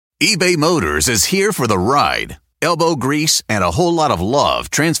eBay Motors is here for the ride. Elbow grease and a whole lot of love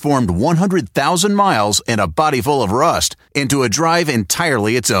transformed 100,000 miles and a body full of rust into a drive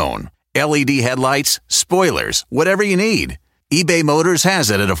entirely its own. LED headlights, spoilers, whatever you need. eBay Motors has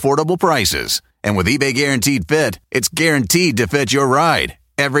it at affordable prices. And with eBay Guaranteed Fit, it's guaranteed to fit your ride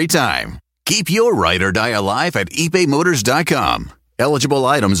every time. Keep your ride or die alive at ebaymotors.com. Eligible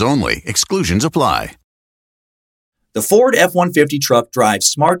items only. Exclusions apply. The Ford F-150 truck drives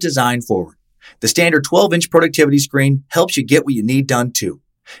smart design forward. The standard 12-inch productivity screen helps you get what you need done too.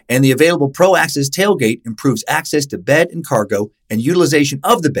 And the available Pro Access tailgate improves access to bed and cargo and utilization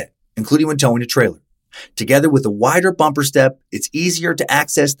of the bed, including when towing a trailer. Together with a wider bumper step, it's easier to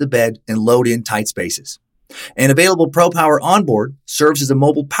access the bed and load in tight spaces. And available Pro Power onboard serves as a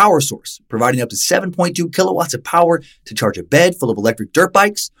mobile power source, providing up to 7.2 kilowatts of power to charge a bed full of electric dirt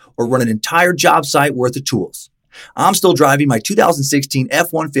bikes or run an entire job site worth of tools. I'm still driving my 2016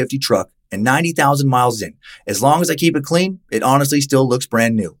 F-150 truck and 90,000 miles in. As long as I keep it clean, it honestly still looks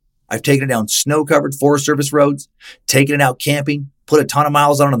brand new. I've taken it down snow-covered Forest Service roads, taken it out camping, put a ton of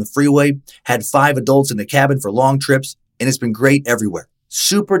miles on the freeway, had 5 adults in the cabin for long trips, and it's been great everywhere.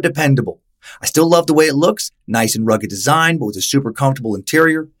 Super dependable. I still love the way it looks, nice and rugged design, but with a super comfortable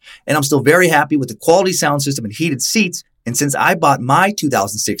interior. And I'm still very happy with the quality sound system and heated seats. And since I bought my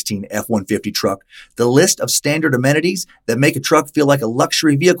 2016 F-150 truck, the list of standard amenities that make a truck feel like a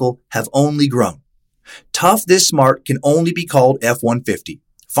luxury vehicle have only grown. Tough this smart can only be called F-150.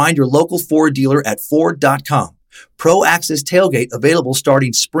 Find your local Ford dealer at Ford.com. Pro Access tailgate available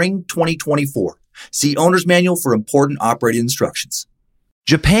starting spring 2024. See Owner's Manual for important operating instructions.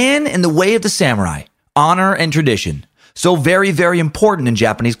 Japan and the way of the samurai, honor and tradition. So very, very important in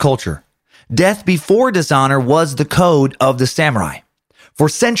Japanese culture. Death before dishonor was the code of the samurai. For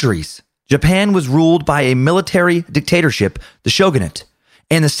centuries, Japan was ruled by a military dictatorship, the shogunate,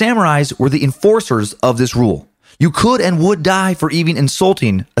 and the samurais were the enforcers of this rule. You could and would die for even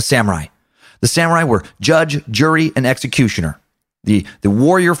insulting a samurai. The samurai were judge, jury, and executioner. The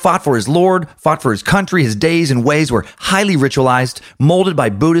warrior fought for his lord, fought for his country. His days and ways were highly ritualized, molded by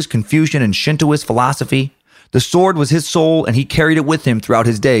Buddhist, Confucian, and Shintoist philosophy. The sword was his soul, and he carried it with him throughout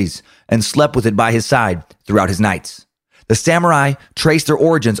his days and slept with it by his side throughout his nights. The samurai traced their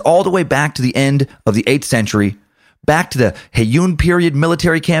origins all the way back to the end of the 8th century, back to the Heian period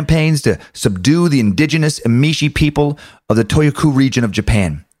military campaigns to subdue the indigenous Emishi people of the Tohoku region of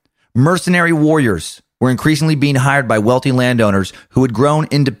Japan. Mercenary warriors were increasingly being hired by wealthy landowners who had grown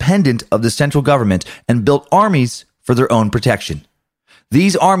independent of the central government and built armies for their own protection.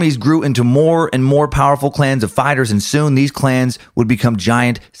 These armies grew into more and more powerful clans of fighters, and soon these clans would become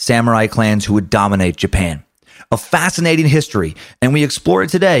giant samurai clans who would dominate Japan. A fascinating history, and we explore it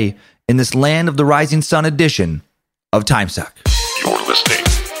today in this Land of the Rising Sun edition of Time Suck. You're listening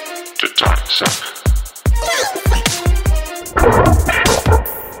to Time Suck.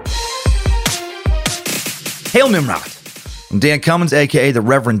 Hail Nimrod. I'm Dan Cummins, a.k.a. the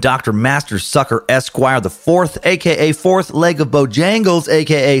Reverend Dr. Master Sucker Esquire the Fourth, a.k.a. Fourth Leg of Bojangles,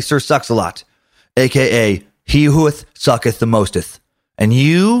 a.k.a. Sir Sucks-a-Lot, a.k.a. He Whoeth Sucketh the Mosteth. And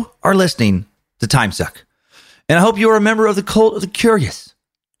you are listening to Time Suck. And I hope you are a member of the Cult of the Curious.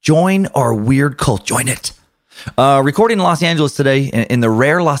 Join our weird cult. Join it. Recording in Los Angeles today in the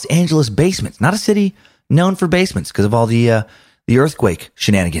rare Los Angeles basement. Not a city known for basements because of all the earthquake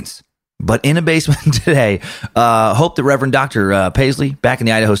shenanigans. But in a basement today, hope that Reverend Dr. Paisley, back in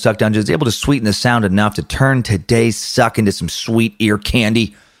the Idaho Suck Dungeon, is able to sweeten the sound enough to turn today's suck into some sweet ear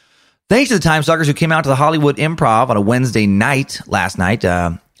candy. Thanks to the Time Suckers who came out to the Hollywood Improv on a Wednesday night, last night,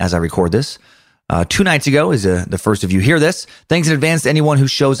 as I record this. 2 nights ago, as the first of you hear this. Thanks in advance to anyone who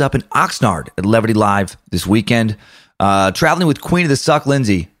shows up in Oxnard at Levity Live this weekend. Traveling with Queen of the Suck,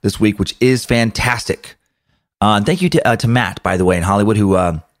 Lindsay, this week, which is fantastic. And thank you to Matt, by the way, in Hollywood,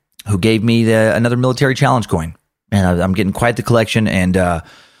 who gave me another military challenge coin. And I'm getting quite the collection and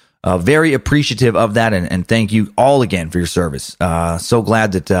very appreciative of that. And thank you all again for your service. So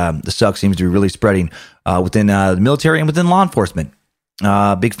glad that the Suck seems to be really spreading within the military and within law enforcement.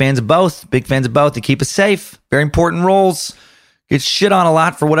 Big fans of both. They keep us safe. Very important roles. Get shit on a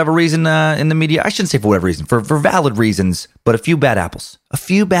lot for whatever reason in the media. I shouldn't say for whatever reason, for valid reasons, but a few bad apples.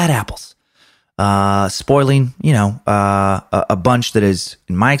 Spoiling, a bunch that is,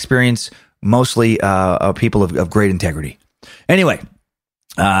 in my experience, mostly people of great integrity. Anyway,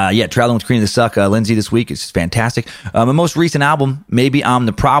 traveling with Queen of the Suck, Lindsay this week is fantastic. My most recent album, Maybe I'm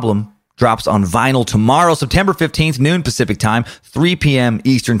the Problem, drops on vinyl tomorrow, September 15th, noon Pacific time, 3 p.m.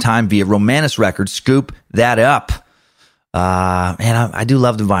 Eastern time via Romanus Records. Scoop that up. And I do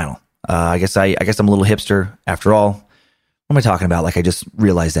love the vinyl. I guess I'm a little hipster after all. am I talking about? Like, I just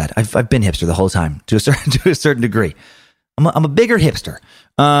realized that. I've been hipster the whole time to a certain degree. I'm a bigger hipster.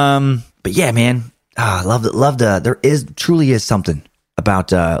 But yeah, man, I love there truly is something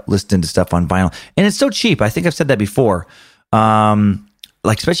about listening to stuff on vinyl. And it's so cheap. I think I've said that before.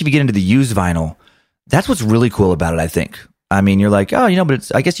 Like, especially if you get into the used vinyl, that's what's really cool about it, I think. I mean, you're like, oh,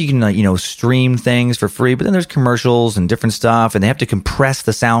 but I guess you can, stream things for free, but then there's commercials and different stuff, and they have to compress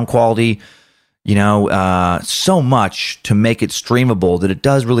the sound quality, so much to make it streamable that it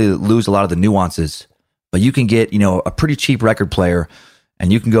does really lose a lot of the nuances. But you can get, a pretty cheap record player,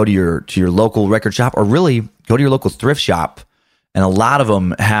 and you can go to your local record shop, or really go to your local thrift shop, and a lot of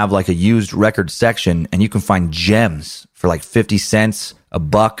them have like a used record section, and you can find gems for like 50 cents,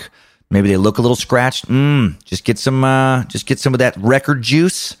 $1. Maybe they look a little scratched. Just get some of that record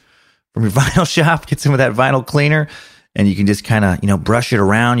juice from your vinyl shop. Get some of that vinyl cleaner, and you can just kind of brush it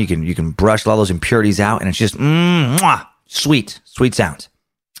around. You can brush all those impurities out, and it's just sweet sound.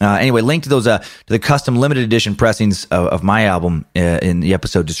 Anyway, link to those to the custom limited edition pressings of my album in the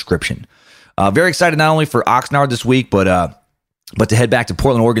episode description. Very excited not only for Oxnard this week, but to head back to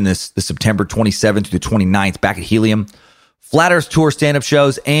Portland, Oregon this September 27th to the 29th, back at Helium. Flat Earth Tour stand-up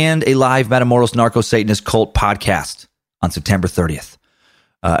shows, and a live Matamoros Narco-Satanist Cult podcast on September 30th.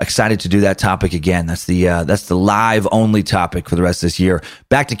 Excited to do that topic again. That's the live-only topic for the rest of this year.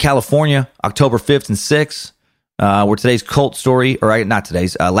 Back to California, October 5th and 6th, where today's cult story, or not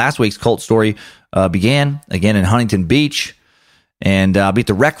today's, last week's cult story began, again in Huntington Beach. And I'll be at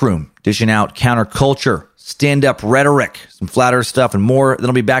the Rec Room, dishing out counterculture, stand-up rhetoric, some Flat Earth stuff, and more. Then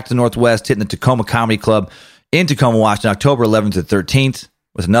I'll be back to the Northwest, hitting the Tacoma Comedy Club in Tacoma, Washington, October 11th to 13th,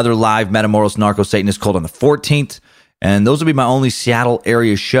 with another live Matamoros Narco-Satanist Cult on the 14th. And those will be my only Seattle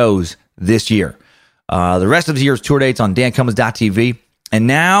area shows this year. The rest of the year's tour dates on dancummins.tv. And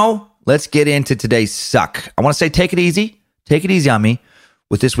now let's get into today's suck. I want to say take it easy on me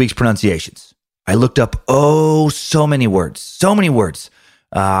with this week's pronunciations. I looked up so many words,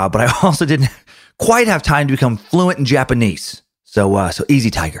 but I also didn't quite have time to become fluent in Japanese. So easy,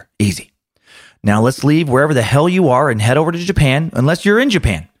 Tiger, easy. Now let's leave wherever the hell you are and head over to Japan, unless you're in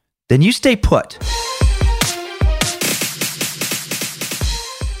Japan. Then you stay put.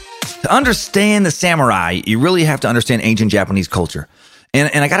 To understand the samurai, you really have to understand ancient Japanese culture.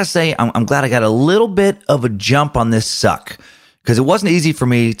 And I gotta say, I'm glad I got a little bit of a jump on this suck, because it wasn't easy for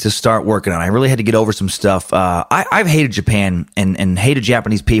me to start working on. I really had to get over some stuff. I've hated Japan and hated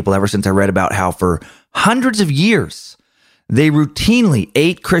Japanese people ever since I read about how for hundreds of years, they routinely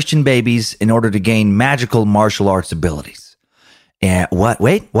ate Christian babies in order to gain magical martial arts abilities. And what?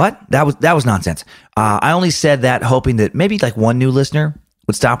 Wait, what? That was nonsense. I only said that hoping that maybe like one new listener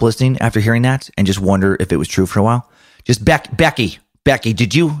would stop listening after hearing that and just wonder if it was true for a while. Just Becky,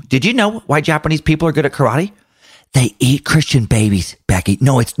 did you know why Japanese people are good at karate? They eat Christian babies, Becky.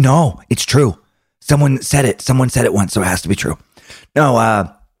 No, it's true. Someone said it once, so it has to be true. No,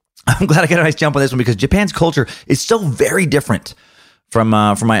 I'm glad I got a nice jump on this one, because Japan's culture is so very different from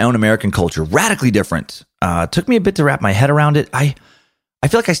my own American culture. Radically different. Took me a bit to wrap my head around it. I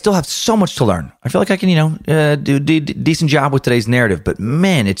feel like I still have so much to learn. I feel like I can, do a decent job with today's narrative. But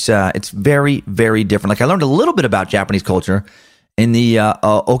man, it's very, very different. Like, I learned a little bit about Japanese culture in the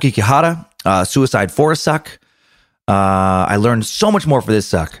Okikihara Suicide Forest suck. I learned so much more for this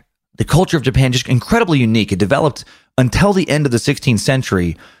suck. The culture of Japan just incredibly unique. It developed until the end of the 16th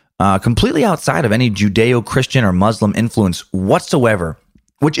century. Completely outside of any Judeo-Christian or Muslim influence whatsoever,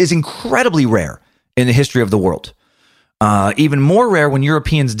 which is incredibly rare in the history of the world. Even more rare when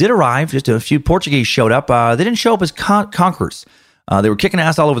Europeans did arrive. Just a few Portuguese showed up. They didn't show up as conquerors. They were kicking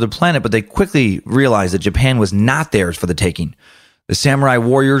ass all over the planet, but they quickly realized that Japan was not theirs for the taking. The samurai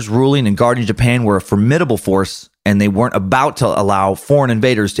warriors ruling and guarding Japan were a formidable force, and they weren't about to allow foreign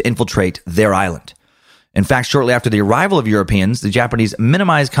invaders to infiltrate their island. In fact, shortly after the arrival of Europeans, the Japanese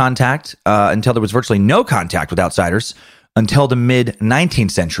minimized contact until there was virtually no contact with outsiders until the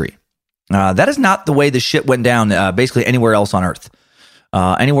mid-19th century. That is not the way the shit went down basically anywhere else on Earth.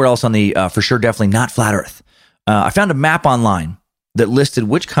 Anywhere else on the, for sure, definitely not flat Earth. I found a map online that listed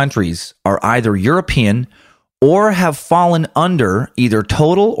which countries are either European or have fallen under either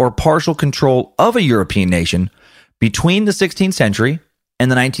total or partial control of a European nation between the 16th century and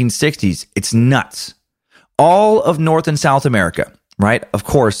the 1960s. It's nuts. All of North and South America, right? Of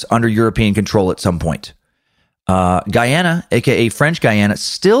course, under European control at some point. Guyana, aka French Guyana,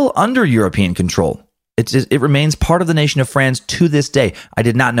 still under European control. It remains part of the nation of France to this day. I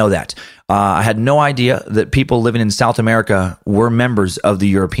did not know that. I had no idea that people living in South America were members of the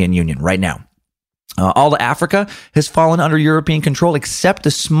European Union right now. All of Africa has fallen under European control except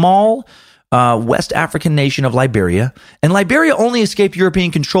the small West African nation of Liberia. And Liberia only escaped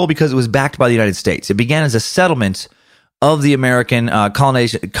European control because it was backed by the United States. It began as a settlement of the American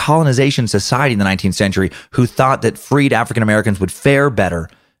colonization society in the 19th century, who thought that freed African Americans would fare better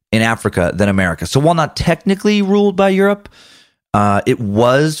in Africa than America. So while not technically ruled by Europe, it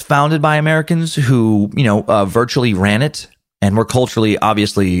was founded by Americans who, virtually ran it and were culturally,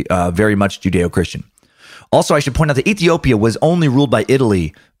 obviously, very much Judeo-Christian. Also, I should point out that Ethiopia was only ruled by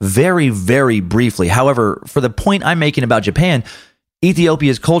Italy very, very briefly. However, for the point I'm making about Japan,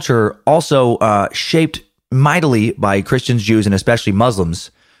 Ethiopia's culture also shaped mightily by Christians, Jews, and especially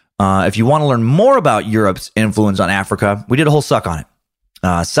Muslims. If you want to learn more about Europe's influence on Africa, we did a whole suck on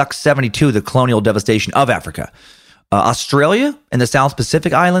it. Suck 72, the colonial devastation of Africa. Australia and the South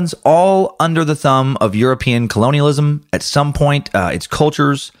Pacific Islands, all under the thumb of European colonialism. At some point, its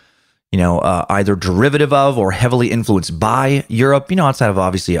cultures, either derivative of or heavily influenced by Europe, outside of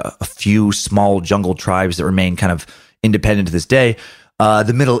obviously a few small jungle tribes that remain kind of independent to this day.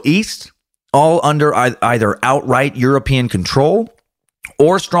 The Middle East, all under either outright European control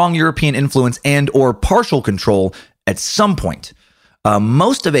or strong European influence and or partial control at some point.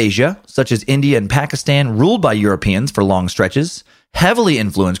 Most of Asia, such as India and Pakistan, ruled by Europeans for long stretches, heavily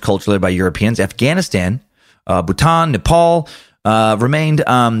influenced culturally by Europeans. Afghanistan, Bhutan, Nepal remained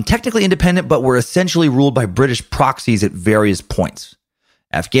technically independent, but were essentially ruled by British proxies at various points.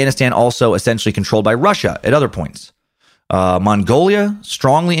 Afghanistan also essentially controlled by Russia at other points. Mongolia,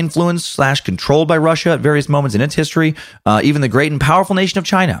 strongly influenced / controlled by Russia at various moments in its history. Even the great and powerful nation of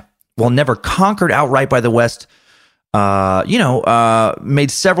China, while never conquered outright by the West, made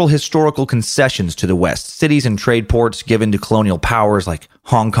several historical concessions to the West. Cities and trade ports given to colonial powers like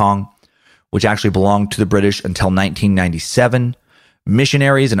Hong Kong, which actually belonged to the British until 1997.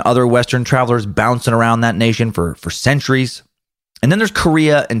 Missionaries and other Western travelers bouncing around that nation for centuries. And then there's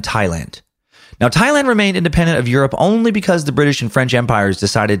Korea and Thailand. Now, Thailand remained independent of Europe only because the British and French empires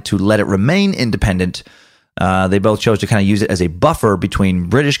decided to let it remain independent. They both chose to kind of use it as a buffer between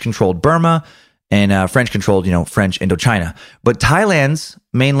British-controlled Burma and French-controlled, French Indochina. But Thailand's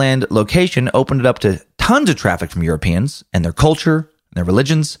mainland location opened it up to tons of traffic from Europeans and their culture and their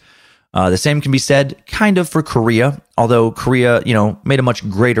religions. The same can be said kind of for Korea, although Korea, made a much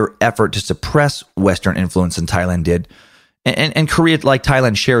greater effort to suppress Western influence than Thailand did. And Korea, like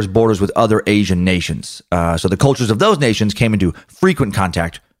Thailand, shares borders with other Asian nations. So the cultures of those nations came into frequent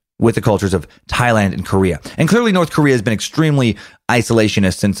contact with the cultures of Thailand and Korea. And clearly North Korea has been extremely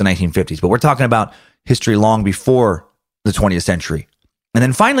isolationist since the 1950s, but we're talking about history long before the 20th century. And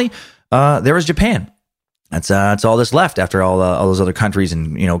then finally, there is Japan. That's all that's left after all those other countries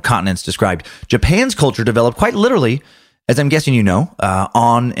and continents described. Japan's culture developed quite literally, as I'm guessing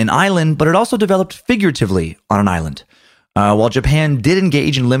on an island, but it also developed figuratively on an island. While Japan did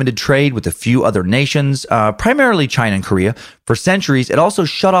engage in limited trade with a few other nations, primarily China and Korea, for centuries, it also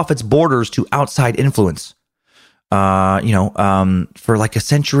shut off its borders to outside influence. For like a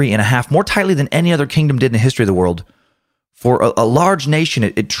century and a half, more tightly than any other kingdom did in the history of the world. For a large nation,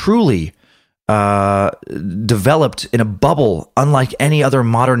 it truly developed in a bubble unlike any other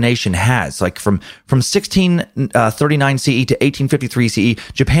modern nation has. Like from 1639 CE to 1853 CE,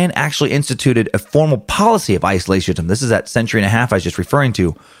 Japan actually instituted a formal policy of isolationism. This is that century and a half I was just referring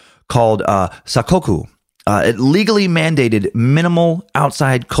to, called Sakoku. It legally mandated minimal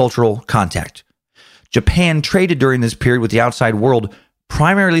outside cultural contact. Japan traded during this period with the outside world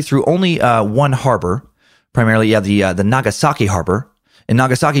primarily through only one harbor, the Nagasaki harbor. In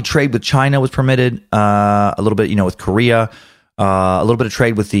Nagasaki, trade with China was permitted, a little bit, with Korea, a little bit of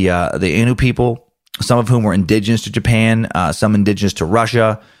trade with the Innu people, some of whom were indigenous to Japan, some indigenous to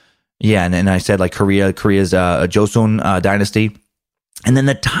Russia. Yeah, and I said like Korea's Joseon dynasty. And then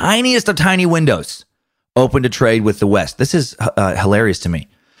the tiniest of tiny windows open to trade with the West. This is hilarious to me.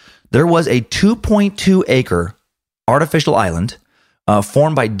 There was a 2.2 acre artificial island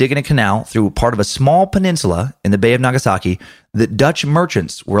formed by digging a canal through part of a small peninsula in the Bay of Nagasaki that Dutch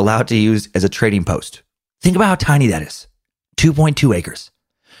merchants were allowed to use as a trading post. Think about how tiny that is. 2.2 acres.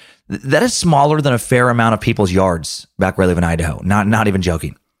 That is smaller than a fair amount of people's yards back where I live in Idaho. Not even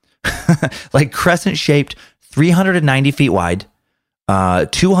joking. Like crescent-shaped, 390 feet wide,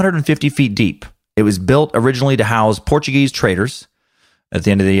 250 feet deep. It was built originally to house Portuguese traders at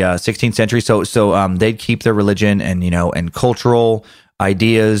the end of the 16th century. So they'd keep their religion and cultural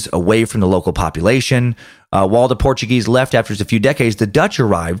ideas away from the local population. While the Portuguese left after just a few decades, the Dutch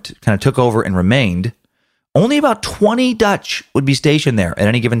arrived, kind of took over and remained. Only about 20 Dutch would be stationed there at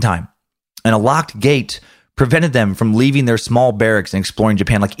any given time. And a locked gate prevented them from leaving their small barracks and exploring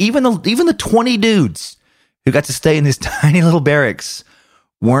Japan. Like even the 20 dudes who got to stay in this tiny little barracks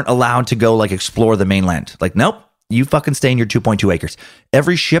weren't allowed to go like explore the mainland. Like, nope, you fucking stay in your 2.2 acres.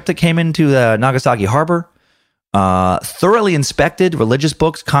 Every ship that came into Nagasaki Harbor, thoroughly inspected, religious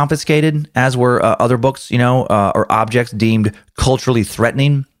books confiscated, as were other books, or objects deemed culturally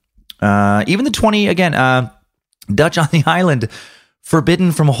threatening. Even the 20, Dutch on the island,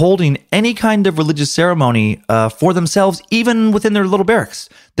 forbidden from holding any kind of religious ceremony for themselves, even within their little barracks.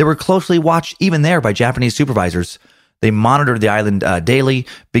 They were closely watched even there by Japanese supervisors. They monitored the island daily.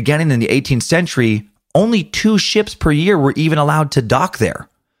 Beginning in the 18th century, only 2 ships per year were even allowed to dock there.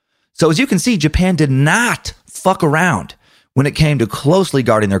 So as you can see, Japan did not fuck around when it came to closely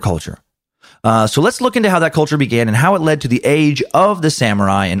guarding their culture. So let's look into how that culture began and how it led to the age of the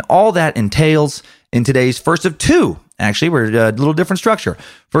samurai and all that entails in today's first of 2. Actually, we're a little different structure.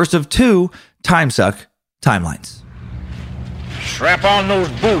 First of 2 Time Suck timelines. Strap on those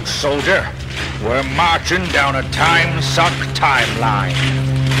boots, soldier. We're marching down a Time Suck timeline.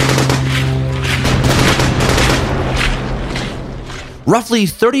 Roughly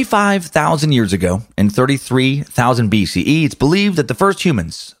 35,000 years ago, in 33,000 BCE, it's believed that the first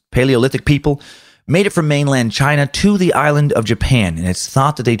humans, Paleolithic people, made it from mainland China to the island of Japan, and it's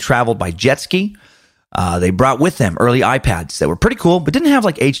thought that they traveled by jet ski. They brought with them early iPads that were pretty cool, but didn't have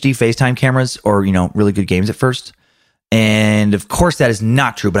like HD FaceTime cameras or, really good games at first. And of course, that is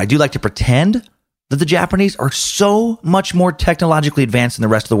not true, but I do like to pretend that the Japanese are so much more technologically advanced than the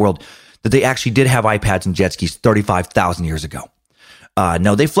rest of the world that they actually did have iPads and jet skis 35,000 years ago.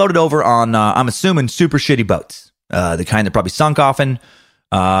 No, they floated over on, I'm assuming, super shitty boats. The kind that probably sunk often,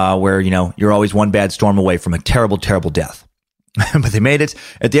 where, you're always one bad storm away from a terrible, terrible death. But they made it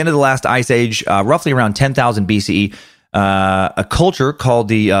at the end of the last ice age, roughly around 10,000 BCE. A culture called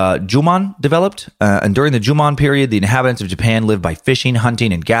the Jumon developed. And during the Jumon period, the inhabitants of Japan lived by fishing,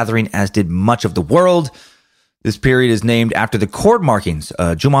 hunting, and gathering, as did much of the world. This period is named after the chord markings,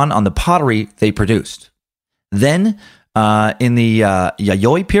 Jumon, on the pottery they produced. Then, in the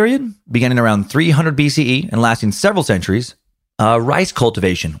Yayoi period, beginning around 300 BCE and lasting several centuries, rice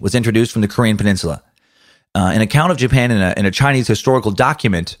cultivation was introduced from the Korean peninsula. An account of Japan in a Chinese historical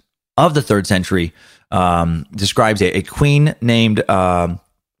document of the 3rd century describes a queen named Himoki.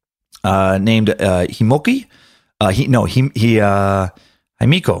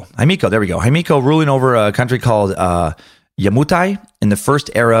 Himiko. There we go. Himiko ruling over a country called Yamutai in the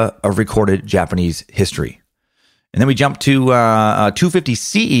first era of recorded Japanese history. And then we jump to 250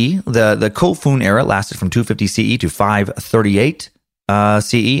 CE. The Kofun era lasted from 250 CE to 538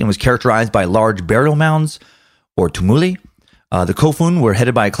 CE and was characterized by large burial mounds, or tumuli. The Kofun were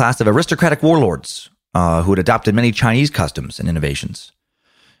headed by a class of aristocratic warlords who had adopted many Chinese customs and innovations.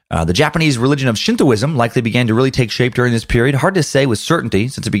 The Japanese religion of Shintoism likely began to really take shape during this period. Hard to say with certainty,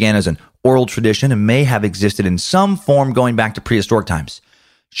 since it began as an oral tradition and may have existed in some form going back to prehistoric times.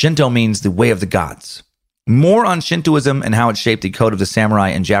 Shinto means the way of the gods. More on Shintoism and how it shaped the code of the samurai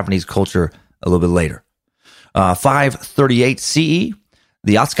and Japanese culture a little bit later. 538 CE,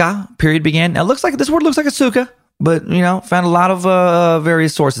 the Asuka period began. Now, this word looks like a suka, but, found a lot of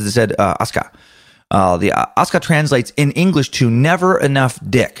various sources that said Asuka. The Asuka translates in English to never enough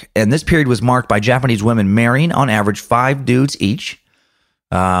dick, and this period was marked by Japanese women marrying, on average, 5 dudes each.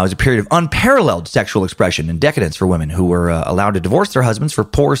 It was a period of unparalleled sexual expression and decadence for women who were allowed to divorce their husbands for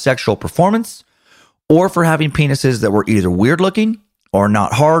poor sexual performance or for having penises that were either weird-looking or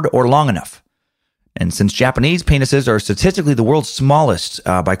not hard or long enough. And since Japanese penises are statistically the world's smallest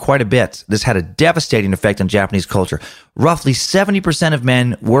by quite a bit, this had a devastating effect on Japanese culture. Roughly 70% of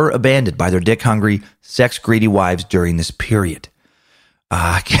men were abandoned by their dick-hungry, sex-greedy wives during this period.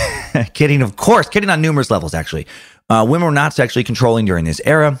 Kidding, of course. Kidding on numerous levels, actually. Women were not sexually controlling during this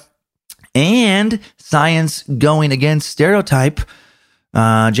era. And science going against stereotype.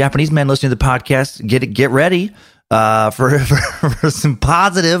 Japanese men listening to the podcast, get ready for some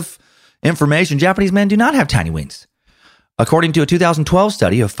positive information. Japanese men do not have tiny wings. According to a 2012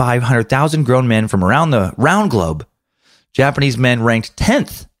 study of 500,000 grown men from around the round globe, Japanese men ranked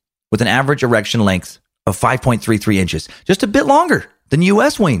 10th with an average erection length of 5.33 inches, just a bit longer than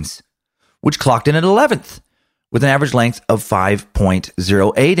U.S. wings, which clocked in at 11th with an average length of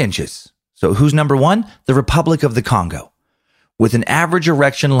 5.08 inches. So who's number 1? The Republic of the Congo, with an average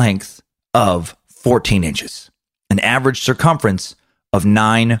erection length of 14 inches, an average circumference of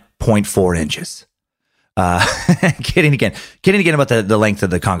 9.4 inches. Kidding again about the length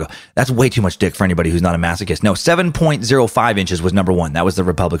of the Congo. That's way too much dick for anybody who's not a masochist. No, 7.05 inches was number 1. That was the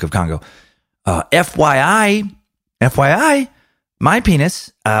Republic of Congo. FYI, My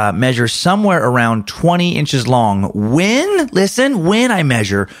penis measures somewhere around 20 inches long when I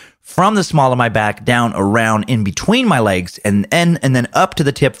measure from the small of my back down around in between my legs and then up to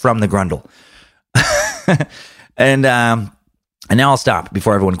the tip from the grundle. And now I'll stop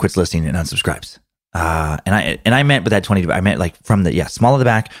before everyone quits listening and unsubscribes. And I meant with that 20, I meant like from the small of the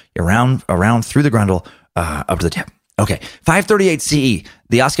back around through the grundle up to the tip. Okay, 538 CE,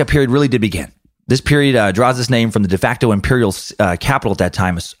 the Asuka period really did begin. This period draws its name from the de facto imperial capital at that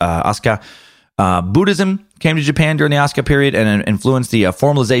time, Asuka. Buddhism came to Japan during the Asuka period and influenced the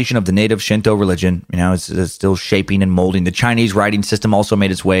formalization of the native Shinto religion. It's still shaping and molding. The Chinese writing system also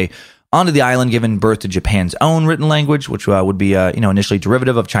made its way onto the island, giving birth to Japan's own written language, which would be initially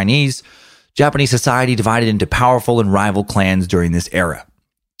derivative of Chinese. Japanese society divided into powerful and rival clans during this era.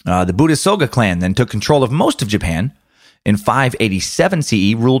 The Buddhist Soga clan then took control of most of Japan. In 587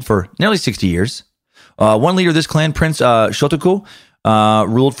 CE, ruled for nearly 60 years. One leader of this clan, Prince Shotoku,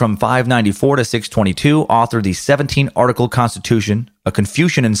 ruled from 594 to 622, authored the 17-article Constitution, a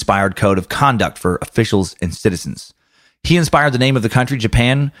Confucian-inspired code of conduct for officials and citizens. He inspired the name of the country,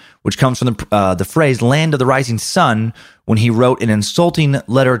 Japan, which comes from the phrase "land of the rising sun," when he wrote an insulting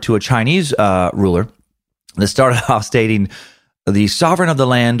letter to a Chinese ruler that started off stating, "The sovereign of the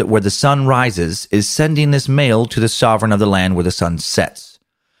land where the sun rises is sending this mail to the sovereign of the land where the sun sets."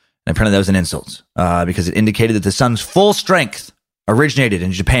 And apparently that was an insult because it indicated that the sun's full strength originated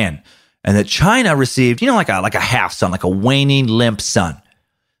in Japan and that China received, like a half sun, like a waning, limp sun.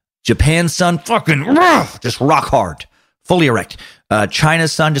 Japan's sun fucking just rock hard, fully erect.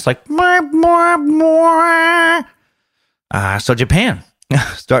 China's sun just like so Japan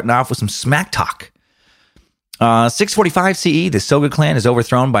starting off with some smack talk. 645 CE, the Soga clan is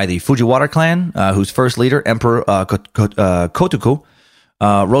overthrown by the Fujiwara clan, whose first leader, Emperor Kotoku,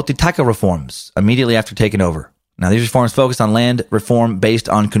 wrote the Taika reforms immediately after taking over. Now, these reforms focused on land reform based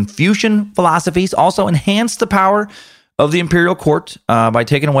on Confucian philosophies, also enhanced the power of the imperial court by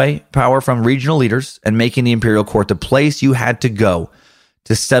taking away power from regional leaders and making the imperial court the place you had to go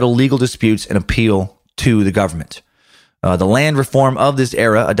to settle legal disputes and appeal to the government. The land reform of this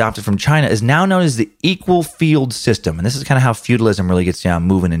era, adopted from China, is now known as the equal field system. And this is kind of how feudalism really gets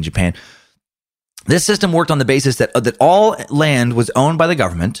moving in Japan. This system worked on the basis that all land was owned by the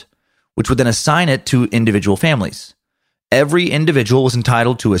government, which would then assign it to individual families. Every individual was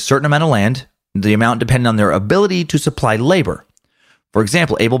entitled to a certain amount of land, the amount depended on their ability to supply labor. For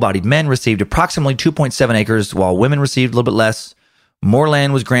example, able-bodied men received approximately 2.7 acres, while women received a little bit less. More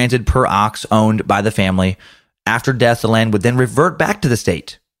land was granted per ox owned by the family. After death, the land would then revert back to the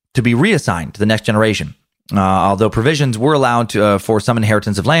state to be reassigned to the next generation. Although provisions were allowed for some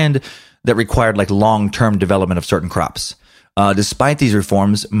inheritance of land that required long-term development of certain crops. Despite these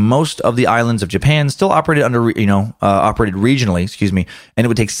reforms, most of the islands of Japan still operated operated regionally, and it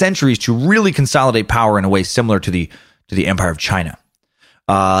would take centuries to really consolidate power in a way similar to the Empire of China.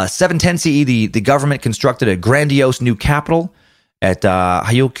 710 CE, the government constructed a grandiose new capital at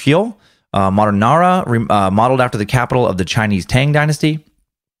Hyokyo, modern Nara, modeled after the capital of the Chinese Tang dynasty.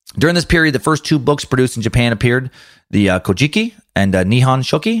 During this period, the first two books produced in Japan appeared, the Kojiki and Nihon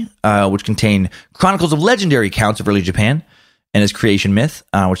Shoki, which contain chronicles of legendary accounts of early Japan and its creation myth,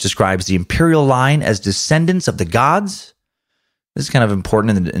 which describes the imperial line as descendants of the gods. This is kind of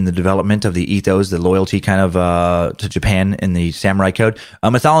important in the development of the ethos, the loyalty kind of to Japan in the samurai code.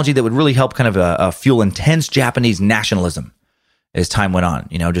 A mythology that would really help kind of fuel intense Japanese nationalism as time went on,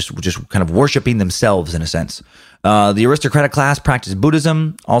 just kind of worshiping themselves in a sense. The aristocratic class practiced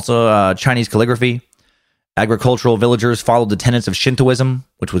Buddhism, also Chinese calligraphy. Agricultural villagers followed the tenets of Shintoism,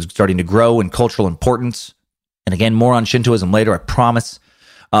 which was starting to grow in cultural importance. And again, more on Shintoism later, I promise.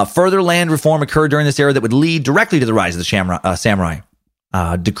 Further land reform occurred during this era that would lead directly to the rise of the samurai.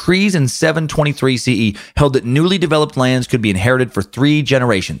 Decrees in 723 CE held that newly developed lands could be inherited for 3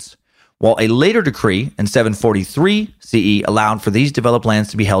 generations, while a later decree in 743 CE allowed for these developed lands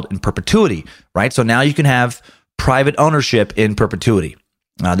to be held in perpetuity, right? So now you can have private ownership in perpetuity.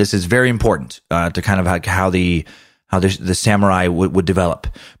 This is very important to kind of how the samurai would develop.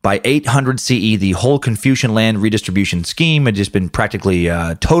 By 800 CE, the whole Confucian land redistribution scheme had just been practically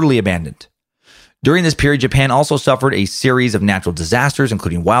totally abandoned. During this period, Japan also suffered a series of natural disasters,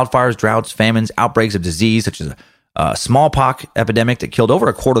 including wildfires, droughts, famines, outbreaks of disease, such as a smallpox epidemic that killed over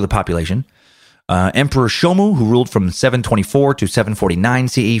a quarter of the population. Emperor Shomu, who ruled from 724 to 749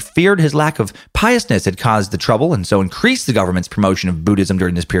 CE, feared his lack of piousness had caused the trouble, and so increased the government's promotion of Buddhism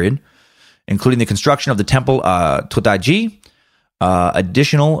during this period, including the construction of the temple Todaiji.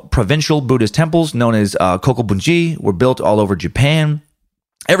 Additional provincial Buddhist temples known as Kokubunji were built all over Japan.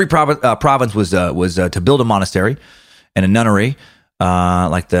 Every province was to build a monastery, and a nunnery,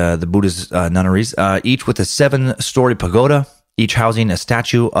 like the Buddha's nunneries, each with a 7-story pagoda, each housing a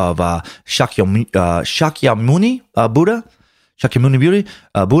statue of Shakyamuni Buddha.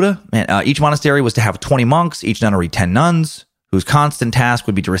 And each monastery was to have 20 monks, each nunnery 10 nuns, whose constant task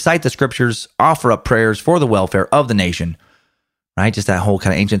would be to recite the scriptures, offer up prayers for the welfare of the nation. Right? Just that whole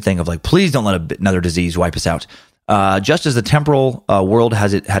kind of ancient thing of like, please don't let another disease wipe us out. Just as the temporal world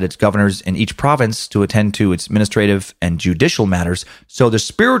had its governors in each province to attend to its administrative and judicial matters, so the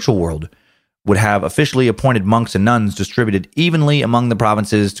spiritual world would have officially appointed monks and nuns distributed evenly among the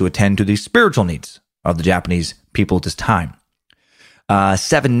provinces to attend to the spiritual needs of the Japanese people at this time.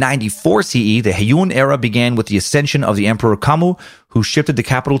 794 CE, the Heian era began with the ascension of the Emperor Kamu, who shifted the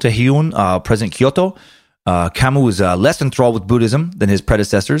capital to Heian, present Kyoto. Kamu was less enthralled with Buddhism than his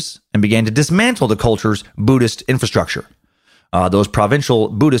predecessors and began to dismantle the culture's Buddhist infrastructure. Those provincial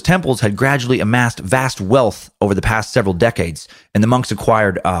Buddhist temples had gradually amassed vast wealth over the past several decades, and the monks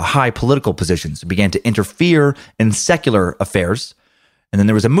acquired high political positions and began to interfere in secular affairs. And then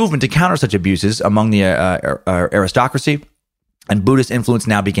there was a movement to counter such abuses among the aristocracy, and Buddhist influence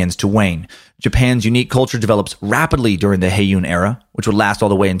now begins to wane. Japan's unique culture develops rapidly during the Heian era, which would last all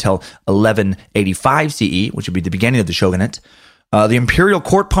the way until 1185 CE, which would be the beginning of the shogunate. The imperial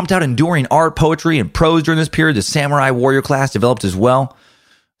court pumped out enduring art, poetry, and prose during this period. The samurai warrior class developed as well.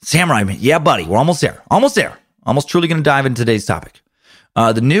 Samurai, yeah, buddy, we're almost there. Almost truly going to dive into today's topic.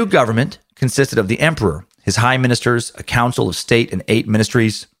 The new government consisted of the emperor, his high ministers, a council of state, and 8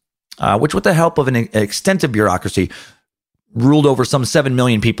 ministries, which with the help of an extensive bureaucracy, ruled over some 7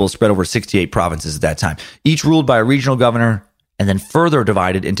 million people spread over 68 provinces at that time, each ruled by a regional governor and then further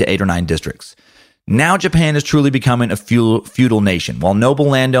divided into 8 or 9 districts. Now Japan is truly becoming a feudal nation, while noble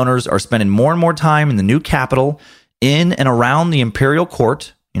landowners are spending more and more time in the new capital, in and around the imperial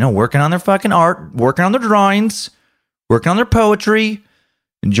court, working on their fucking art, working on their drawings, working on their poetry,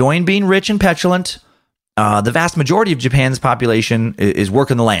 enjoying being rich and petulant. The vast majority of Japan's population is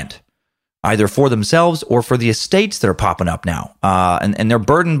working the land, either for themselves or for the estates that are popping up now. And they're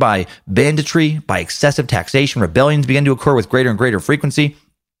burdened by banditry, by excessive taxation. Rebellions begin to occur with greater and greater frequency.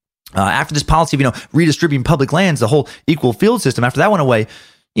 After this policy of, redistributing public lands, the whole equal field system, after that went away,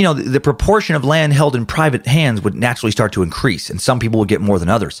 the proportion of land held in private hands would naturally start to increase, and some people would get more than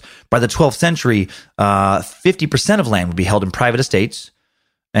others. By the 12th century, 50% of land would be held in private estates,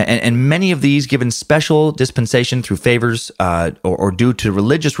 and many of these given special dispensation through favors or due to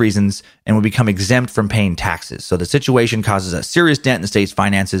religious reasons, and would become exempt from paying taxes. So the situation causes a serious dent in the state's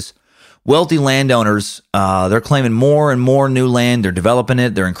finances. Wealthy landowners, they're claiming more and more new land. They're developing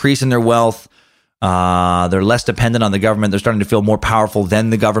it. They're increasing their wealth. They're less dependent on the government. They're starting to feel more powerful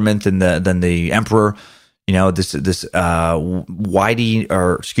than the government and than the emperor. This ever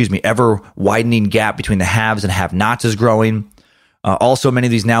widening gap between the haves and have-nots is growing. Also, many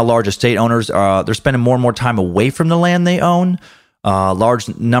of these now large estate owners, they're spending more and more time away from the land they own.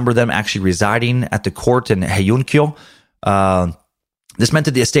 Large number of them actually residing at the court in Heian-kyo. This meant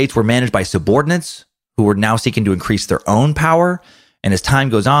that the estates were managed by subordinates who were now seeking to increase their own power. And as time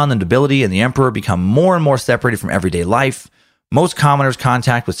goes on, the nobility and the emperor become more and more separated from everyday life. Most commoners'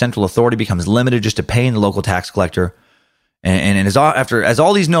 contact with central authority becomes limited just to paying the local tax collector. And as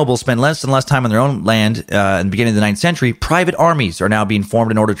all these nobles spend less and less time on their own land in the beginning of the 9th century, private armies are now being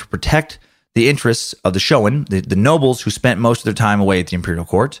formed in order to protect the interests of the shogun, the nobles who spent most of their time away at the imperial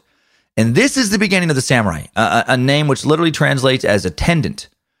court. And this is the beginning of the samurai, a name which literally translates as attendant,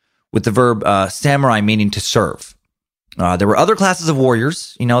 with the verb samurai meaning to serve. There were other classes of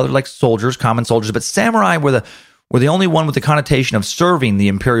warriors, they're like soldiers, common soldiers, but samurai were the only one with the connotation of serving the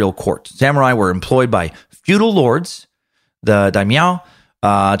imperial court. Samurai were employed by feudal lords, the daimyo,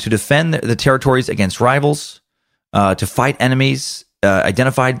 to defend the territories against rivals, to fight enemies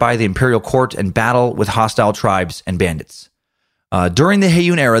identified by the imperial court, and battle with hostile tribes and bandits. During the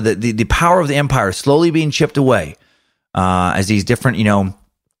Heian era, the power of the empire is slowly being chipped away as these different,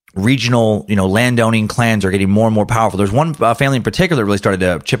 regional, landowning clans are getting more and more powerful. There's one family in particular that really started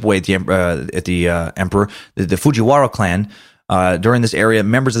to chip away at the emperor, the Fujiwara clan. During this area,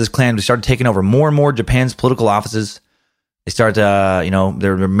 members of this clan started taking over more and more Japan's political offices. They started,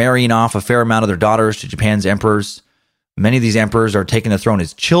 they're marrying off a fair amount of their daughters to Japan's emperors. Many of these emperors are taking the throne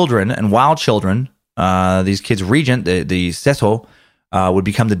as children, and while children, these kids' regent, the Seto, would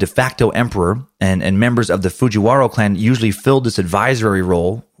become the de facto emperor, and members of the Fujiwara clan usually filled this advisory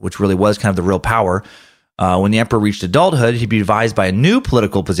role, which really was kind of the real power. When the emperor reached adulthood, he'd be advised by a new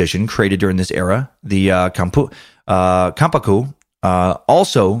political position created during this era, the Kampaku,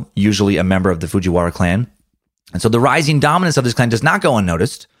 also usually a member of the Fujiwara clan. And so the rising dominance of this clan does not go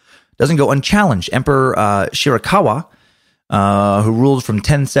unnoticed, doesn't go unchallenged. Emperor Shirakawa who ruled from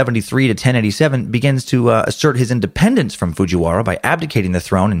 1073 to 1087, begins to assert his independence from Fujiwara by abdicating the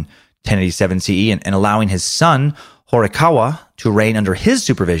throne in 1087 CE and allowing his son, Horikawa, to reign under his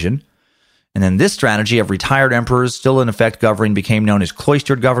supervision. And then this strategy of retired emperors still in effect governing became known as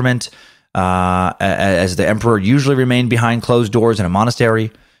cloistered government, as the emperor usually remained behind closed doors in a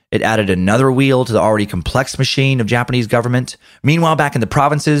monastery. It added another wheel to the already complex machine of Japanese government. Meanwhile, back in the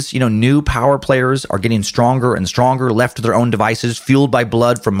provinces, new power players are getting stronger and stronger, left to their own devices, fueled by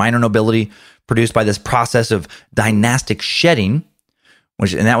blood from minor nobility, produced by this process of dynastic shedding,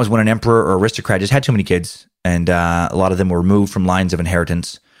 and that was when an emperor or aristocrat just had too many kids, and a lot of them were removed from lines of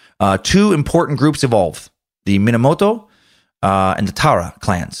inheritance. Two important groups evolve: the Minamoto and the Taira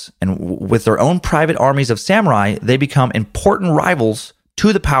clans. And with their own private armies of samurai, they become important rivals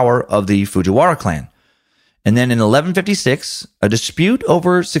to the power of the Fujiwara clan. And then in 1156, a dispute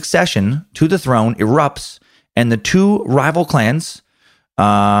over succession to the throne erupts, and the two rival clans,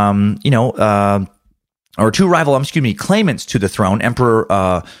 claimants to the throne, Emperor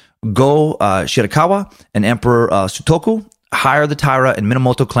Go Shirakawa and Emperor Sutoku, hire the Taira and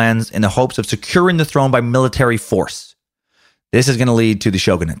Minamoto clans in the hopes of securing the throne by military force. This is going to lead to the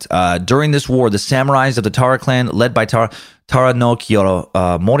shogunate. During this war, the samurais of the Taira clan, led by Taira no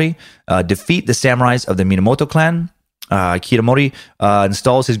Kiyomori, defeat the samurais of the Minamoto clan. Kiyomori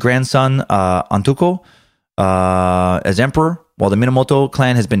installs his grandson, Antuko, as emperor. While the Minamoto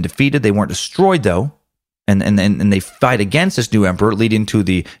clan has been defeated, they weren't destroyed, though. And they fight against this new emperor, leading to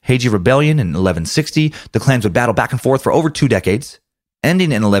the Heiji Rebellion in 1160. The clans would battle back and forth for over 2 decades,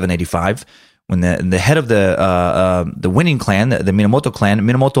 ending in 1185. When the head of the winning clan, the Minamoto clan,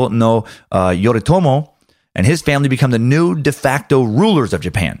 Minamoto no Yoritomo, and his family become the new de facto rulers of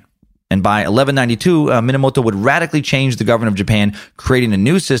Japan. And by 1192, Minamoto would radically change the government of Japan, creating a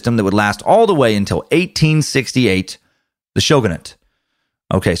new system that would last all the way until 1868, the shogunate.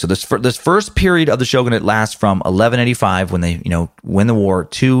 Okay, so this first period of the shogunate lasts from 1185, when they win the war,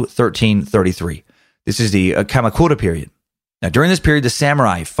 to 1333. This is the Kamakura period. Now, during this period, the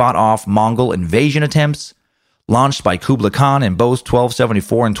samurai fought off Mongol invasion attempts launched by Kublai Khan in both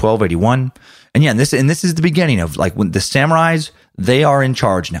 1274 and 1281. And yeah, this is the beginning of when the samurais, they are in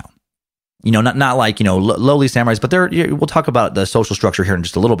charge now. Not like lowly samurais, but we'll talk about the social structure here in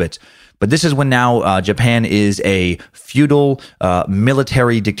just a little bit. But this is when now Japan is a feudal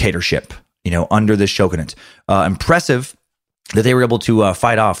military dictatorship, under this shogunate. Impressive that they were able to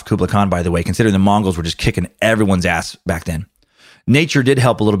fight off Kublai Khan, by the way, considering the Mongols were just kicking everyone's ass back then. Nature did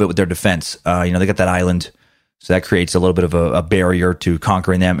help a little bit with their defense. They got that island, so that creates a little bit of a barrier to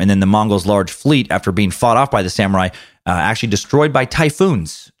conquering them. And then the Mongols' large fleet, after being fought off by the samurai, actually destroyed by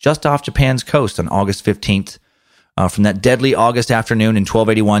typhoons just off Japan's coast on August 15th. From that deadly August afternoon in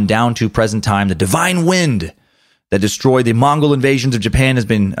 1281 down to present time, the divine wind that destroyed the Mongol invasions of Japan has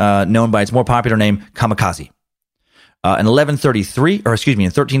been known by its more popular name, kamikaze. In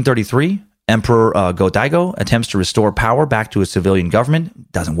 1333, Emperor Go-Daigo attempts to restore power back to a civilian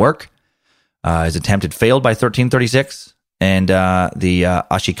government. Doesn't work. His attempt had failed by 1336, and the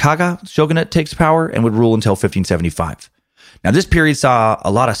Ashikaga shogunate takes power and would rule until 1575. Now, this period saw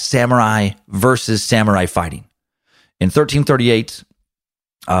a lot of samurai versus samurai fighting. In 1338,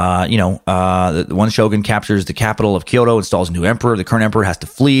 one shogun captures the capital of Kyoto, installs a new emperor. The current emperor has to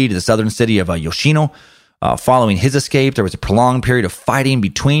flee to the southern city of Yoshino. Following his escape, there was a prolonged period of fighting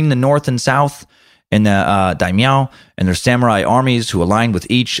between the north and south and the daimyo and their samurai armies who aligned with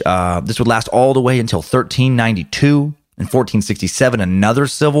each. This would last all the way until 1392. In 1467, another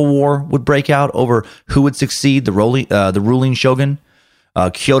civil war would break out over who would succeed the ruling shogun.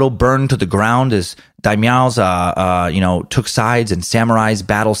 Kyoto burned to the ground as daimyos, took sides and samurais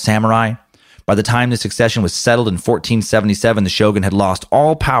battled samurai. By the time the succession was settled in 1477, the shogun had lost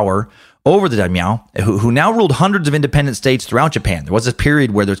all power over the daimyo, who now ruled hundreds of independent states throughout Japan. There was a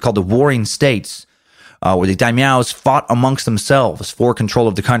period where there's called the Warring States, where the daimyos fought amongst themselves for control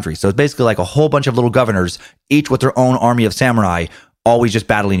of the country. So it's basically like a whole bunch of little governors, each with their own army of samurai, always just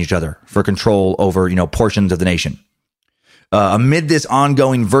battling each other for control over, portions of the nation. Amid this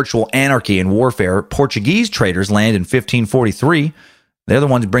ongoing virtual anarchy and warfare, Portuguese traders land in 1543. They're the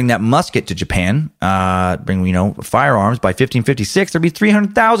ones who bring that musket to Japan, bring firearms. By 1556, there'll be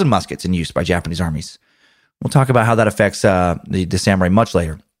 300,000 muskets in use by Japanese armies. We'll talk about how that affects the samurai much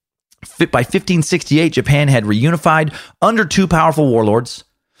later. By 1568, Japan had reunified under two powerful warlords,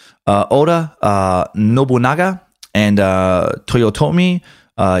 Oda Nobunaga and Toyotomi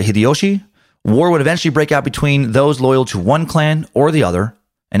Hideyoshi. War would eventually break out between those loyal to one clan or the other.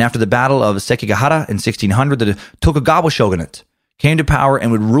 And after the Battle of Sekigahara in 1600, the Tokugawa shogunate came to power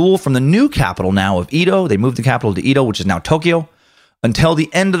and would rule from the new capital now of Edo. They moved the capital to Edo, which is now Tokyo, until the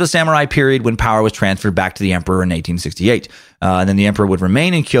end of the samurai period when power was transferred back to the emperor in 1868. And then the emperor would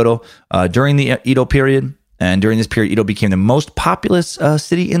remain in Kyoto during the Edo period. And during this period, Edo became the most populous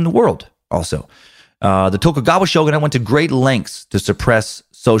city in the world also. The Tokugawa shogunate went to great lengths to suppress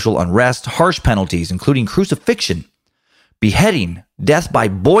social unrest. Harsh penalties, including crucifixion, beheading, death by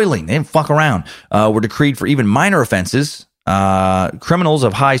boiling, they didn't fuck around, were decreed for even minor offenses. Criminals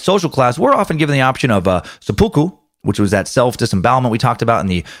of high social class were often given the option of seppuku, which was that self-disembowelment we talked about in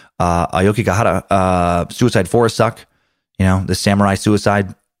the Ayokigahara suicide forest suck, the samurai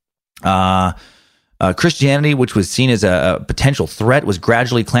suicide. Christianity, which was seen as a potential threat, was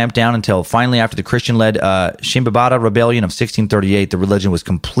gradually clamped down until finally, after the Christian-led Shimbabara rebellion of 1638, the religion was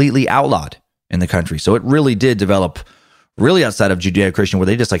completely outlawed in the country. So it really did develop really outside of Judeo-Christian, where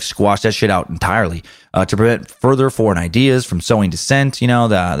they just squashed that shit out entirely to prevent further foreign ideas from sowing dissent.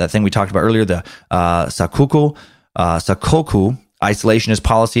 That thing we talked about earlier, the sakoku isolationist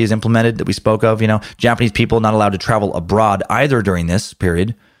policy is implemented that we spoke of. Japanese people not allowed to travel abroad either during this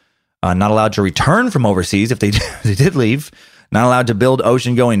period. Not allowed to return from overseas if they did leave. Not allowed to build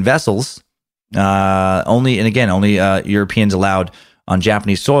ocean-going vessels. Only Europeans allowed on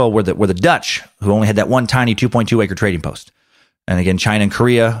Japanese soil were the Dutch, who only had that one tiny 2.2-acre trading post. And again, China and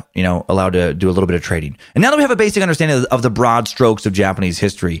Korea, allowed to do a little bit of trading. And now that we have a basic understanding of the broad strokes of Japanese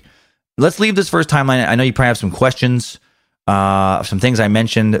history, let's leave this first timeline. I know you probably have some questions, some things I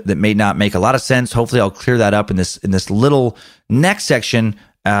mentioned that may not make a lot of sense. Hopefully, I'll clear that up in this little next section,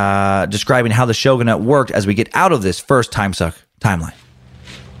 describing how the shogunate worked as we get out of this first time suck timeline.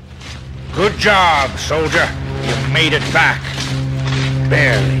 Good job, soldier. You made it back.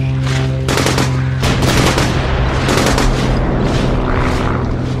 Barely.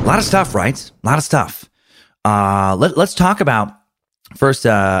 A lot of stuff, right? A lot of stuff. Let's talk about first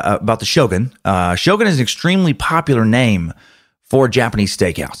about the shogun. Shogun is an extremely popular name for Japanese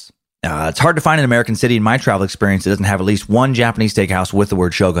steakhouse. It's hard to find an American city in my travel experience that doesn't have at least one Japanese steakhouse with the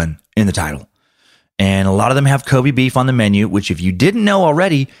word shogun in the title. And a lot of them have Kobe beef on the menu, which, if you didn't know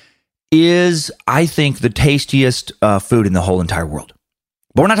already, is, I think, the tastiest food in the whole entire world.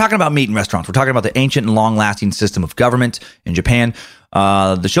 But we're not talking about meat in restaurants. We're talking about the ancient and long-lasting system of government in Japan.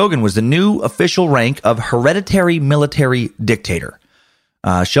 The shogun was the new official rank of hereditary military dictator.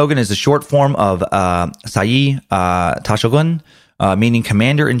 Shogun is a short form of Sai Tashogun, meaning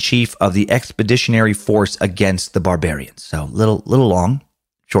commander-in-chief of the expeditionary force against the barbarians. So little long,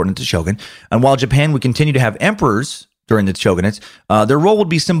 shortened to shogun. And while Japan would continue to have emperors during the shogunates, their role would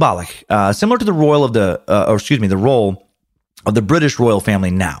be symbolic, similar to the role of the role of the British royal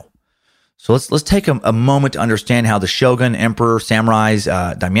family now. So let's take a moment to understand how the shogun, emperor, samurais,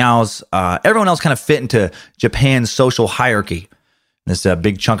 daimyos, everyone else kind of fit into Japan's social hierarchy. This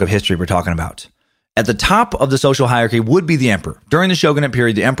big chunk of history we're talking about. At the top of the social hierarchy would be the emperor. During the shogunate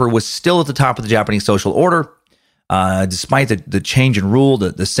period, the emperor was still at the top of the Japanese social order. Despite the change in rule,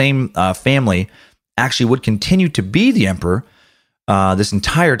 the same family actually would continue to be the emperor this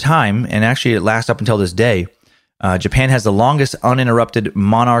entire time, and actually it lasts up until this day. Japan has the longest uninterrupted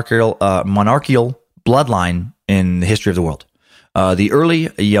monarchical bloodline in the history of the world. The early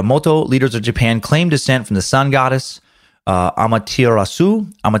Yamato leaders of Japan claimed descent from the sun goddess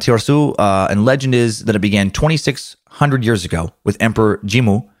Amaterasu, and legend is that it began 2,600 years ago with Emperor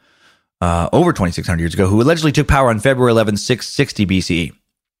Jimmu, over 2,600 years ago, who allegedly took power on February 11, 660 BCE.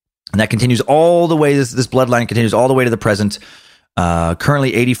 And that continues all the way, this bloodline continues all the way to the present.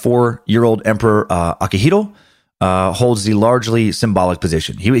 Currently 84-year-old Emperor Akihito holds the largely symbolic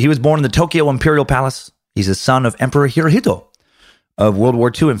position. He was born in the Tokyo Imperial Palace. He's the son of Emperor Hirohito of World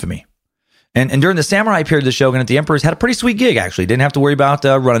War II infamy. And during the samurai period of the shogunate, the emperors had a pretty sweet gig, actually. Didn't have to worry about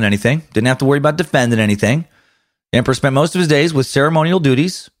running anything. Didn't have to worry about defending anything. The emperor spent most of his days with ceremonial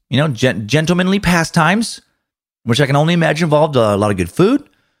duties, gentlemanly pastimes, which I can only imagine involved a lot of good food,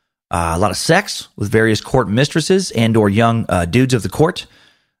 a lot of sex with various court mistresses and or young dudes of the court.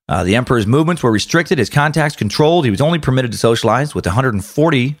 The emperor's movements were restricted, his contacts controlled. He was only permitted to socialize with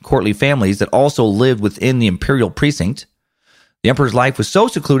 140 courtly families that also lived within the imperial precinct. The emperor's life was so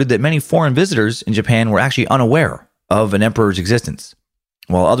secluded that many foreign visitors in Japan were actually unaware of an emperor's existence,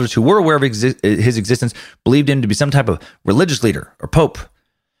 while others who were aware of his existence believed him to be some type of religious leader or pope.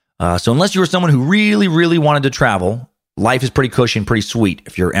 So unless you were someone who really, really wanted to travel, life is pretty cushy and pretty sweet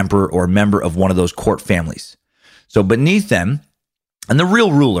if you're emperor or a member of one of those court families. So beneath them, and the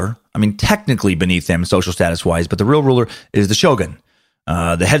real ruler, technically beneath them social status-wise, but the real ruler is the shogun.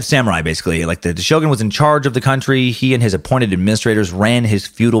 The head samurai, basically. Like the shogun was in charge of the country. He and his appointed administrators ran his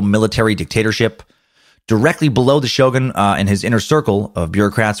feudal military dictatorship. Directly below the shogun and his inner circle of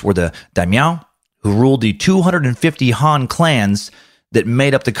bureaucrats were the daimyo, who ruled the 250 Han clans that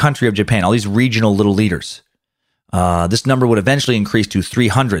made up the country of Japan, all these regional little leaders. This number would eventually increase to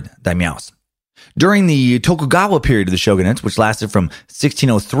 300 daimyos. During the Tokugawa period of the shogunate, which lasted from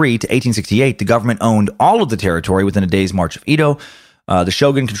 1603 to 1868, the government owned all of the territory within a day's march of Edo. The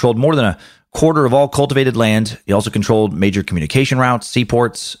shogun controlled more than a quarter of all cultivated land. He also controlled major communication routes,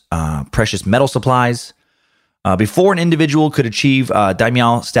 seaports, precious metal supplies. Before an individual could achieve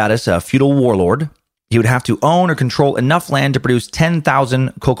daimyo status, a feudal warlord, he would have to own or control enough land to produce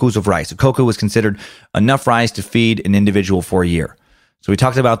 10,000 kokus of rice. A koku was considered enough rice to feed an individual for a year. So we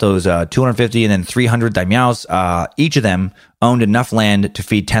talked about those 250 and then 300 daimyos. Each of them owned enough land to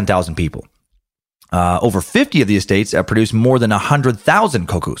feed 10,000 people. Over 50 of the estates produced more than 100,000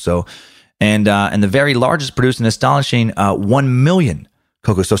 koku. So, and the very largest produced an astonishing 1 million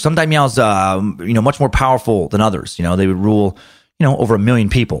koku. So some daimyos, much more powerful than others. They would rule, over 1 million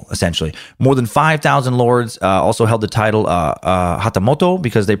people, essentially. More than 5,000 lords also held the title hatamoto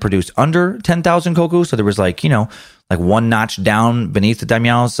because they produced under 10,000 koku. So there was like one notch down beneath the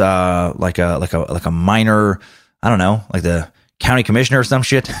daimyos, like a minor, I don't know, like the county commissioner or some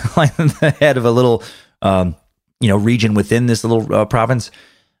shit, like the head of a little, region within this little province.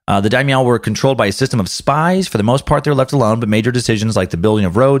 The daimyo were controlled by a system of spies. For the most part, they were left alone, but major decisions like the building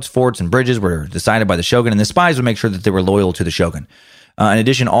of roads, forts, and bridges were decided by the shogun, and the spies would make sure that they were loyal to the shogun. In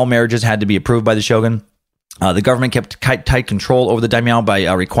addition, all marriages had to be approved by the shogun. The government kept tight control over the daimyo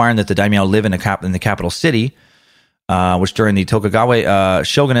by requiring that the daimyo live in the capital city, which during the Tokugawa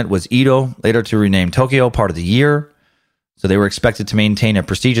shogunate was Edo, later to rename Tokyo, part of the year. So they were expected to maintain a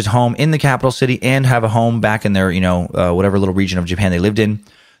prestigious home in the capital city and have a home back in their, whatever little region of Japan they lived in.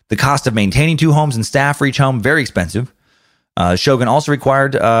 The cost of maintaining 2 homes and staff for each home, very expensive. Shogun also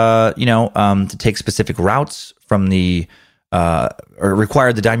required, to take specific routes from the, or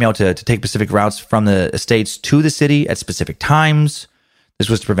required the daimyo to take specific routes from the estates to the city at specific times. This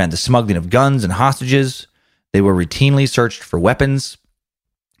was to prevent the smuggling of guns and hostages. They were routinely searched for weapons.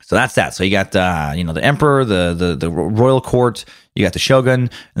 So that's that. So you got, the emperor, the royal court, you got the shogun,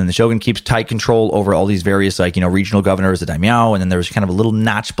 and then the shogun keeps tight control over all these various, regional governors, the daimyo, and then there's kind of a little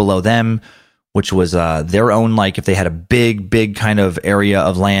notch below them, which was their own, if they had a big kind of area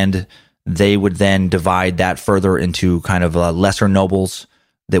of land, they would then divide that further into kind of lesser nobles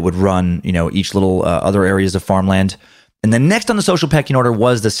that would run, each little other areas of farmland. And then next on the social pecking order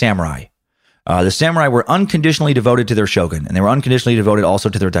was the samurai. The samurai were unconditionally devoted to their shogun, and they were unconditionally devoted also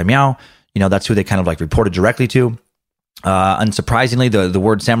to their daimyo. That's who they kind of reported directly to. Unsurprisingly, the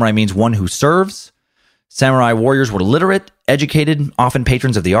word samurai means one who serves. Samurai warriors were literate, educated, often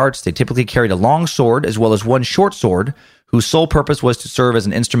patrons of the arts. They typically carried a long sword as well as one short sword, whose sole purpose was to serve as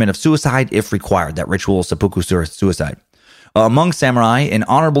an instrument of suicide if required, that ritual seppuku suicide. Among samurai, an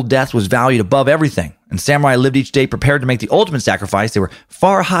honorable death was valued above everything, and samurai lived each day prepared to make the ultimate sacrifice. They were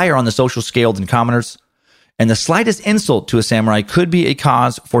far higher on the social scale than commoners, and the slightest insult to a samurai could be a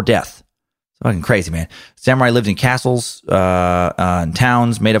cause for death. It's fucking crazy, man. Samurai lived in castles and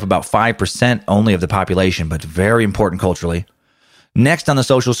towns, made up about 5% only of the population, but very important culturally. Next on the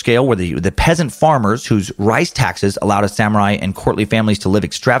social scale were the peasant farmers whose rice taxes allowed a samurai and courtly families to live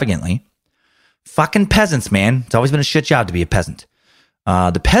extravagantly. Fucking peasants, man. It's always been a shit job to be a peasant.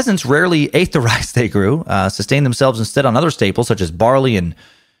 The peasants rarely ate the rice they grew, sustained themselves instead on other staples such as barley and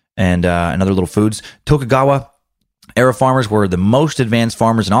other little foods. Tokugawa-era farmers were the most advanced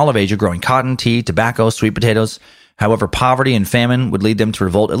farmers in all of Asia, growing cotton, tea, tobacco, sweet potatoes. However, poverty and famine would lead them to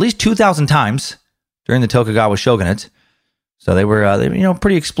revolt at least 2,000 times during the Tokugawa shogunate. So they were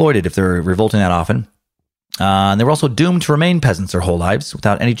pretty exploited if they're revolting that often. And they were also doomed to remain peasants their whole lives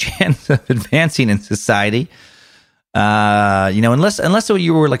without any chance of advancing in society. Unless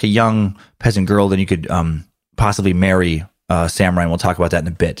you were like a young peasant girl, then you could possibly marry a samurai, and we'll talk about that in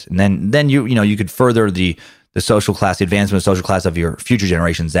a bit. And then you could further the social class, the advancement of social class of your future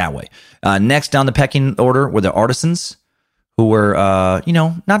generations that way. Next down the pecking order were the artisans, who were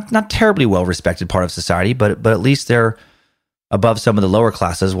not terribly well respected part of society, but at least they're above some of the lower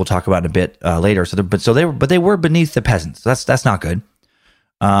classes. We'll talk about in a bit later. They were beneath the peasants. So that's not good.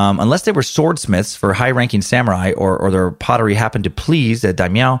 Unless they were swordsmiths for high-ranking samurai or their pottery happened to please the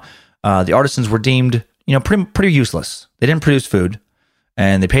daimyo, the artisans were deemed pretty useless. They didn't produce food,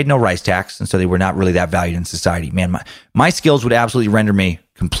 and they paid no rice tax, and so they were not really that valued in society. Man, my skills would absolutely render me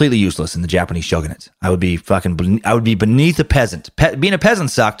completely useless in the Japanese shogunate. I would be beneath a peasant. Being a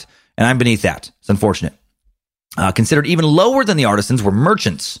peasant sucked, and I'm beneath that. It's unfortunate. Considered even lower than the artisans were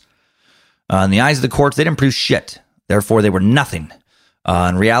merchants. In the eyes of the courts, they didn't produce shit. Therefore, they were nothing.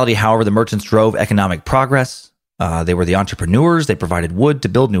 In reality, however, the merchants drove economic progress. They were the entrepreneurs. They provided wood to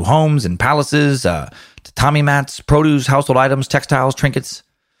build new homes and palaces, tatami mats, produce, household items, textiles, trinkets.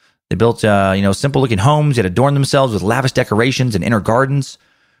 They built, simple-looking homes that adorned themselves with lavish decorations and inner gardens.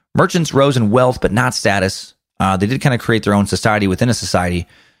 Merchants rose in wealth, but not status. They did kind of create their own society within a society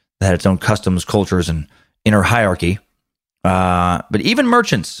that had its own customs, cultures, and inner hierarchy. But even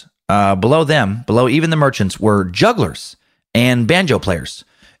merchants, below even the merchants, were jugglers and banjo players.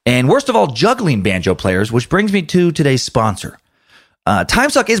 And worst of all, juggling banjo players, which brings me to today's sponsor. Time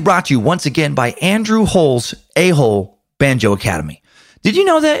Suck is brought to you once again by Andrew Hull's A-Hole Banjo Academy. Did you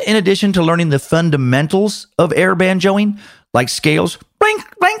know that in addition to learning the fundamentals of air banjoing, like scales, blink,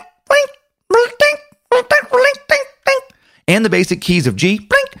 blink, blink, blink, blink, blink, blink, blink, and the basic keys of G,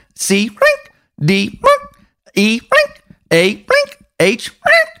 blink, C, blink, D, blink, E, blink, A, blink, H,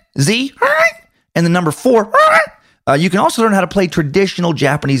 blink, Z, blink, and the number 4, you can also learn how to play traditional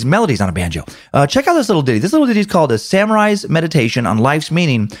Japanese melodies on a banjo. Check out this little ditty. This little ditty is called A Samurai's Meditation on Life's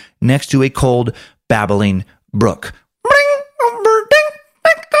Meaning Next to a Cold, Babbling Brook.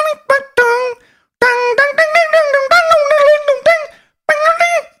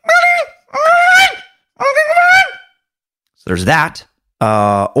 So there's that.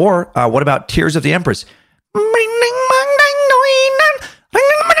 Or what about Tears of the Empress?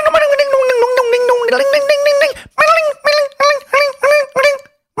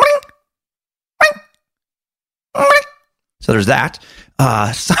 So there's that.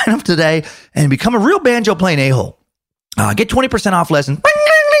 Sign up today and become a real banjo playing a-hole. Get 20% off lessons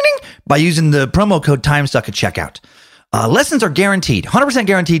by using the promo code TIMESUCK at checkout. Lessons are guaranteed, 100%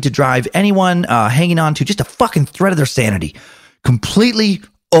 guaranteed to drive anyone hanging on to just a fucking thread of their sanity completely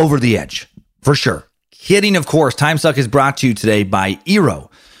over the edge, for sure. Kidding, of course. TimeSuck is brought to you today by Eero.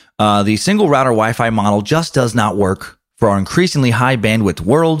 The single router Wi-Fi model just does not work for our increasingly high bandwidth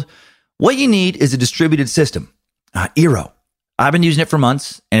world. What you need is a distributed system. Eero. I've been using it for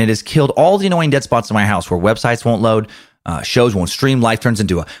months, and it has killed all the annoying dead spots in my house where websites won't load, shows won't stream, life turns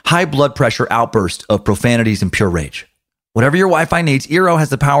into a high blood pressure outburst of profanities and pure rage. Whatever your Wi-Fi needs, Eero has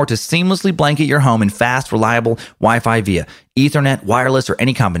the power to seamlessly blanket your home in fast, reliable Wi-Fi via Ethernet, wireless, or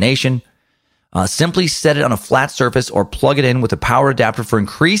any combination. Simply set it on a flat surface or plug it in with a power adapter for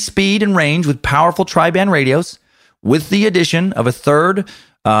increased speed and range with powerful tri-band radios. With the addition of a third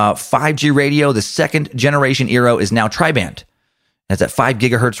 5G radio, the second generation Eero is now tri-band. That's at 5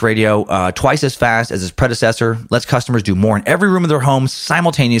 gigahertz radio, twice as fast as its predecessor, lets customers do more in every room of their homes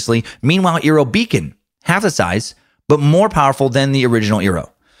simultaneously. Meanwhile, Eero Beacon, half the size, but more powerful than the original Eero.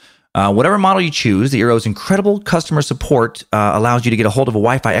 Whatever model you choose, the Eero's incredible customer support allows you to get a hold of a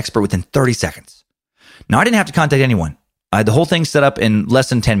Wi-Fi expert within 30 seconds. Now, I didn't have to contact anyone. I had the whole thing set up in less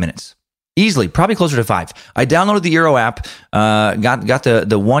than 10 minutes. Easily, probably closer to 5. I downloaded the Eero app, got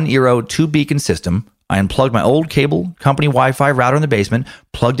the one Eero 2 beacon system. I unplugged my old cable company Wi-Fi router in the basement,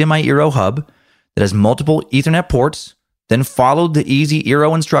 plugged in my Eero hub that has multiple Ethernet ports, then followed the easy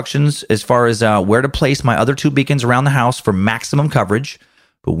Eero instructions as far as where to place my other 2 beacons around the house for maximum coverage.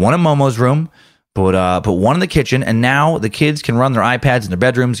 Put one in Momo's room, put one in the kitchen, and now the kids can run their iPads in their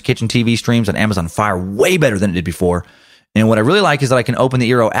bedrooms, kitchen TV streams on Amazon Fire way better than it did before. And what I really like is that I can open the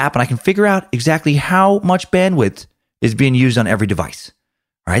Eero app and I can figure out exactly how much bandwidth is being used on every device.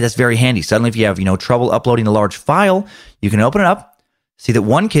 All right, that's very handy. Suddenly, if you have trouble uploading a large file, you can open it up, see that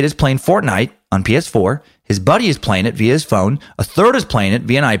one kid is playing Fortnite on PS4, his buddy is playing it via his phone, a third is playing it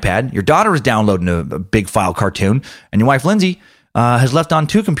via an iPad, your daughter is downloading a big file cartoon, and your wife, Lindsay, has left on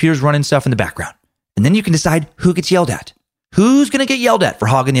 2 computers running stuff in the background. And then you can decide who gets yelled at. Who's going to get yelled at for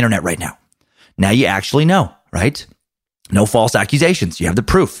hogging the internet right now? Now you actually know, right? No false accusations. You have the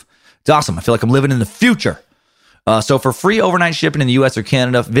proof. It's awesome. I feel like I'm living in the future. So for free overnight shipping in the U.S. or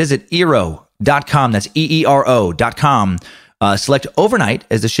Canada, visit Eero.com. That's EERO.com. Select overnight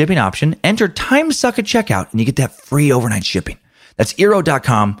as the shipping option. Enter TimeSuck at checkout, and you get that free overnight shipping. That's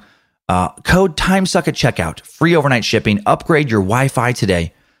Eero.com. Code TimeSuck at checkout. Free overnight shipping. Upgrade your Wi-Fi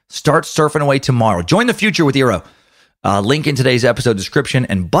today. Start surfing away tomorrow. Join the future with Eero. Link in today's episode description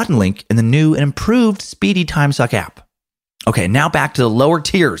and button link in the new and improved Speedy TimeSuck app. Okay, now back to the lower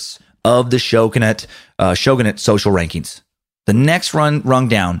tiers of the Shogunate social rankings. The next rung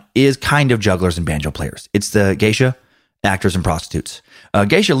down is kind of jugglers and banjo players. It's the geisha, actors, and prostitutes.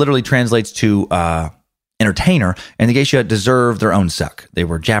 Geisha literally translates to entertainer, and the geisha deserve their own suck. They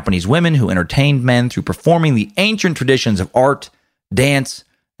were Japanese women who entertained men through performing the ancient traditions of art, dance,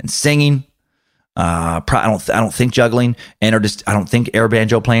 and singing. I don't think juggling and I don't think air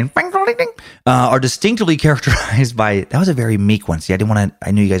banjo playing are distinctively characterized by. That was a very meek one. See, I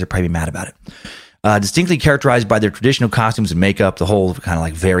knew you guys are probably mad about it. distinctly characterized by their traditional costumes and makeup, the whole kind of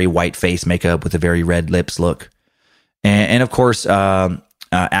like very white face makeup with a very red lips look. And of course,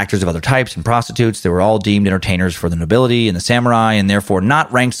 actors of other types and prostitutes. They were all deemed entertainers for the nobility and the samurai, and therefore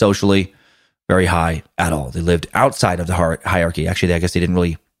not ranked socially very high at all. They lived outside of the hierarchy. Actually, I guess they didn't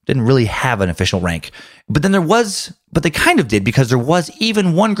really have an official rank. But then but they kind of did, because there was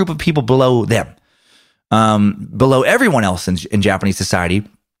even one group of people below them. Below everyone else in Japanese society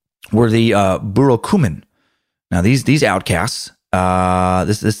were the burokumen. Now these outcasts,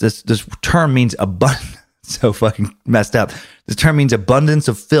 this term means abundance. So fucking messed up. This term means abundance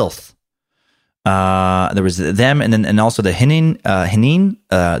of filth. There was them, and also the hinin,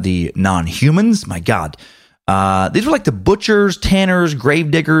 the non-humans. My God, these were like the butchers, tanners,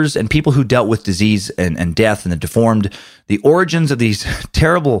 grave diggers, and people who dealt with disease and death and the deformed. The origins of these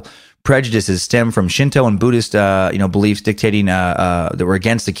terrible prejudices stem from Shinto and Buddhist, beliefs dictating that were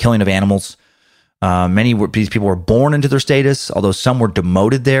against the killing of animals. These people were born into their status, although some were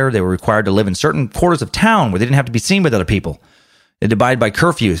demoted there. They were required to live in certain quarters of town where they didn't have to be seen with other people. They abided by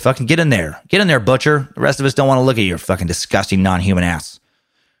curfews. Fucking get in there. Get in there, butcher. The rest of us don't want to look at your fucking disgusting non-human ass.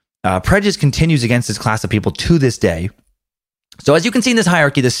 Prejudice continues against this class of people to this day. So as you can see in this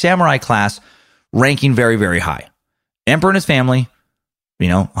hierarchy, the samurai class ranking very, very high. Emperor and his family,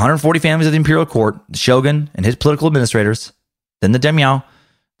 140 families of the imperial court, the shogun and his political administrators, then the daimyo,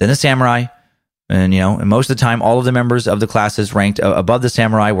 then the samurai. And, and most of the time, all of the members of the classes ranked above the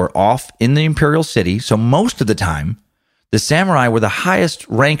samurai were off in the imperial city. So most of the time, the samurai were the highest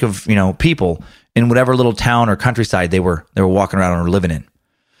rank of, people in whatever little town or countryside they were walking around or living in.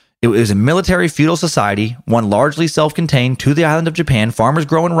 It was a military feudal society, one largely self-contained to the island of Japan. Farmers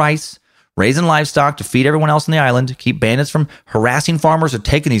growing rice, raising livestock to feed everyone else on the island, keep bandits from harassing farmers or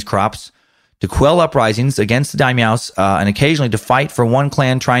taking these crops, to quell uprisings against the daimyos, and occasionally to fight for one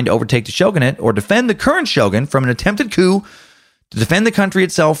clan trying to overtake the shogunate or defend the current shogun from an attempted coup, to defend the country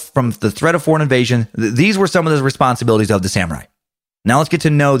itself from the threat of foreign invasion. These were some of the responsibilities of the samurai. Now let's get to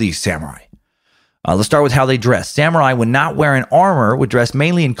know these samurai. Let's start with how they dress. Samurai, when not wearing armor, would dress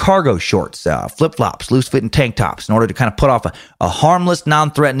mainly in cargo shorts, flip-flops, loose-fitting tank tops, in order to kind of put off a harmless,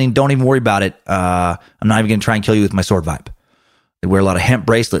 non-threatening, don't even worry about it, I'm not even going to try and kill you with my sword vibe. They wear a lot of hemp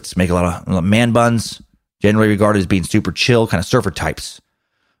bracelets, make a lot of man buns, generally regarded as being super chill, kind of surfer types.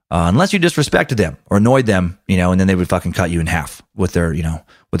 Unless you disrespected them or annoyed them, and then they would fucking cut you in half with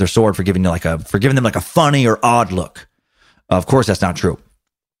their sword for giving them like a funny or odd look. Of course, that's not true.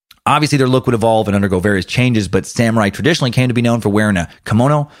 Obviously, their look would evolve and undergo various changes, but samurai traditionally came to be known for wearing a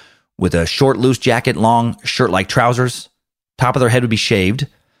kimono with a short, loose jacket, long shirt-like trousers. Top of their head would be shaved.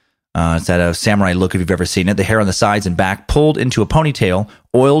 It's that samurai look if you've ever seen it. The hair on the sides and back pulled into a ponytail,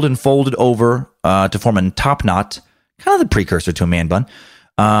 oiled and folded over to form a top knot, kind of the precursor to a man bun.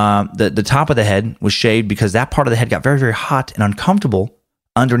 The top of the head was shaved because that part of the head got very, very hot and uncomfortable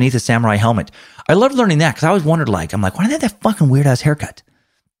underneath a samurai helmet. I loved learning that because I always wondered, why do they have that fucking weird-ass haircut?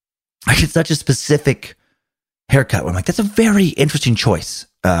 It's such a specific haircut. I'm like, that's a very interesting choice.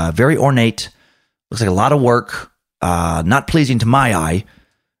 Very ornate. Looks like a lot of work. Not pleasing to my eye.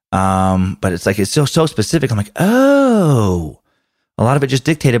 But it's so specific. I'm like, oh, a lot of it just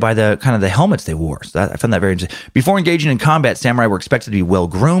dictated by the kind of the helmets they wore. So I found that very interesting. Before engaging in combat, samurai were expected to be well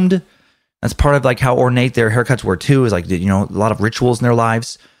groomed. That's part of like how ornate their haircuts were too. Is like, a lot of rituals in their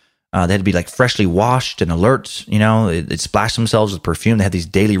lives. They had to be like freshly washed and alert. They'd splash themselves with perfume. They had these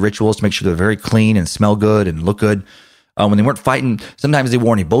daily rituals to make sure they're very clean and smell good and look good. When they weren't fighting, sometimes they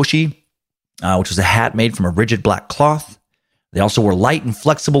wore an eboshi, which was a hat made from a rigid black cloth. They also wore light and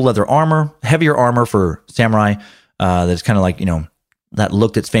flexible leather armor, heavier armor for samurai. That's kind of like, that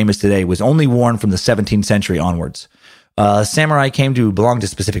look that's famous today was only worn from the 17th century onwards. Samurai came to belong to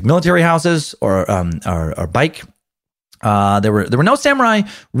specific military houses or bike. There were no samurai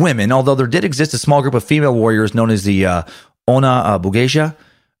women, although there did exist a small group of female warriors known as the Onna Bugeisha,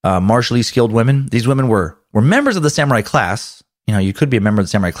 martially skilled women. These women were members of the samurai class. You could be a member of the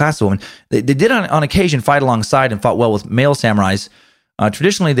samurai class woman. They did on occasion fight alongside and fought well with male samurais.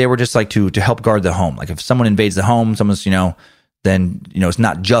 Traditionally, they were just like to help guard the home. Like if someone invades the home, someone's, then, it's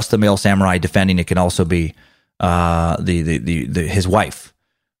not just the male samurai defending. It can also be his wife.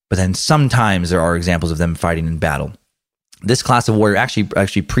 But then sometimes there are examples of them fighting in battle. This class of warrior actually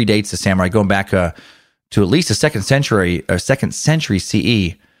predates the samurai, going back to at least the second century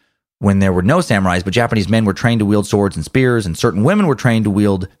CE, when there were no samurais, but Japanese men were trained to wield swords and spears, and certain women were trained to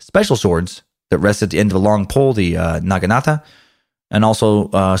wield special swords that rested at the end of a long pole, the naginata, and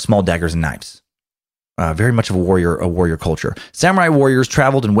also small daggers and knives. Very much of a warrior culture. Samurai warriors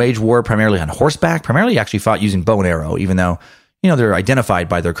traveled and waged war primarily on horseback, primarily actually fought using bow and arrow, even though, they're identified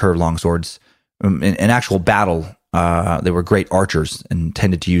by their curved long swords. in actual battle, they were great archers and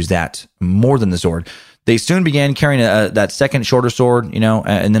tended to use that more than the sword. They soon began carrying that second shorter sword,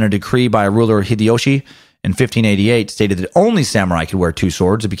 and then a decree by ruler Hideyoshi in 1588 stated that only samurai could wear two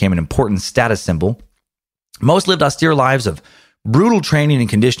swords. It became an important status symbol. Most lived austere lives of brutal training and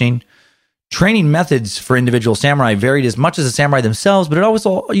conditioning. Training methods for individual samurai varied as much as the samurai themselves, but it always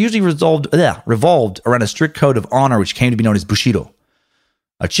usually revolved around a strict code of honor, which came to be known as Bushido.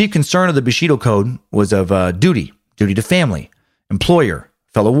 A chief concern of the Bushido code was of duty to family, employer,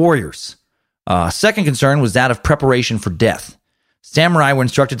 fellow warriors. Second concern was that of preparation for death. Samurai were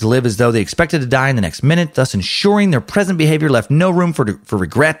instructed to live as though they expected to die in the next minute, thus ensuring their present behavior left no room for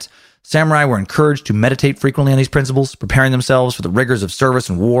regret. Samurai were encouraged to meditate frequently on these principles, preparing themselves for the rigors of service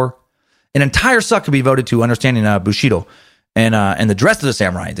and war. An entire suck could be devoted to understanding Bushido and the dress of the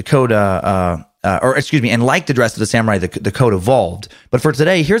samurai. The code, and like the dress of the samurai, the code evolved. But for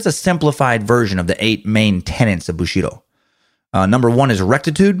today, here's a simplified version of the 8 main tenets of Bushido. Number 1 is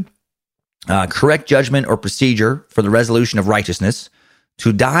rectitude. Correct judgment or procedure for the resolution of righteousness,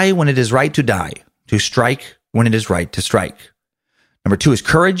 to die when it is right to die, to strike when it is right to strike. Number 2 is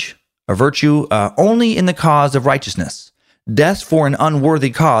courage, a virtue only in the cause of righteousness. Death for an unworthy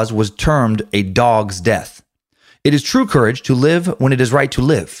cause was termed a dog's death. It is true courage to live when it is right to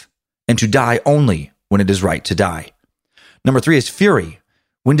live, and to die only when it is right to die. Number 3 is fury.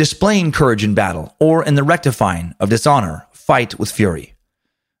 When displaying courage in battle or in the rectifying of dishonor, fight with fury.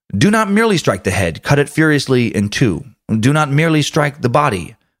 Do not merely strike the head, cut it furiously in two. Do not merely strike the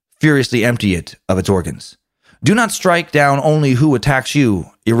body, furiously empty it of its organs. Do not strike down only who attacks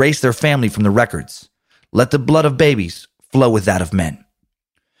you, erase their family from the records. Let the blood of babies flow with that of men.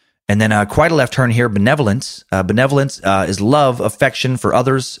 And then quite a left turn here, benevolence. Benevolence is love, affection for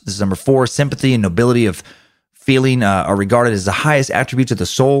others. This is number 4. Sympathy and nobility of feeling are regarded as the highest attributes of the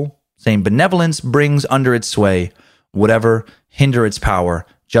soul, saying benevolence brings under its sway whatever hinder its power,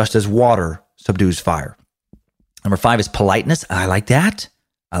 just as water subdues fire. Number 5 is politeness. I like that.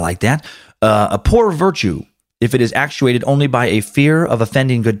 A poor virtue, if it is actuated only by a fear of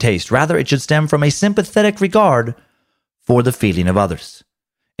offending good taste. Rather, it should stem from a sympathetic regard for the feeling of others.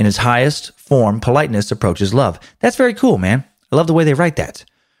 In its highest form, politeness approaches love. That's very cool, man. I love the way they write that.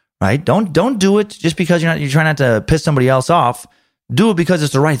 Right? Don't do it just because you're trying not to piss somebody else off. Do it because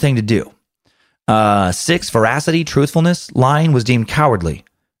it's the right thing to do. 6, veracity, truthfulness. Lying was deemed cowardly,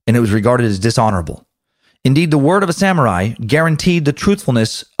 and it was regarded as dishonorable. Indeed, the word of a samurai guaranteed the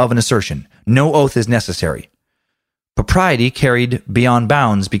truthfulness of an assertion. No oath is necessary. Propriety carried beyond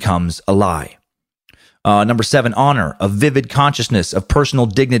bounds becomes a lie. Number 7, honor. A vivid consciousness of personal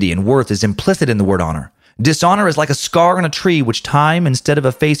dignity and worth is implicit in the word honor. Dishonor is like a scar on a tree, which time, instead of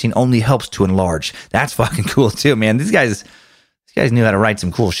effacing, only helps to enlarge. That's fucking cool too, man. These guys knew how to write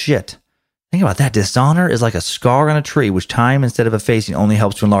some cool shit. Think about that. Dishonor is like a scar on a tree, which time, instead of effacing, only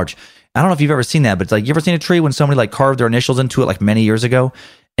helps to enlarge. I don't know if you've ever seen that, but it's like, you ever seen a tree when somebody like carved their initials into it like many years ago,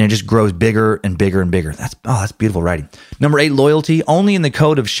 and it just grows bigger and bigger and bigger. That's beautiful writing. Number 8, loyalty. Only in the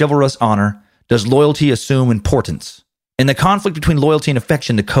code of chivalrous honor does loyalty assume importance. In the conflict between loyalty and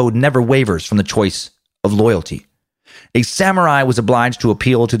affection, the code never wavers from the choice of loyalty. A samurai was obliged to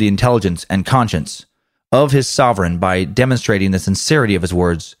appeal to the intelligence and conscience of his sovereign by demonstrating the sincerity of his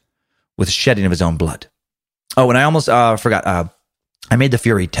words with shedding of his own blood. Oh, and I almost forgot. I made the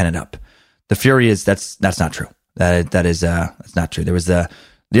fury tenet up. The fury is that's not true. That's not true. There was the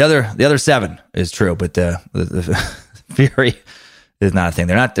other 7 is true, but the fury is not a thing.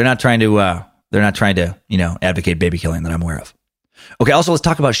 They're not trying to advocate baby killing that I'm aware of. Okay, also let's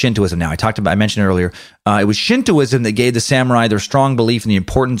talk about Shintoism now. I mentioned earlier, it was Shintoism that gave the samurai their strong belief in the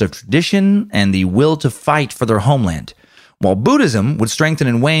importance of tradition and the will to fight for their homeland. While Buddhism would strengthen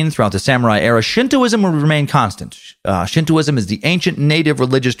and wane throughout the samurai era, Shintoism would remain constant. Shintoism is the ancient native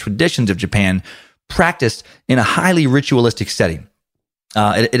religious traditions of Japan practiced in a highly ritualistic setting.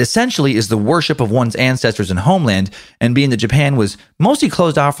 It essentially is the worship of one's ancestors and homeland, and being that Japan was mostly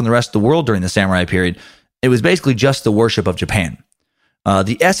closed off from the rest of the world during the samurai period, it was basically just the worship of Japan.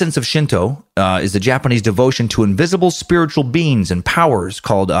 The essence of Shinto is the Japanese devotion to invisible spiritual beings and powers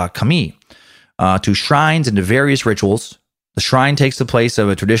called kami, to shrines and to various rituals. The shrine takes the place of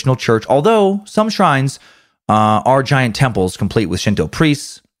a traditional church, although some shrines are giant temples complete with Shinto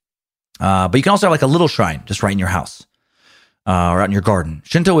priests. But you can also have like a little shrine just right in your house or out in your garden.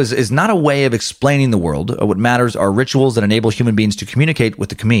 Shinto is not a way of explaining the world. What matters are rituals that enable human beings to communicate with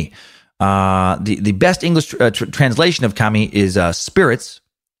the kami. The best English translation of kami is spirits,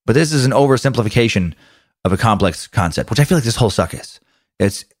 but this is an oversimplification of a complex concept, which I feel like this whole suck is.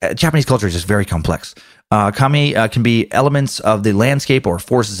 Japanese culture is just very complex. Kami can be elements of the landscape or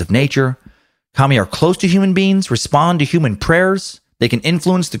forces of nature. Kami are close to human beings, respond to human prayers. They can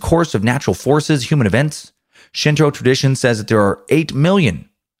influence the course of natural forces, human events. Shinto tradition says that there are 8 million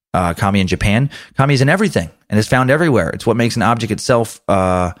Kami in Japan. Kami is in everything and is found everywhere. It's what makes an object itself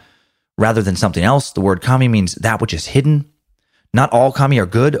rather than something else. The word Kami means that which is hidden. Not all Kami are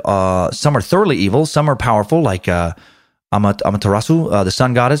good. Some are thoroughly evil. Some are powerful, like Amaterasu, the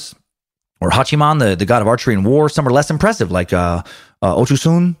sun goddess, or Hachiman, the god of archery and war. Some are less impressive, like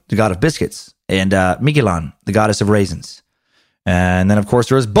Ochusun, the god of biscuits, and Mikilan, the goddess of raisins. And then, of course,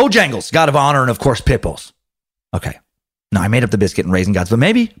 there is Bojangles, god of honor, and, of course, Pitbulls. Okay. No, I made up the biscuit and raisin gods, but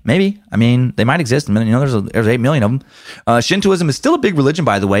maybe. I mean, they might exist. I mean, there's 8 million of them. Shintoism is still a big religion,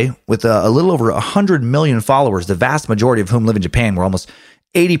 by the way, with a little over 100 million followers, the vast majority of whom live in Japan, where almost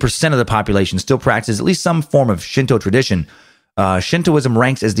 80% of the population still practices at least some form of Shinto tradition. Shintoism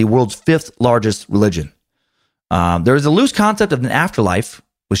ranks as the world's 5th largest religion. There is a loose concept of an afterlife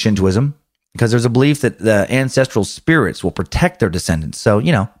with Shintoism because there's a belief that the ancestral spirits will protect their descendants. So,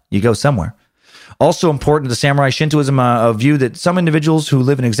 you go somewhere. Also important to samurai Shintoism, a view that some individuals who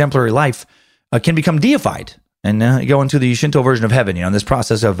live an exemplary life can become deified and go into the Shinto version of heaven. In this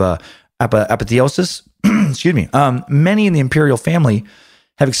process of apotheosis, excuse me, many in the imperial family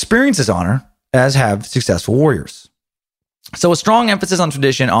have experienced this honor, as have successful warriors. So a strong emphasis on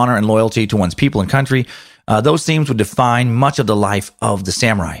tradition, honor, and loyalty to one's people and country, those themes would define much of the life of the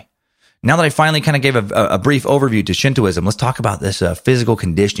samurai. Now that I finally kind of gave a brief overview to Shintoism, let's talk about this physical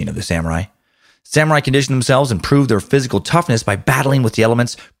conditioning of the samurai. Samurai condition themselves and prove their physical toughness by battling with the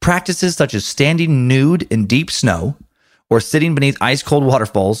elements. Practices such as standing nude in deep snow or sitting beneath ice-cold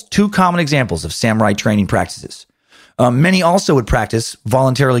waterfalls, 2 common examples of samurai training practices. Many also would practice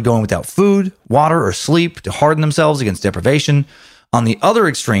voluntarily going without food, water, or sleep to harden themselves against deprivation. On the other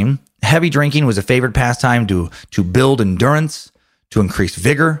extreme, heavy drinking was a favorite pastime to build endurance, to increase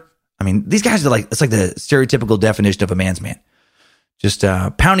vigor. I mean, these guys are it's like the stereotypical definition of a man's man. Just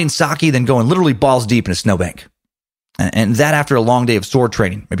pounding sake, then going literally balls deep in a snowbank. And that after a long day of sword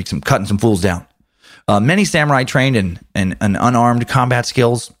training, maybe some cutting some fools down. Many samurai trained in unarmed combat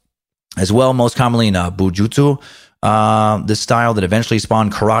skills as well, most commonly in bujutsu, this style that eventually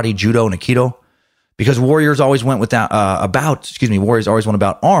spawned karate, judo, and aikido. Because warriors always went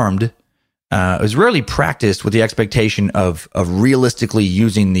about armed. It was rarely practiced with the expectation of realistically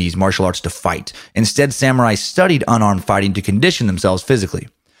using these martial arts to fight. Instead, samurai studied unarmed fighting to condition themselves physically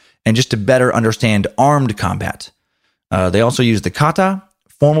and just to better understand armed combat. They also used the kata,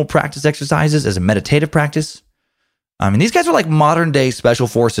 formal practice exercises, as a meditative practice. I mean, these guys are like modern day special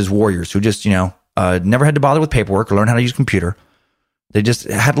forces warriors who just, never had to bother with paperwork or learn how to use a computer. They just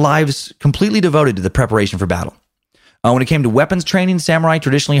had lives completely devoted to the preparation for battle. When it came to weapons training, samurai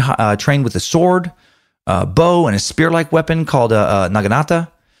traditionally trained with a sword, bow, and a spear-like weapon called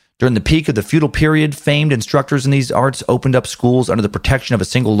naginata. During the peak of the feudal period, famed instructors in these arts opened up schools under the protection of a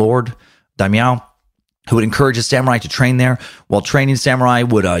single lord, daimyo, who would encourage the samurai to train there. While training, samurai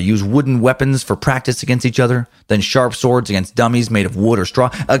would use wooden weapons for practice against each other, then sharp swords against dummies made of wood or straw.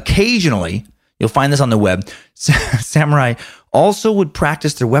 Occasionally, you'll find this on the web, samurai also would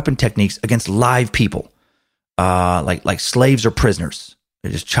practice their weapon techniques against live people. Like slaves or prisoners.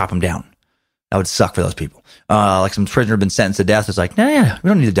 They just chop them down. That would suck for those people. Like some prisoner had been sentenced to death. It's like, nah, we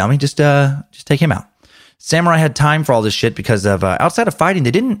don't need a dummy. Just take him out. Samurai had time for all this shit because of outside of fighting,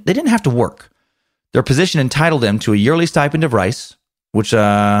 they didn't have to work. Their position entitled them to a yearly stipend of rice, which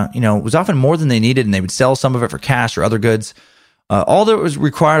was often more than they needed, and they would sell some of it for cash or other goods. All that was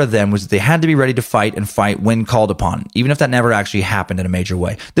required of them was that they had to be ready to fight and fight when called upon, even if that never actually happened in a major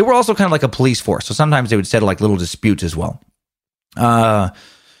way. They were also kind of like a police force, so sometimes they would settle like little disputes as well. But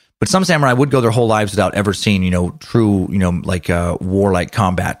some samurai would go their whole lives without ever seeing, true, warlike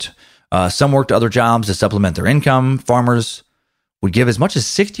combat. Some worked other jobs to supplement their income. Farmers would give as much as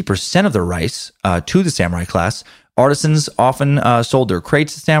 60% of their rice to the samurai class. Artisans often sold their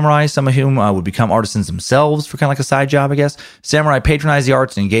crates to samurai, some of whom would become artisans themselves for kind of like a side job, I guess. Samurai patronized the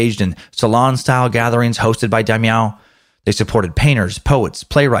arts and engaged in salon-style gatherings hosted by daimyo. They supported painters, poets,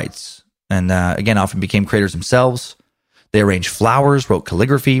 playwrights, and again, often became creators themselves. They arranged flowers, wrote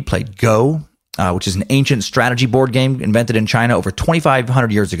calligraphy, played Go, which is an ancient strategy board game invented in China over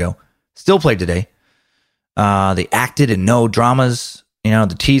 2,500 years ago. Still played today. They acted in no dramas.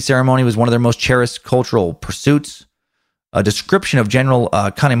 The tea ceremony was one of their most cherished cultural pursuits. A description of General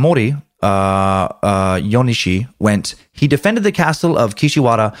Kanemori Yonishi went, he defended the castle of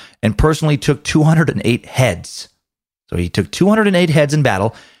Kishiwara and personally took 208 heads. So he took 208 heads in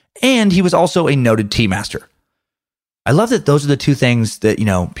battle, and he was also a noted tea master. I love that those are the two things that,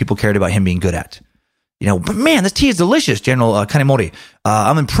 people cared about him being good at. But man, this tea is delicious, General Kanemori.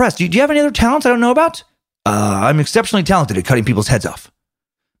 I'm impressed. Do you have any other talents I don't know about? I'm exceptionally talented at cutting people's heads off.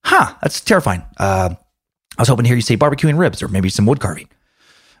 That's terrifying. I was hoping to hear you say barbecuing ribs or maybe some wood carving.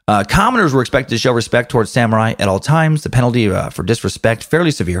 Commoners were expected to show respect towards samurai at all times. The penalty for disrespect,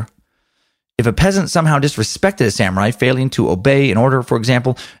 fairly severe. If a peasant somehow disrespected a samurai, failing to obey an order, for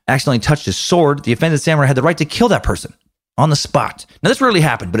example, accidentally touched his sword, the offended samurai had the right to kill that person on the spot. Now, this rarely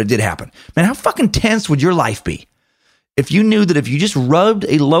happened, but it did happen. Man, how fucking tense would your life be if you knew that if you just rubbed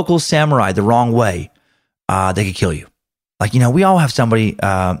a local samurai the wrong way, they could kill you? Like, we all have somebody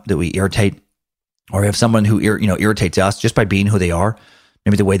that we irritate, or we have someone who irritates us just by being who they are.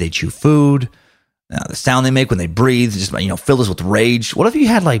 Maybe the way they chew food, the sound they make when they breathe, just fill us with rage. What if you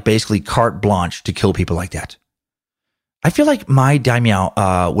had basically carte blanche to kill people like that? I feel like my daimyo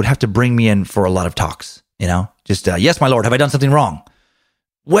would have to bring me in for a lot of talks. Just yes, my lord, have I done something wrong?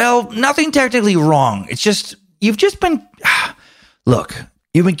 Well, nothing technically wrong. It's just you've been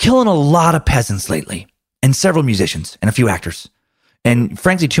killing a lot of peasants lately, and several musicians and a few actors, and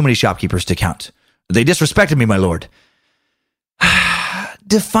frankly, too many shopkeepers to count. They disrespected me, my lord.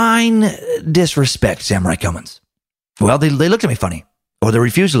 Define disrespect, Samurai Cummins. Well, they looked at me funny, or they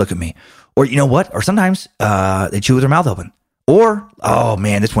refused to look at me, or or sometimes they chew with their mouth open, or, oh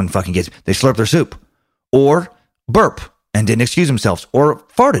man, this one fucking gets, they slurp their soup, or burp and didn't excuse themselves, or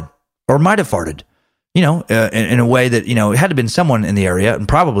farted, or might have farted, in a way that, it had to have been someone in the area, and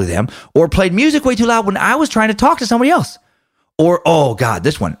probably them, or played music way too loud when I was trying to talk to somebody else, or, oh God,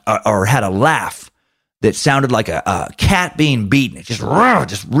 this one, or had a laugh that sounded like a cat being beaten. It's just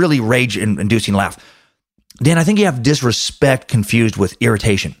really rage-inducing laugh. Dan, I think you have disrespect confused with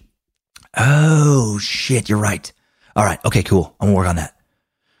irritation. Oh, shit, you're right. All right, okay, cool. I'm going to work on that.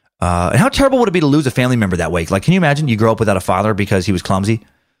 And how terrible would it be to lose a family member that way? Like, can you imagine you grow up without a father because he was clumsy?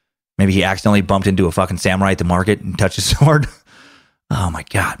 Maybe he accidentally bumped into a fucking samurai at the market and touched his sword. Oh, my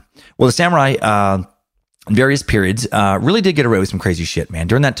God. Well, the samurai... in various periods, really did get away with some crazy shit, man.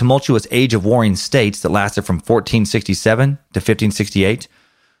 During that tumultuous age of warring states that lasted from 1467 to 1568,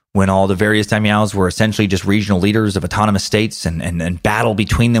 when all the various daimyos were essentially just regional leaders of autonomous states, and battle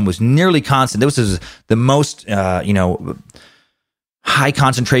between them was nearly constant. This was the most, high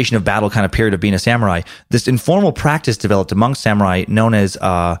concentration of battle kind of period of being a samurai. This informal practice developed among samurai known as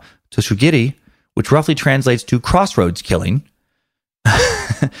toshugiri, which roughly translates to crossroads killing.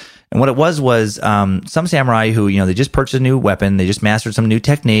 And what it was some samurai who, they just purchased a new weapon, they just mastered some new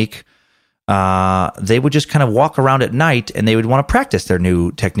technique. They would just kind of walk around at night and they would want to practice their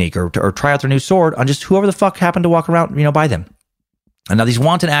new technique or try out their new sword on just whoever the fuck happened to walk around, by them. And now these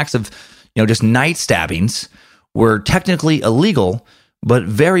wanton acts of, just night stabbings were technically illegal, but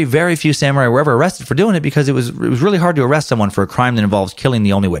very, very few samurai were ever arrested for doing it because it was really hard to arrest someone for a crime that involves killing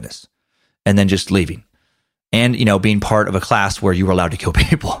the only witness and then just leaving. And, being part of a class where you were allowed to kill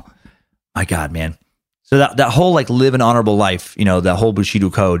people. My God, man. So that whole live an honorable life, that whole Bushido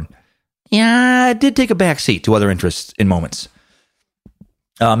code, it did take a back seat to other interests in moments.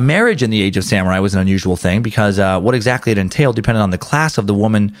 Marriage in the age of samurai was an unusual thing because what exactly it entailed depended on the class of the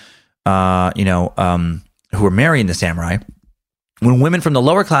woman, who were marrying the samurai. When women from the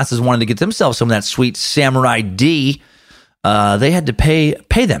lower classes wanted to get themselves some of that sweet samurai D, they had to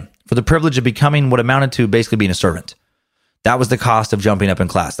pay them for the privilege of becoming what amounted to basically being a servant. That was the cost of jumping up in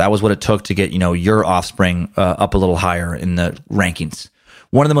class. That was what it took to get, your offspring up a little higher in the rankings.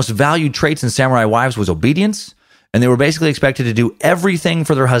 One of the most valued traits in samurai wives was obedience, and they were basically expected to do everything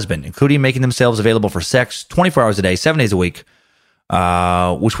for their husband, including making themselves available for sex 24 hours a day, 7 days a week,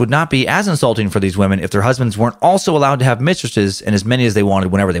 which would not be as insulting for these women if their husbands weren't also allowed to have mistresses and as many as they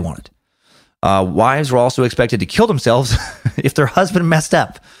wanted whenever they wanted. Wives were also expected to kill themselves if their husband messed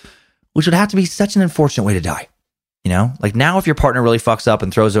up, which would have to be such an unfortunate way to die. Now if your partner really fucks up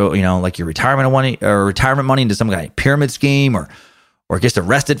and throws, your retirement money into some kind of pyramid scheme or gets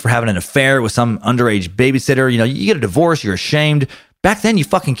arrested for having an affair with some underage babysitter, you get a divorce, you're ashamed. Back then you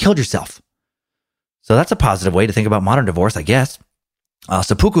fucking killed yourself. So that's a positive way to think about modern divorce, I guess.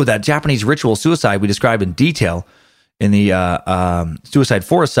 Seppuku, that Japanese ritual suicide we described in detail in the Suicide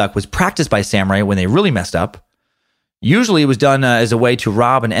Forest Suck, was practiced by samurai when they really messed up. Usually it was done as a way to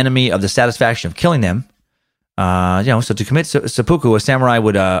rob an enemy of the satisfaction of killing them. So to commit seppuku, a samurai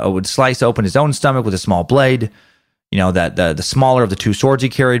would slice open his own stomach with a small blade. That the smaller of the two swords he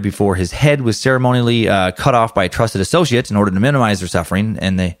carried before his head was ceremonially cut off by a trusted associate in order to minimize their suffering.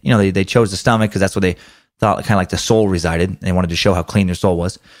 And they chose the stomach because that's where they thought kind of like the soul resided. They wanted to show how clean their soul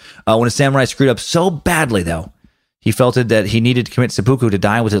was. When a samurai screwed up so badly, though, he felt that he needed to commit seppuku to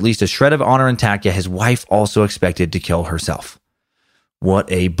die with at least a shred of honor intact. Yet his wife also expected to kill herself.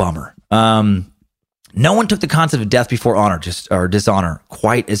 What a bummer. No one took the concept of death before honor or dishonor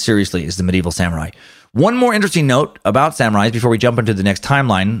quite as seriously as the medieval samurai. One more interesting note about samurais before we jump into the next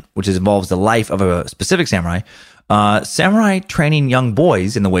timeline, which involves the life of a specific samurai. Samurai training young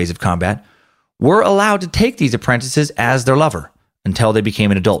boys in the ways of combat were allowed to take these apprentices as their lover until they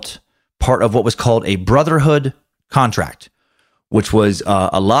became an adult, part of what was called a brotherhood contract, which was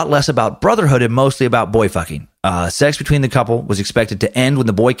a lot less about brotherhood and mostly about boy fucking. Sex between the couple was expected to end when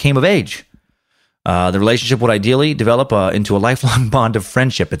the boy came of age. The relationship would ideally develop into a lifelong bond of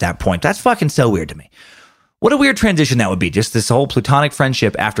friendship at that point. That's fucking so weird to me. What a weird transition that would be, just this whole platonic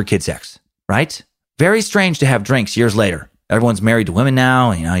friendship after kid sex, right? Very strange to have drinks years later. Everyone's married to women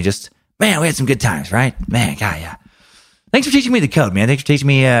now, and, you just, man, we had some good times, right? Man, God, yeah. Thanks for teaching me the code, man. Thanks for teaching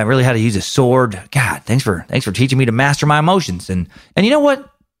me really how to use a sword. God, thanks for teaching me to master my emotions. And you know what?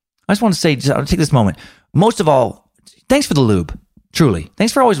 I just want to say, I'll take this moment. Most of all, thanks for the lube. Truly.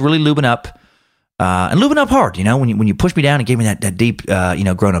 Thanks for always really lubing up. And lubing up hard, when you pushed me down and gave me that deep,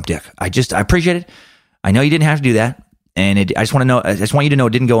 grown-up dick. I appreciate it. I know you didn't have to do that. And I just want you to know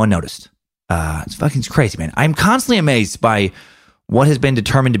it didn't go unnoticed. It's crazy, man. I'm constantly amazed by what has been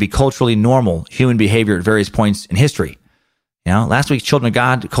determined to be culturally normal human behavior at various points in history. Last week's Children of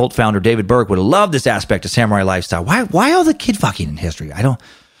God cult founder David Burke would have loved this aspect of samurai lifestyle. Why all the kid fucking in history?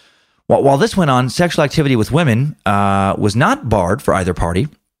 While this went on, sexual activity with women was not barred for either party.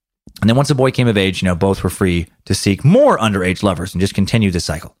 And then once a boy came of age, both were free to seek more underage lovers and just continue this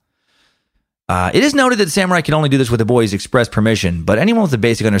cycle. It is noted that the samurai can only do this with the boy's express permission, but anyone with a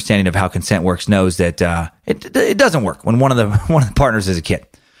basic understanding of how consent works knows that it doesn't work when one of the partners is a kid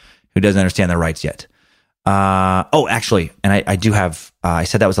who doesn't understand their rights yet. Actually, and I do have, I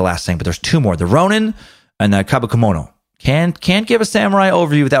said that was the last thing, but there's two more. The Ronin and the Kabukimono. Can't give a samurai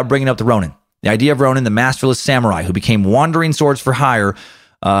overview without bringing up the Ronin. The idea of Ronin, the masterless samurai who became wandering swords for hire,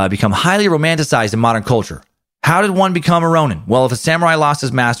 become highly romanticized in modern culture. How did one become a Ronin? Well, if a samurai lost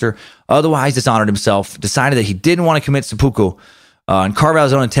his master, otherwise dishonored himself, decided that he didn't want to commit seppuku, and carve out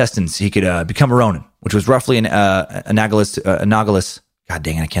his own intestines, he could become a Ronin, which was roughly an analogous. God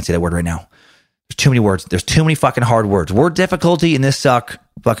dang it, I can't say that word right now. There's too many words. There's too many fucking hard words. Word difficulty in this suck.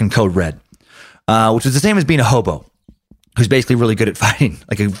 Fucking code red. Which was the same as being a hobo, who's basically really good at fighting.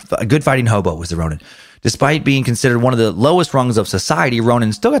 Like a good fighting hobo was the Ronin. Despite being considered one of the lowest rungs of society,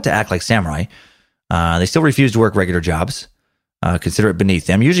 Ronin still got to act like samurai. They still refused to work regular jobs. Consider it beneath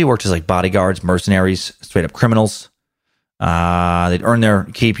them. Usually worked as like bodyguards, mercenaries, straight up criminals. They'd earn their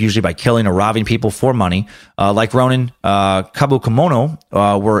keep usually by killing or robbing people for money. Like Ronin,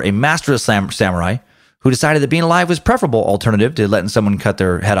 Kabukimono were a masterless samurai who decided that being alive was preferable alternative to letting someone cut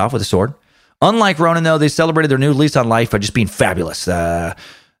their head off with a sword. Unlike Ronin, though, they celebrated their new lease on life by just being fabulous. The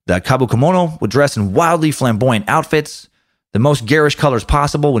Kabukimono would dress in wildly flamboyant outfits, the most garish colors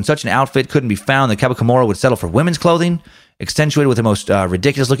possible. When such an outfit couldn't be found, the Kabukimono would settle for women's clothing, accentuated with the most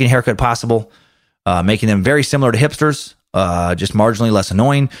ridiculous-looking haircut possible, making them very similar to hipsters, just marginally less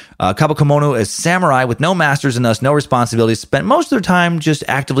annoying. Kabukimono, as samurai with no masters and thus no responsibilities, spent most of their time just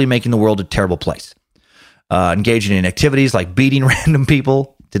actively making the world a terrible place. Engaging in activities like beating random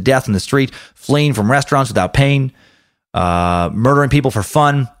people to death in the street, fleeing from restaurants without paying, murdering people for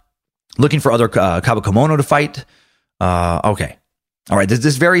fun, looking for other Kabukimono to fight. Okay. All right, there's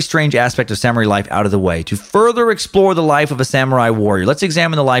this very strange aspect of samurai life out of the way. To further explore the life of a samurai warrior, let's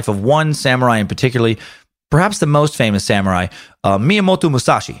examine the life of one samurai in particular, perhaps the most famous samurai, Miyamoto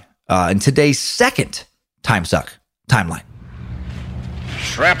Musashi, in today's second Time Suck timeline.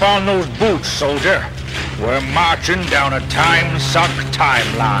 Strap on those boots, soldier. We're marching down a Time Suck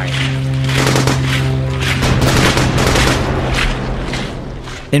timeline.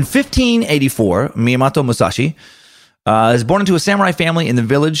 In 1584, Miyamoto Musashi is born into a samurai family in the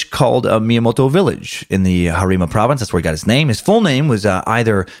village called Miyamoto Village in the Harima province. That's where he got his name. His full name was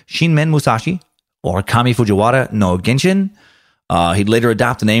either Shinmen Musashi or Kami Fujiwara no Genshin. He'd later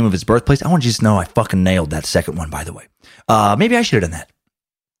adopt the name of his birthplace. I want you to know I fucking nailed that second one, by the way. Maybe I should have done that.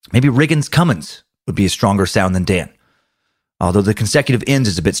 Maybe Riggins Cummins would be a stronger sound than Dan. Although the consecutive ends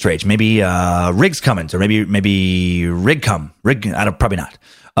is a bit strange. Maybe Riggs Cummins or maybe Rigcum. Probably not.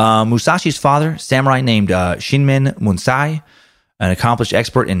 Musashi's father, samurai named Shinmen Munsai, an accomplished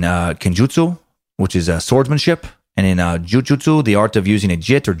expert in kenjutsu, which is swordsmanship, and in jutjutsu, the art of using a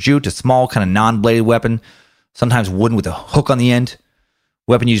jit or jute, a small kind of non-bladed weapon, sometimes wooden with a hook on the end.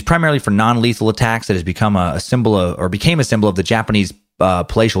 Weapon used primarily for non-lethal attacks that has become became a symbol of the Japanese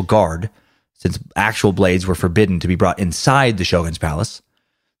palatial guard, since actual blades were forbidden to be brought inside the shogun's palace.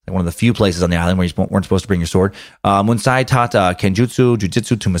 Like one of the few places on the island where you weren't supposed to bring your sword. Munsai taught kenjutsu,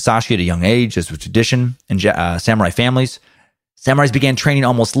 jujitsu to Musashi at a young age, as was tradition in samurai families. Samurais began training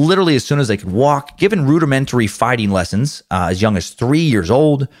almost literally as soon as they could walk, given rudimentary fighting lessons as young as 3 years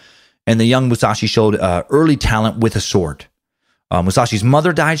old, and the young Musashi showed early talent with a sword. Musashi's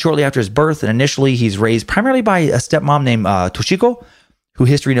mother died shortly after his birth, and initially he's raised primarily by a stepmom named Toshiko, who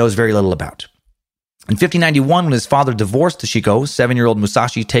history knows very little about. In 1591, when his father divorced Toshiko, 7-year-old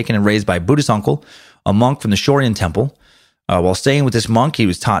Musashi taken and raised by a Buddhist uncle, a monk from the Shorin temple. While staying with this monk, he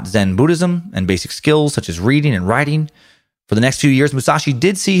was taught Zen Buddhism and basic skills such as reading and writing. For the next few years, Musashi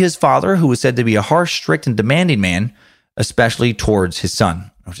did see his father, who was said to be a harsh, strict, and demanding man, especially towards his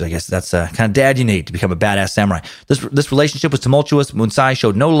son, which I guess that's the kind of dad you need to become a badass samurai. This relationship was tumultuous. Musashi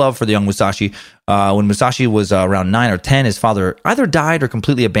showed no love for the young Musashi. When Musashi was around 9 or 10, his father either died or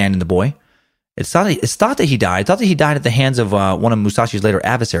completely abandoned the boy. It's thought that he died. Thought that he died at the hands of one of Musashi's later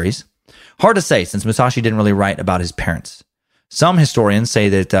adversaries. Hard to say, since Musashi didn't really write about his parents. Some historians say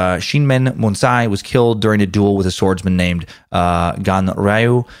that Shinmen Munsai was killed during a duel with a swordsman named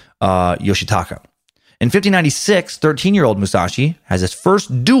Ganryu Yoshitaka. In 1596, 13-year-old Musashi has his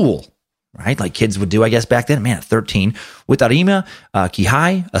first duel, right? Like kids would do, I guess, back then. Man, at 13, with Arima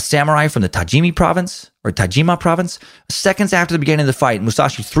Kihei, a samurai from the Tajima province. Seconds after the beginning of the fight,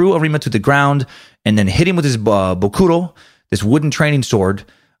 Musashi threw Arima to the ground and then hit him with his bokuro, this wooden training sword,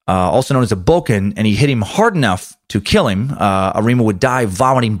 also known as a bokken, and he hit him hard enough to kill him. Arima would die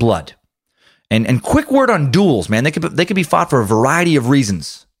vomiting blood. And quick word on duels, man. They could be fought for a variety of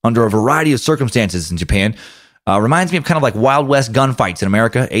reasons, under a variety of circumstances in Japan. Reminds me of kind of like Wild West gunfights in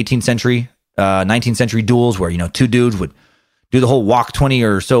America, 18th century, 19th century duels where, two dudes would do the whole walk 20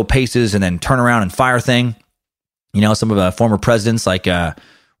 or so paces and then turn around and fire thing. Some of the former presidents like,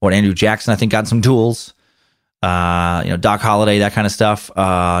 Andrew Jackson, I think, got in some duels. Doc Holliday, that kind of stuff.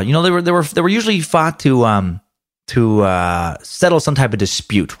 They were usually fought to settle some type of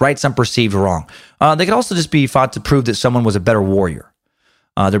dispute, right some perceived wrong. They could also just be fought to prove that someone was a better warrior.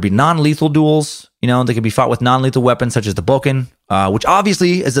 There'd be non-lethal duels. They could be fought with non-lethal weapons such as the bokken, which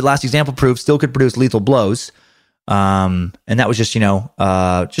obviously, as the last example proved, still could produce lethal blows. And that was just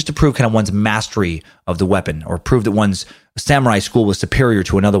to prove kind of one's mastery of the weapon, or prove that one's samurai school was superior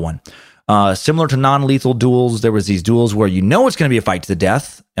to another one. Similar to non-lethal duels, there was these duels where it's going to be a fight to the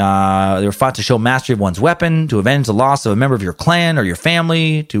death. They were fought to show mastery of one's weapon, to avenge the loss of a member of your clan or your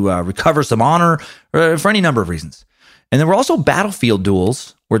family, to recover some honor, for any number of reasons. And there were also battlefield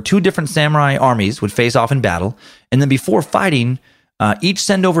duels where two different samurai armies would face off in battle, and then before fighting, each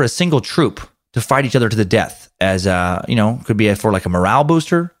send over a single troop to fight each other to the death, as could be for like a morale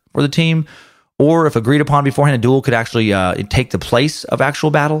booster for the team, or if agreed upon beforehand, a duel could actually take the place of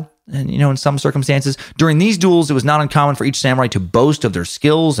actual battle. And, in some circumstances, during these duels, it was not uncommon for each samurai to boast of their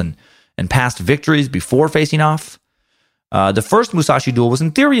skills and past victories before facing off. The first Musashi duel was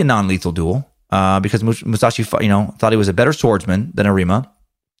in theory a non-lethal duel because Musashi, thought he was a better swordsman than Arima.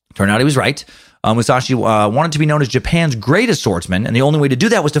 Turned out he was right. Musashi wanted to be known as Japan's greatest swordsman, and the only way to do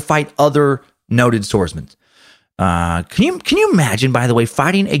that was to fight other noted swordsmen. Can you imagine, by the way,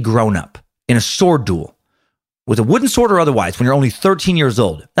 fighting a grown-up in a sword duel? With a wooden sword or otherwise, when you're only 13 years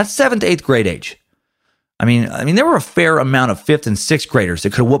old. That's 7th to 8th grade age. I mean, there were a fair amount of 5th and 6th graders that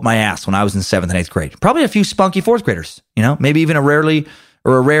could have whooped my ass when I was in 7th and 8th grade. Probably a few spunky 4th graders, maybe even a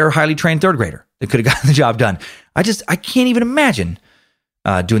rare, highly trained 3rd grader that could have gotten the job done. I can't even imagine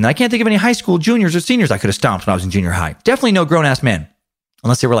doing that. I can't think of any high school juniors or seniors I could have stomped when I was in junior high. Definitely no grown-ass men,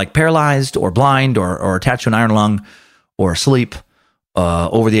 unless they were like paralyzed or blind or attached to an iron lung or asleep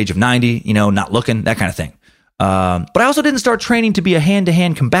over the age of 90, not looking, that kind of thing. But I also didn't start training to be a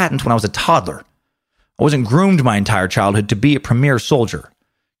hand-to-hand combatant when I was a toddler. I wasn't groomed my entire childhood to be a premier soldier.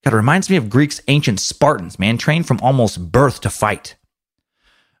 God, it reminds me of Greek's ancient Spartans, man, trained from almost birth to fight.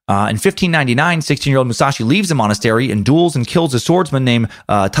 In 1599, 16-year-old Musashi leaves the monastery and duels and kills a swordsman named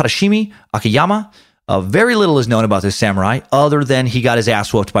Tadashimi Akiyama. Very little is known about this samurai, other than he got his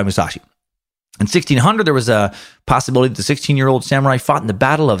ass whooped by Musashi. In 1600, there was a possibility that the 16-year-old samurai fought in the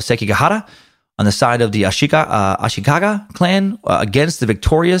Battle of Sekigahara on the side of the Ashikaga clan against the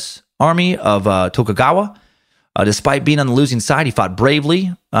victorious army of Tokugawa. Despite being on the losing side, he fought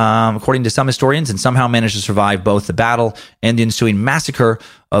bravely, according to some historians, and somehow managed to survive both the battle and the ensuing massacre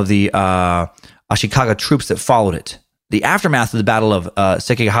of the Ashikaga troops that followed it. The aftermath of the Battle of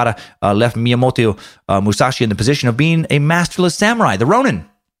Sekigahara left Miyamoto Musashi in the position of being a masterless samurai, the Ronin.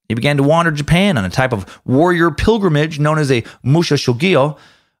 He began to wander Japan on a type of warrior pilgrimage known as a Musha Shogyo,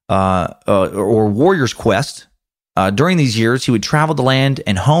 or warrior's quest. During these years, he would travel the land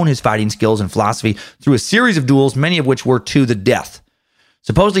and hone his fighting skills and philosophy through a series of duels, many of which were to the death.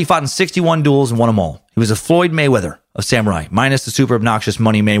 Supposedly, he fought in 61 duels and won them all. He was a Floyd Mayweather of samurai, minus the super obnoxious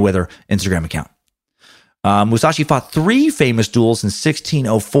Money Mayweather Instagram account. Musashi fought 3 famous duels in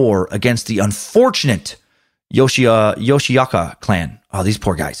 1604 against the unfortunate Yoshiaka clan. Oh, these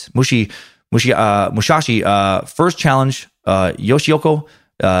poor guys. Musashi first challenged Yoshiyoko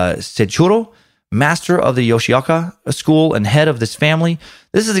Sechuro, master of the Yoshiaka school and head of this family.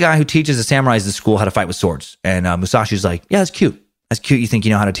 This is the guy who teaches the samurais the school how to fight with swords. And Musashi's like, yeah, that's cute. That's cute. You think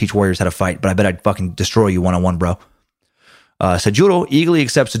you know how to teach warriors how to fight, but I bet I'd fucking destroy you one-on-one, bro. Sejuro eagerly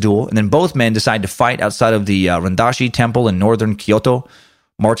accepts the duel, and then both men decide to fight outside of the Rendashi temple in northern Kyoto,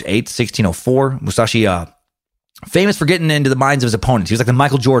 March 8th, 1604. Musashi, famous for getting into the minds of his opponents. He was like the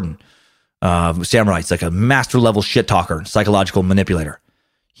Michael Jordan samurai. He's like a master-level shit-talker, psychological manipulator.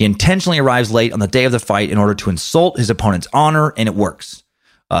 He intentionally arrives late on the day of the fight in order to insult his opponent's honor, and it works.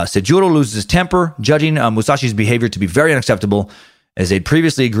 Sejuro loses his temper, judging Musashi's behavior to be very unacceptable, as they'd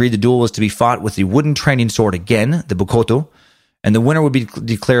previously agreed the duel was to be fought with the wooden training sword again, the Bukoto, and the winner would be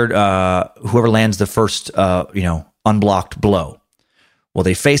declared whoever lands the first, unblocked blow. Well,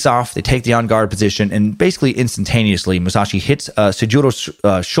 they face off, they take the on-guard position, and basically instantaneously, Musashi hits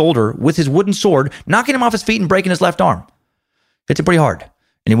Sejuro's shoulder with his wooden sword, knocking him off his feet and breaking his left arm. Hits it pretty hard, and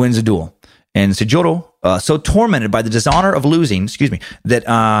he wins the duel. And Sejuro, so tormented by the dishonor of losing,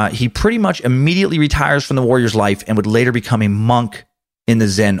 that he pretty much immediately retires from the warrior's life and would later become a monk in the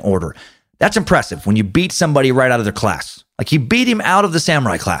Zen order. That's impressive when you beat somebody right out of their class. Like he beat him out of the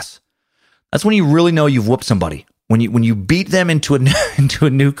samurai class. That's when you really know you've whooped somebody. When you beat them into a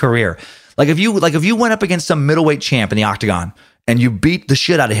new career. Like if you went up against some middleweight champ in the octagon and you beat the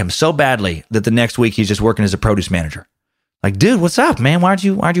shit out of him so badly that the next week he's just working as a produce manager. Like, dude, what's up, man? Why aren't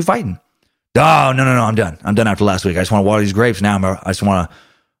you fighting? Oh, no, I'm done. I'm done after last week. I just want to water these grapes now. I just want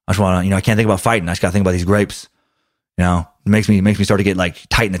to, I can't think about fighting. I just got to think about these grapes. It makes me start to get like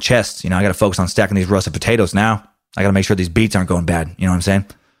tight in the chest. I got to focus on stacking these russet potatoes now. I got to make sure these beets aren't going bad. You know what I'm saying?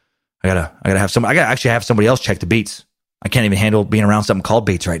 I gotta actually have somebody else check the beets. I can't even handle being around something called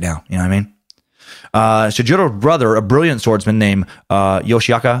beets right now. You know what I mean? Sejuro's brother, a brilliant swordsman named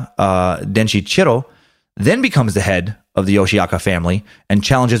Yoshiaka Denshichiro, then becomes the head of the Yoshiaka family and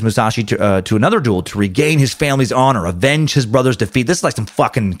challenges Musashi to another duel to regain his family's honor, avenge his brother's defeat. This is like some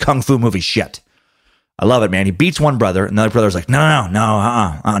fucking kung fu movie shit. I love it, man. He beats one brother, and the other brother's like, no,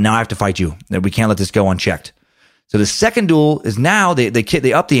 now I have to fight you. We can't let this go unchecked. So the second duel is now, they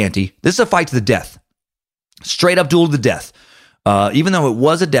up the ante. This is a fight to the death. Straight up duel to the death. Even though it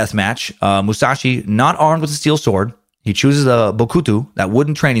was a death match, Musashi, not armed with a steel sword, he chooses a Bokuto, that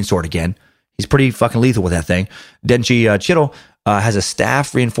wooden training sword again. He's pretty fucking lethal with that thing. Denshichiro has a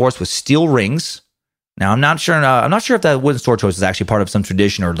staff reinforced with steel rings. Now, I'm not sure if that wooden sword choice is actually part of some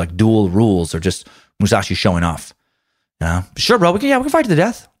tradition or like duel rules or just Musashi showing off. Sure, bro. We can fight to the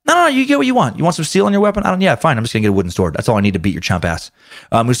death. No, you get what you want. You want some steel in your weapon? Yeah, fine. I'm just going to get a wooden sword. That's all I need to beat your chump ass.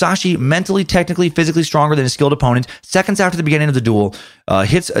 Musashi, mentally, technically, physically stronger than his skilled opponent, seconds after the beginning of the duel,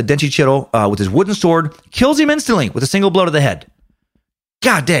 hits Denshichiro with his wooden sword, kills him instantly with a single blow to the head.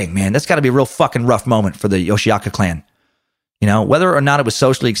 God dang, man. That's got to be a real fucking rough moment for the Yoshiaka clan. Whether or not it was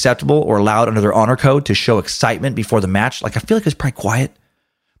socially acceptable or allowed under their honor code to show excitement before the match, like I feel like it was probably quiet.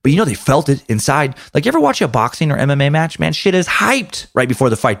 But they felt it inside. Like, you ever watch a boxing or MMA match? Man, shit is hyped right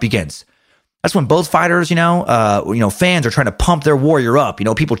before the fight begins. That's when both fighters, fans are trying to pump their warrior up.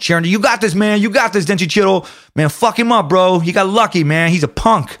 People cheering, you got this, man. You got this, Denshichiro. Man, fuck him up, bro. You got lucky, man. He's a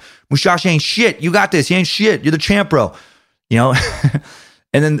punk. Musashi ain't shit. You got this. He ain't shit. You're the champ, bro. And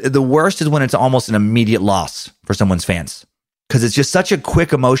then the worst is when it's almost an immediate loss for someone's fans. Because it's just such a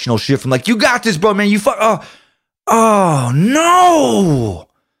quick emotional shift from like, you got this, bro, man. You oh, no.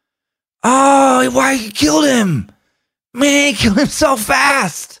 Oh, why he killed him? Man, he killed him so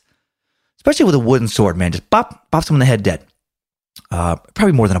fast. Especially with a wooden sword, man. Just bops him in the head dead.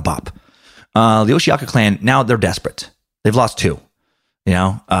 Probably more than a bop. The Yoshiaka clan, now they're desperate. They've lost 2. They've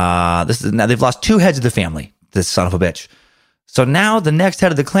lost 2 heads of the family, this son of a bitch. So now the next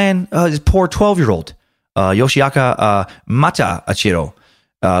head of the clan is poor 12-year-old, Yoshiaka Mataachiro,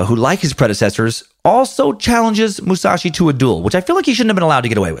 who, like his predecessors, also challenges Musashi to a duel, which I feel like he shouldn't have been allowed to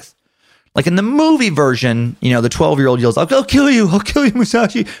get away with. Like in the movie version, the 12-year-old yells, I'll kill you,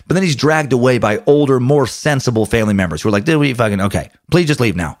 Musashi. But then he's dragged away by older, more sensible family members who are like, okay, please just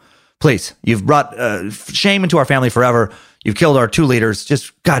leave now. Please. You've brought shame into our family forever. You've killed our 2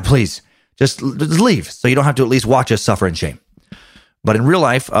 leaders. God, please. Just leave so you don't have to at least watch us suffer in shame. But in real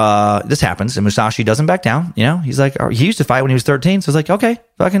life, this happens, and Musashi doesn't back down. He's like, he used to fight when he was 13, so he's like, okay,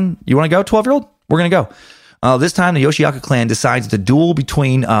 you want to go, 12-year-old? We're going to go. This time, the Yoshiaka clan decides the duel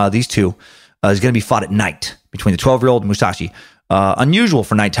between these two is going to be fought at night between the 12-year-old and Musashi. Unusual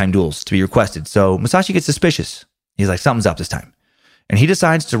for nighttime duels to be requested. So Musashi gets suspicious. He's like, something's up this time. And he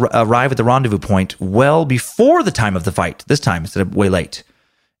decides to arrive at the rendezvous point well before the time of the fight, this time instead of way late.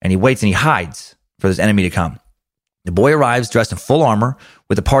 And he waits and he hides for this enemy to come. The boy arrives dressed in full armor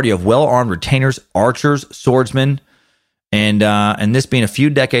with a party of well-armed retainers, archers, swordsmen, and this being a few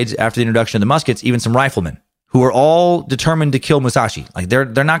decades after the introduction of the muskets, even some riflemen who are all determined to kill Musashi. Like they're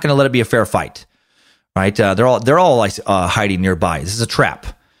not going to let it be a fair fight, right? They're all like hiding nearby. This is a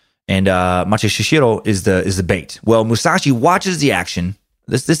trap, and Machi Shishiro is the bait. Well, Musashi watches the action.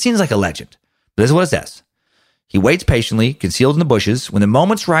 This seems like a legend, but this is what it says. He waits patiently, concealed in the bushes. When the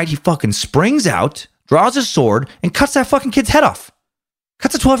moment's right, he fucking springs out, draws his sword, and cuts that fucking kid's head off.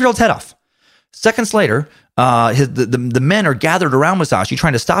 Cuts a 12-year-old's head off. Seconds later, the men are gathered around Musashi,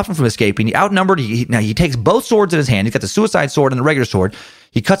 trying to stop him from escaping. He outnumbered. He takes both swords in his hand. He's got the suicide sword and the regular sword.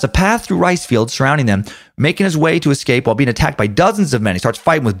 He cuts a path through rice fields surrounding them, making his way to escape while being attacked by dozens of men. He starts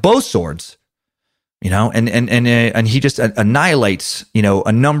fighting with both swords, and he just annihilates,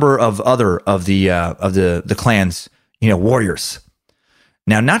 a number of other of the clan's, warriors.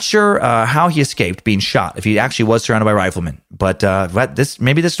 Now, not sure how he escaped being shot, if he actually was surrounded by riflemen. But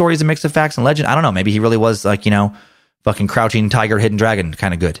maybe this story is a mix of facts and legend. I don't know. Maybe he really was fucking crouching tiger, hidden dragon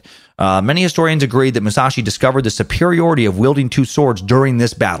kind of good. Many historians agree that Musashi discovered the superiority of wielding two swords during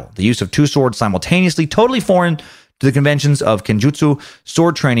this battle. The use of two swords simultaneously, totally foreign to the conventions of Kenjutsu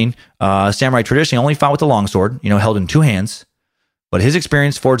sword training. Samurai traditionally only fought with the longsword, held in two hands. But his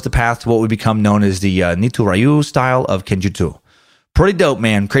experience forged the path to what would become known as the Nitoryu style of Kenjutsu. Pretty dope,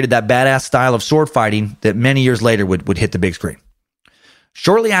 man. Created that badass style of sword fighting that many years later would hit the big screen.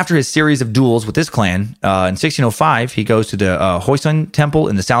 Shortly after his series of duels with this clan, in 1605, he goes to the Hoisan Temple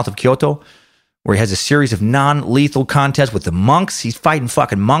in the south of Kyoto, where he has a series of non-lethal contests with the monks. He's fighting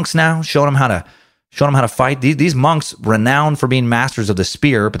fucking monks now, showing them how to fight. These monks, renowned for being masters of the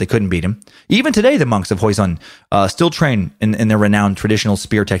spear, but they couldn't beat him. Even today, the monks of Hoisan still train in their renowned traditional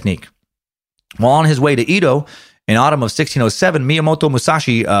spear technique. While on his way to Edo, in autumn of 1607, Miyamoto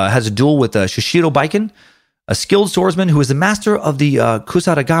Musashi has a duel with Shishiro Baiken, a skilled swordsman who is the master of the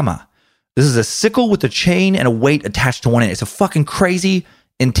Kusarigama. This is a sickle with a chain and a weight attached to one end. It's a fucking crazy,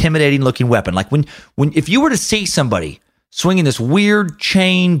 intimidating-looking weapon. Like if you were to see somebody swinging this weird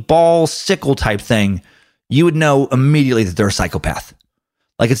chain, ball, sickle type thing, you would know immediately that they're a psychopath.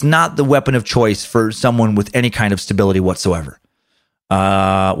 Like it's not the weapon of choice for someone with any kind of stability whatsoever.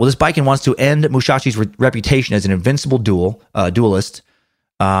 This Baiken wants to end Musashi's reputation as an invincible duelist,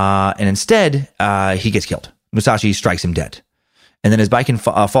 and instead, he gets killed. Musashi strikes him dead. And then as Baiken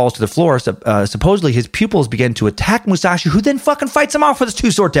falls to the floor, supposedly his pupils begin to attack Musashi, who then fucking fights him off with his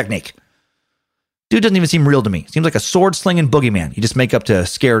two-sword technique. Dude doesn't even seem real to me. Seems like a sword-slinging boogeyman. You just make up to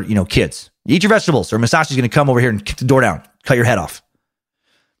scare, kids. Eat your vegetables, or Musashi's going to come over here and kick the door down, cut your head off.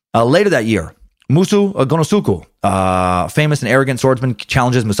 Later that year, Musu Gonosuke, famous and arrogant swordsman,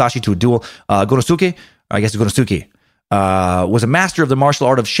 challenges Musashi to a duel. Gonosuke was a master of the martial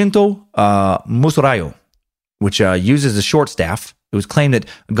art of Shinto Musurayo, which uses a short staff. It was claimed that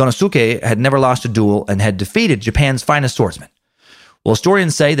Gonosuke had never lost a duel and had defeated Japan's finest swordsman. Well,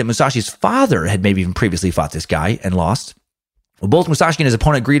 historians say that Musashi's father had maybe even previously fought this guy and lost. Well, both Musashi and his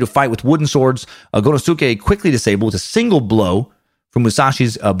opponent agreed to fight with wooden swords. Gonosuke quickly disabled with a single blow from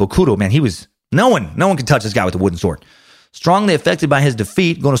Musashi's Bokuro. Man, no one could touch this guy with a wooden sword. Strongly affected by his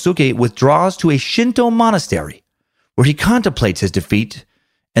defeat, Gonosuke withdraws to a Shinto monastery, where he contemplates his defeat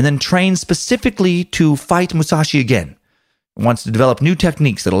and then trains specifically to fight Musashi again. He wants to develop new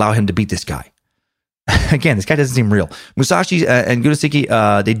techniques that allow him to beat this guy. Again, this guy doesn't seem real. Musashi and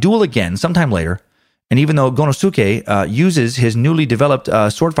Gonosuke, they duel again sometime later, and even though Gonosuke uses his newly developed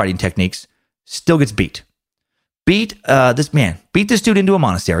sword fighting techniques, still gets beat. Beat this dude into a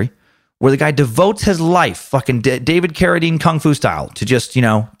monastery, where the guy devotes his life, fucking David Carradine Kung Fu style, to just,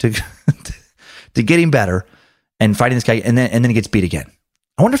 to get him better and fighting this guy, and then he gets beat again.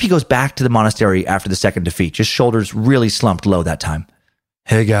 I wonder if he goes back to the monastery after the second defeat. Just shoulders really slumped low that time.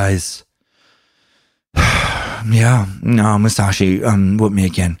 Hey, guys. Yeah, no, Musashi, whooped me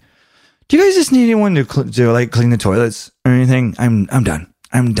again. Do you guys just need anyone to clean the toilets or anything? I'm done.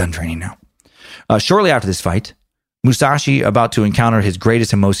 I'm done training now. Shortly after this fight, Musashi about to encounter his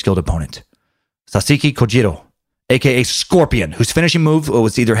greatest and most skilled opponent, Sasaki Kojiro, a.k.a. Scorpion, whose finishing move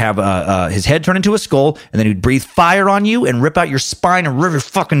was either have his head turn into a skull, and then he'd breathe fire on you and rip out your spine and rip your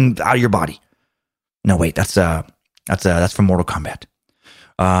fucking out of your body. No, wait, that's from Mortal Kombat.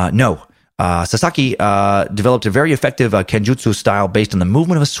 Sasaki developed a very effective kenjutsu style based on the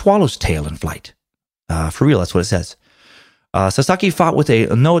movement of a swallow's tail in flight. For real, that's what it says. Sasaki fought with a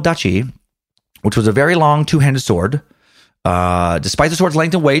Noodachi, which was a very long two-handed sword. Despite the sword's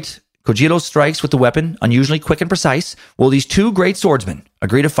length and weight, Kojiro strikes with the weapon, unusually quick and precise. Well, these two great swordsmen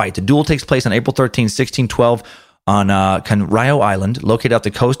agree to fight. The duel takes place on April 13, 1612 on Kanryo Island, located off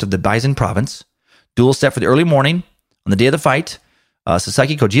the coast of the Baizen province. Duel set for the early morning. On the day of the fight,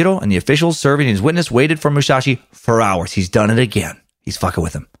 Sasaki Kojiro and the officials serving as witness waited for Musashi for hours. He's done it again. He's fucking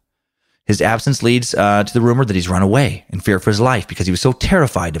with him. His absence leads to the rumor that he's run away in fear for his life because he was so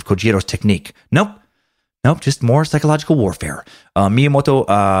terrified of Kojiro's technique. Nope, just more psychological warfare.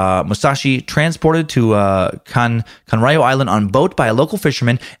 Miyamoto Musashi transported to Kanryo Island on boat by a local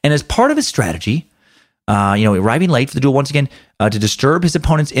fisherman, and as part of his strategy, arriving late for the duel once again to disturb his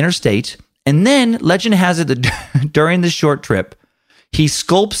opponent's inner state. And then legend has it that during this short trip, he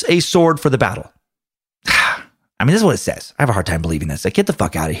sculpts a sword for the battle. I mean, this is what it says. I have a hard time believing this. Like, get the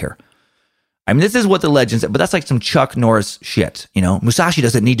fuck out of here. I mean, this is what the legend says, but that's like some Chuck Norris shit. Musashi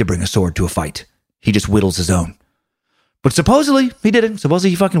doesn't need to bring a sword to a fight. He just whittles his own. But supposedly, he didn't. Supposedly,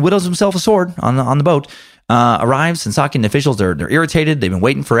 he fucking whittles himself a sword on the boat. Arrives, Sasaki and the officials, they're irritated. They've been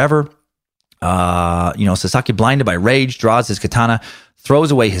waiting forever. Sasaki, blinded by rage, draws his katana,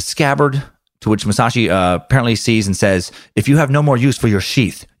 throws away his scabbard, to which Musashi apparently sees and says, "If you have no more use for your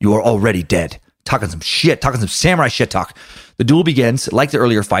sheath, you are already dead." Talking some samurai shit talk. The duel begins. Like the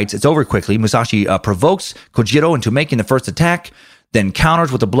earlier fights, it's over quickly. Musashi provokes Kojiro into making the first attack, then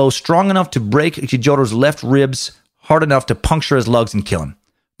counters with a blow strong enough to break Kojiro's left ribs, hard enough to puncture his lungs and kill him.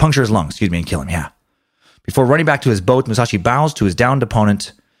 Yeah. Before running back to his boat, Musashi bows to his downed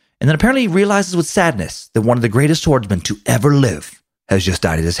opponent, and then apparently realizes with sadness that one of the greatest swordsmen to ever live has just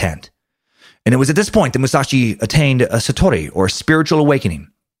died at his hand. And it was at this point that Musashi attained a satori, or spiritual awakening.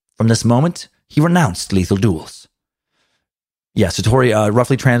 From this moment, he renounced lethal duels. Yeah, satori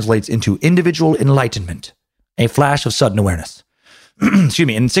roughly translates into individual enlightenment, a flash of sudden awareness. Excuse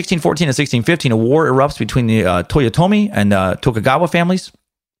me. In 1614 and 1615, a war erupts between the Toyotomi and Tokugawa families.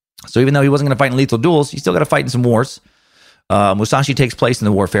 So even though he wasn't going to fight in lethal duels, he still got to fight in some wars. Musashi takes place in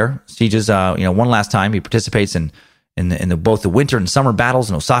the warfare, sieges, one last time. He participates in both the winter and summer battles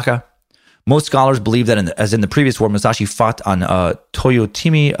in Osaka. Most scholars believe that, as in the previous war, Musashi fought on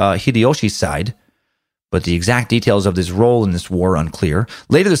Toyotomi Hideyoshi's side, but the exact details of his role in this war are unclear.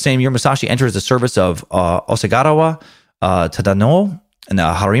 Later the same year, Musashi enters the service of Osagarawa Tadano in the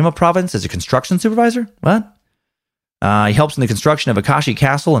Harima province as a construction supervisor. What? He helps in the construction of Akashi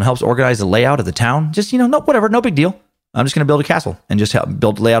Castle and helps organize the layout of the town. Just, no big deal. I'm just going to build a castle and just help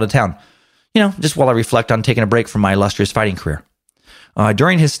build the layout of town. Just while I reflect on taking a break from my illustrious fighting career.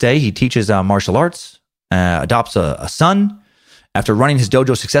 During his stay, he teaches martial arts, adopts a son. After running his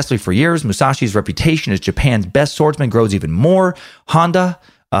dojo successfully for years, Musashi's reputation as Japan's best swordsman grows even more. Honda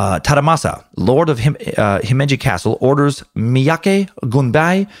Tadamasa, lord of Himeji Castle, orders Miyake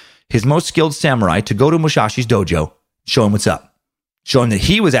Gunbai, his most skilled samurai, to go to Musashi's dojo, show him what's up, show him that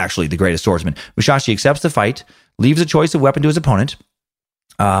he was actually the greatest swordsman. Musashi accepts the fight, leaves a choice of weapon to his opponent.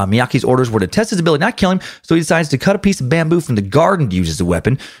 Miyake's orders were to test his ability, not kill him, so he decides to cut a piece of bamboo from the garden to use as a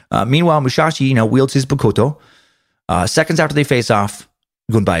weapon. Meanwhile, Musashi, wields his Bokoto. Seconds after they face off,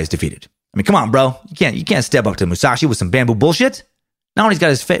 Gunbai is defeated. I mean, come on, bro. You can't step up to Musashi with some bamboo bullshit. Now he's got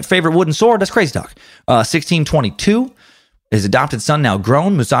his favorite wooden sword. That's crazy talk. 1622, his adopted son now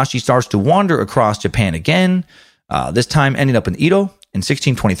grown, Musashi starts to wander across Japan again, this time ending up in Edo in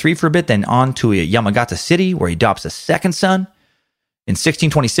 1623 for a bit, then on to Yamagata City, where he adopts a second son. In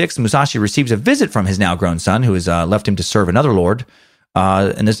 1626, Musashi receives a visit from his now grown son, who has left him to serve another lord.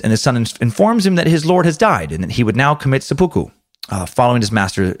 And his son informs him that his lord has died and that he would now commit seppuku, following his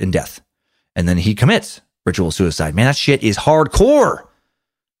master in death. And then he commits ritual suicide. Man, that shit is hardcore. Can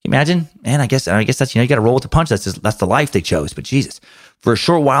you imagine? Man, I guess that's, you got to roll with the punch. That's the life they chose. But Jesus. For a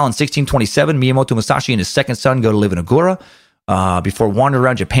short while in 1627, Miyamoto Musashi and his second son go to live in Ogura before wandering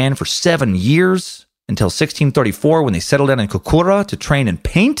around Japan for 7 years until 1634 when they settled down in Kokura to train and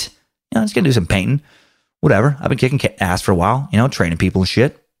paint. I was going to do some painting. Whatever. I've been kicking ass for a while, training people and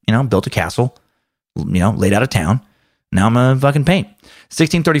shit. Built a castle, laid out a town. Now I'm going to fucking paint.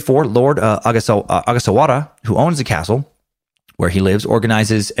 1634, Lord Agasawara, who owns the castle where he lives,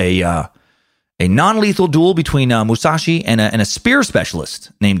 organizes a non-lethal duel between Musashi and a spear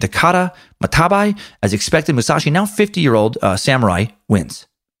specialist named Takada Matabai. As expected, Musashi, now 50-year-old samurai, wins.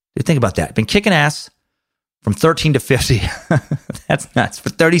 Dude, think about that. Been kicking ass from 13 to 50. That's nuts. For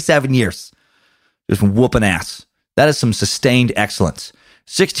 37 years. Just whooping ass. That is some sustained excellence.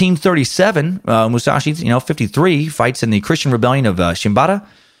 1637, Musashi, 53, fights in the Christian rebellion of Shimbata,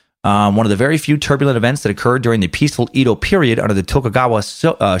 one of the very few turbulent events that occurred during the peaceful Edo period under the Tokugawa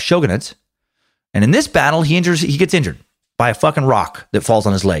shogunate. And in this battle, he gets injured by a fucking rock that falls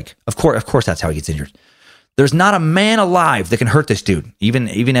on his leg. Of course, that's how he gets injured. There's not a man alive that can hurt this dude, even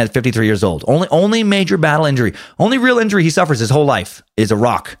at 53 years old. Only major battle injury, only real injury he suffers his whole life is a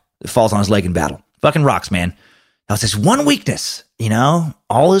rock that falls on his leg in battle. Fucking rocks, man. That was his one weakness,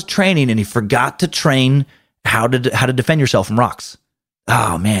 all his training, and he forgot to train how to defend yourself from rocks.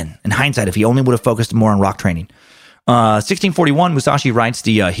 Oh, man. In hindsight, if he only would have focused more on rock training. 1641, Musashi writes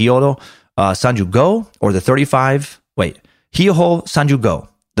the Hyoho Sanjugo, or the 35, Hyoho Sanjugo,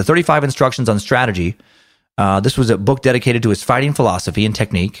 the 35 instructions on strategy. This was a book dedicated to his fighting philosophy and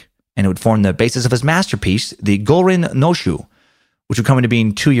technique, and it would form the basis of his masterpiece, the Gorin Noshu, which would come into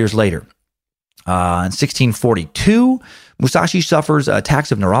being 2 years later. In 1642, Musashi suffers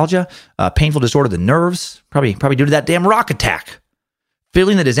attacks of neuralgia, a painful disorder of the nerves, probably due to that damn rock attack.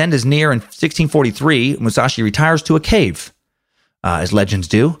 Feeling that his end is near in 1643, Musashi retires to a cave, as legends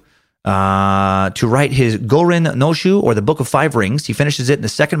do, to write his Gorin Noshu, or the Book of Five Rings. He finishes it in the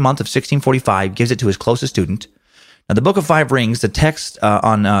second month of 1645, gives it to his closest student. Now, the Book of Five Rings, the text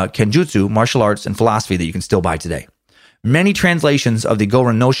on Kenjutsu, martial arts, and philosophy that you can still buy today. Many translations of the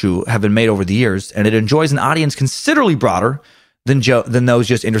Gorin Noshu have been made over the years, and it enjoys an audience considerably broader than those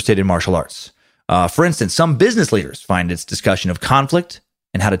just interested in martial arts. For instance, some business leaders find its discussion of conflict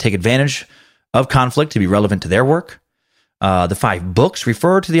and how to take advantage of conflict to be relevant to their work. The 5 books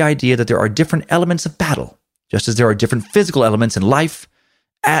refer to the idea that there are different elements of battle, just as there are different physical elements in life,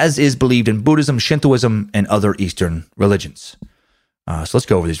 as is believed in Buddhism, Shintoism, and other Eastern religions. So let's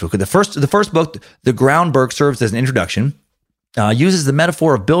go over these real quick. The first book, The Groundwork, serves as an introduction, uses the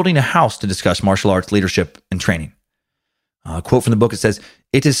metaphor of building a house to discuss martial arts leadership and training. A quote from the book, it says,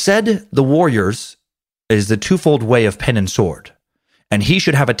 "It is said the warrior's is the twofold way of pen and sword, and he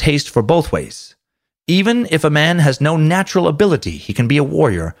should have a taste for both ways. Even if a man has no natural ability, he can be a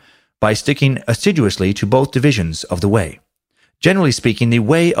warrior by sticking assiduously to both divisions of the way. Generally speaking, the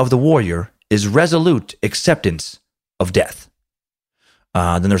way of the warrior is resolute acceptance of death."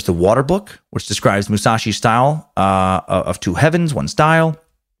 Then there's the Water Book, which describes Musashi's style of 2 heavens, 1 style.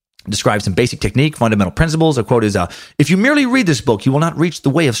 It describes some basic technique, fundamental principles. A quote is, "If you merely read this book, you will not reach the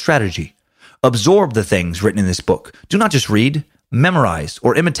way of strategy. Absorb the things written in this book. Do not just read, memorize,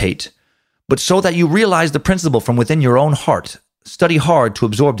 or imitate, but so that you realize the principle from within your own heart. Study hard to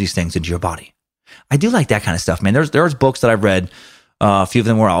absorb these things into your body." I do like that kind of stuff, man. There's books that I've read, a few of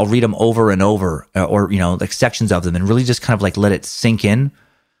them where I'll read them over and over, or like sections of them, and really just kind of like let it sink in.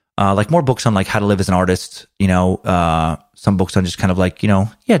 Like more books on like how to live as an artist, some books on just kind of like,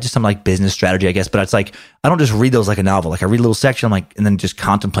 just some like business strategy, I guess. But it's like, I don't just read those like a novel. Like I read a little section, I'm like, and then just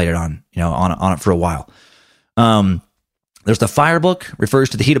contemplate it on it for a while. There's the Fire Book, refers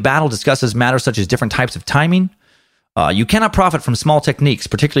to the heat of battle, discusses matters such as different types of timing. You cannot profit from small techniques,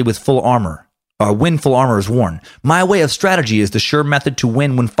 particularly with full armor, when full armor is worn. My way of strategy is the sure method to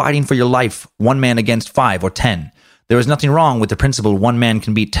win when fighting for your life, 1 man against 5 or 10. There is nothing wrong with the principle 1 man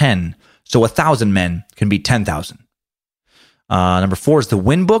can beat 10, so 1,000 men can beat 10,000. Number 4 is the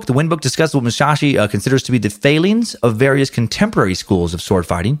Wind Book. The Wind Book discusses what Musashi considers to be the failings of various contemporary schools of sword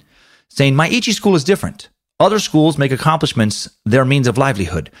fighting, saying, "Maiichi school is different. Other schools make accomplishments their means of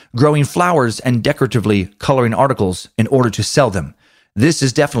livelihood, growing flowers and decoratively coloring articles in order to sell them. This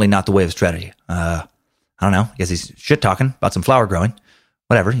is definitely not the way of strategy." I don't know. I guess he's shit-talking about some flower growing.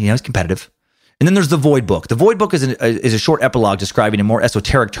 Whatever. He's competitive. And then there's the Void Book. The Void Book is a short epilogue describing in more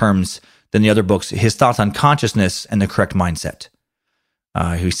esoteric terms than the other books his thoughts on consciousness and the correct mindset.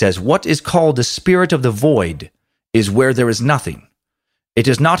 He says, "What is called the spirit of the void is where there is nothing. It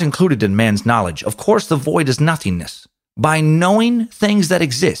is not included in man's knowledge. Of course, the void is nothingness. By knowing things that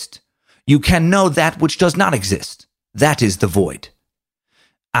exist, you can know that which does not exist. That is the void."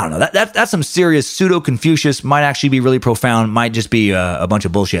 I don't know. That's some serious pseudo-Confucius, might actually be really profound, might just be a bunch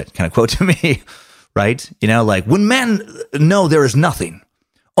of bullshit kind of quote to me, right? Like, when men know there is nothing,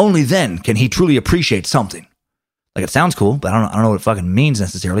 only then can he truly appreciate something. Like, it sounds cool, but I don't know what it fucking means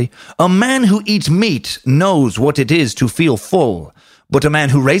necessarily. A man who eats meat knows what it is to feel full, but a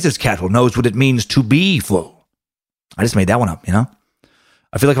man who raises cattle knows what it means to be full. I just made that one up,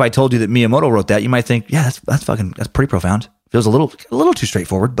 I feel like if I told you that Miyamoto wrote that, you might think, yeah, that's pretty profound. Feels a little too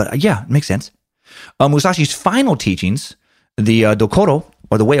straightforward, but yeah, it makes sense. Musashi's final teachings, the Dokoro,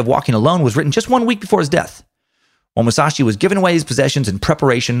 or the Way of Walking Alone, was written just 1 week before his death. While Musashi was giving away his possessions in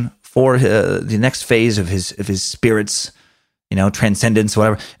preparation for the next phase of his spirit's, transcendence,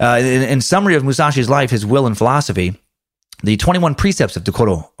 whatever. In summary of Musashi's life, his will and philosophy, the 21 precepts of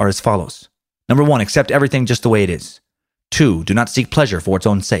Dokoro are as follows. Number 1, accept everything just the way it is. 2, do not seek pleasure for its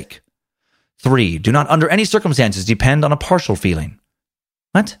own sake. 3, do not under any circumstances depend on a partial feeling.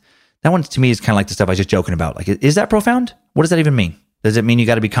 What? That one to me is kind of like the stuff I was just joking about. Like, is that profound? What does that even mean? Does it mean you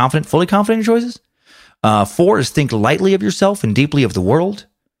got to be confident, fully confident in your choices? 4 is think lightly of yourself and deeply of the world.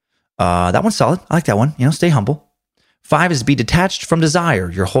 That one's solid. I like that one. Stay humble. 5 is be detached from desire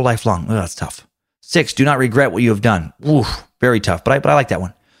your whole life long. Oh, that's tough. 6, do not regret what you have done. Oof, very tough, but I like that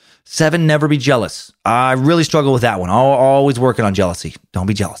one. 7, never be jealous. I really struggle with that one. Always working on jealousy. Don't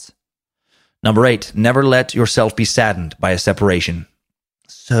be jealous. Number 8, never let yourself be saddened by a separation.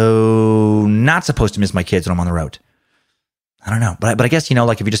 So, not supposed to miss my kids when I'm on the road. I don't know. But I guess,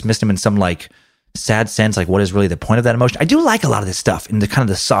 like if you just missed them in some like sad sense, like what is really the point of that emotion? I do like a lot of this stuff in the kind of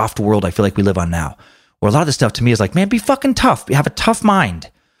the soft world I feel like we live on now, where a lot of this stuff to me is like, man, be fucking tough. Have a tough mind.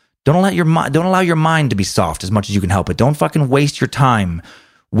 Don't allow your mind to be soft as much as you can help it. Don't fucking waste your time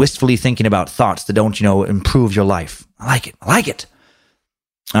wistfully thinking about thoughts that don't, improve your life. I like it.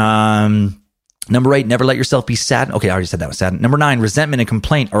 Number 8, never let yourself be sad. Okay, I already said that was sad. Number 9, resentment and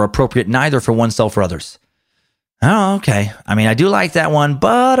complaint are appropriate neither for oneself or others. Oh, okay. I mean, I do like that one,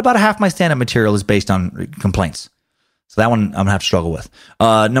 but about half my stand-up material is based on complaints. So that one I'm going to have to struggle with.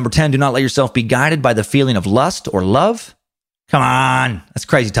 Number 10, do not let yourself be guided by the feeling of lust or love. Come on. That's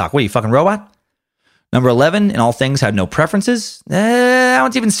crazy talk. What are you, fucking robot? Number 11, in all things have no preferences. That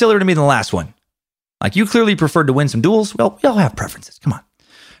one's even sillier to me than the last one. Like, you clearly preferred to win some duels. Well, we all have preferences. Come on.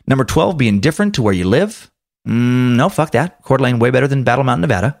 Number 12, be indifferent to where you live. No, fuck that. Coeur d'Alene, way better than Battle Mountain,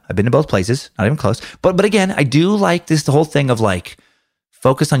 Nevada. I've been to both places. Not even close. But again, I do like the whole thing of like,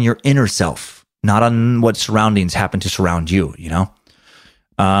 focus on your inner self, not on what surroundings happen to surround you,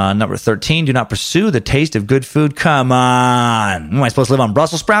 Number 13, do not pursue the taste of good food. Come on. Am I supposed to live on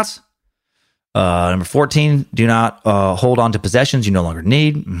Brussels sprouts? Number 14, do not hold on to possessions you no longer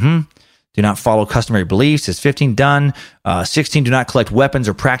need. Do not follow customary beliefs. Is 15 done? 16, do not collect weapons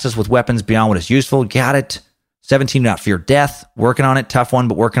or practice with weapons beyond what is useful. Got it. 17, do not fear death. Working on it. Tough one,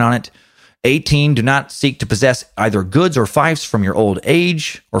 but working on it. 18, do not seek to possess either goods or fiefs from your old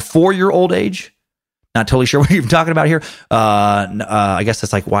age or for your old age. Not totally sure what you're talking about here. I guess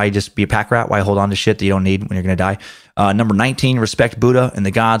that's like, why just be a pack rat? Why hold on to shit that you don't need when you're going to die? Number 19, respect Buddha and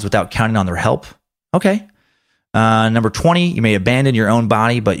the gods without counting on their help. Okay. Number 20, you may abandon your own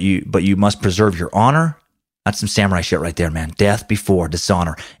body, but you must preserve your honor. That's some samurai shit right there, man. Death before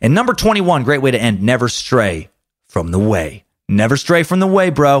dishonor. And number 21, great way to end, never stray from the way. Never stray from the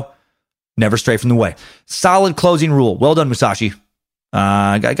way, bro. Never stray from the way. Solid closing rule. Well done, Musashi.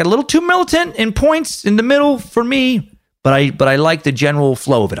 I got a little too militant in points in the middle for me, but I like the general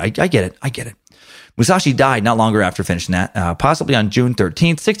flow of it. I get it. Musashi died not longer after finishing that, possibly on June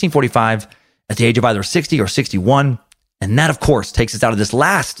 13th, 1645, at the age of either 60 or 61. And that, of course, takes us out of this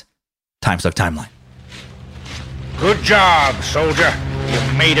last Time Suck timeline. Good job, soldier.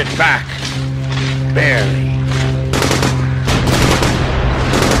 You made it back. Barely.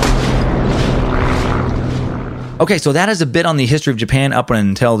 Okay, so that is a bit on the history of Japan up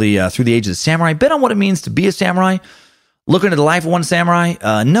until through the age of the samurai. A bit on what it means to be a samurai. Looking at the life of one samurai.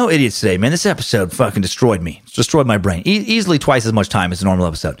 No idiots today, man. This episode fucking destroyed me. It's destroyed my brain. Easily twice as much time as a normal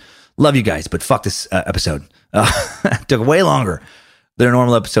episode. Love you guys, but fuck this episode. It took way longer than a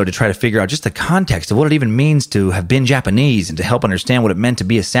normal episode to try to figure out just the context of what it even means to have been Japanese and to help understand what it meant to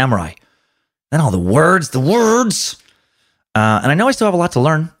be a samurai. Then all the words. And I know I still have a lot to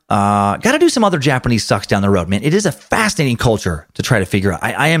learn. Got to do some other Japanese sucks down the road, man. It is a fascinating culture to try to figure out.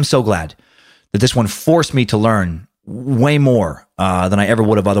 I am so glad that this one forced me to learn way more than I ever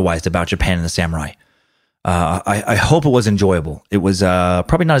would have otherwise about Japan and the samurai. I hope it was enjoyable. It was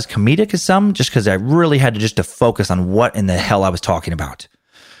probably not as comedic as some, just because I really had to focus on what in the hell I was talking about.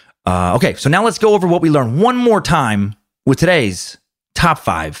 Okay, so now let's go over what we learned one more time with today's top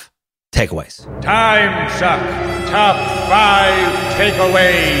 5 takeaways. Time Suck Top 5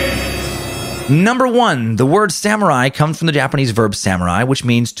 Takeaways. Number 1, the word samurai comes from the Japanese verb samurai, which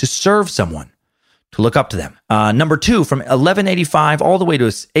means to serve someone, to look up to them. Number 2, from 1185 all the way to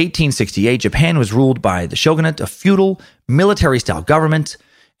 1868, Japan was ruled by the shogunate, a feudal, military-style government,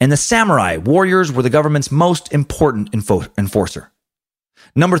 and the samurai, warriors, were the government's most important enforcer.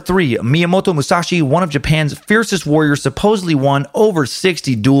 Number 3, Miyamoto Musashi, one of Japan's fiercest warriors, supposedly won over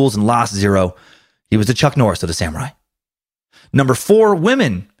 60 duels and lost 0. He was the Chuck Norris of the samurai. Number 4,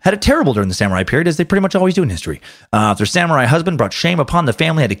 women had it terrible during the samurai period, as they pretty much always do in history. If their samurai husband brought shame upon the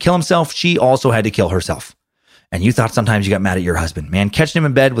family, had to kill himself, she also had to kill herself. And you thought sometimes you got mad at your husband. Man, catching him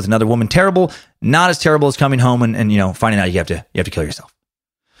in bed with another woman, terrible. Not as terrible as coming home and finding out you have to kill yourself.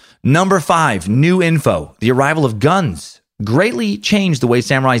 Number 5, new info. The arrival of guns greatly changed the way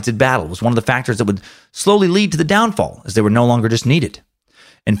samurais did battle. It was one of the factors that would slowly lead to the downfall, as they were no longer just needed.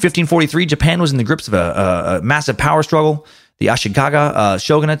 In 1543, Japan was in the grips of a massive power struggle. The Ashikaga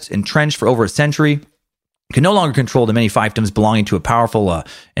shogunates, entrenched for over a century, could no longer control the many fiefdoms belonging to a powerful,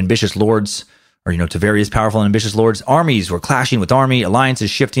 ambitious lords. to various powerful and ambitious lords. Armies were clashing with army, alliances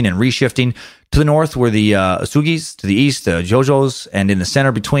shifting and reshifting. To the north were the Asugis, to the east, the Jojos, and in the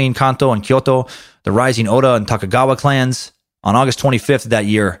center between Kanto and Kyoto, the rising Oda and Takagawa clans. On August 25th of that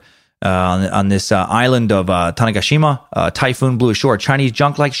year, on this island of Tanegashima, a typhoon blew ashore a Chinese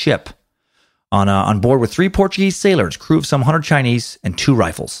junk-like ship. On board were 3 Portuguese sailors, crew of some 100 Chinese, and 2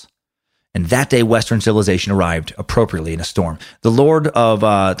 rifles. And that day, Western civilization arrived appropriately in a storm. The lord of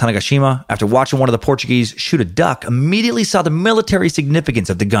Tanegashima, after watching one of the Portuguese shoot a duck, immediately saw the military significance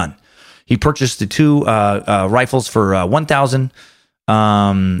of the gun. He purchased the 2 rifles for 1,000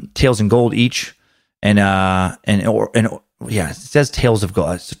 taels in gold each, it says taels of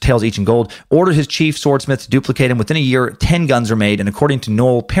gold, taels each in gold. Ordered his chief swordsmith to duplicate them. Within a year, 10 guns were made, and according to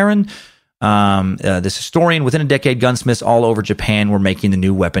Noel Perrin, this historian, within a decade, gunsmiths all over Japan were making the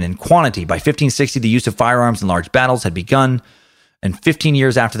new weapon in quantity. By 1560, the use of firearms in large battles had begun, and 15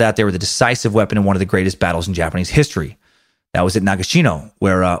 years after that, they were the decisive weapon in one of the greatest battles in Japanese history. That was at Nagashino,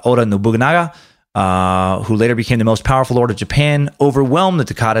 where Oda Nobunaga, who later became the most powerful lord of Japan, overwhelmed the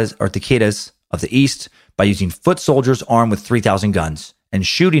Takedas of the east by using foot soldiers armed with 3,000 guns and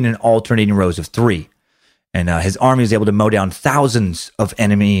shooting in alternating rows of 3. And his army was able to mow down thousands of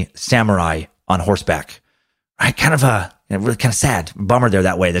enemy samurai on horseback. Right? Kind of really kind of sad. Bummer there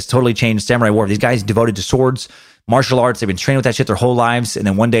that way. That's totally changed samurai war. These guys devoted to swords, martial arts. They've been trained with that shit their whole lives. And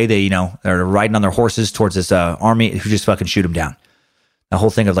then one day they're riding on their horses towards this army who just fucking shoot them down. The whole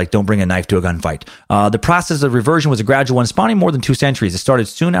thing of don't bring a knife to a gunfight. The process of reversion was a gradual one, spanning more than 2 centuries. It started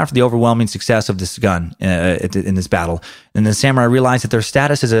soon after the overwhelming success of this gun in this battle. And the samurai realized that their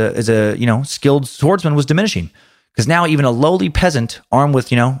status as a skilled swordsman was diminishing. Because now even a lowly peasant armed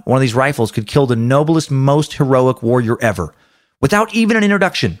with, one of these rifles could kill the noblest, most heroic warrior ever without even an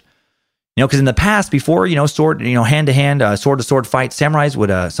introduction. Because in the past, before, sword, hand-to-hand, sword-to-sword fight, samurais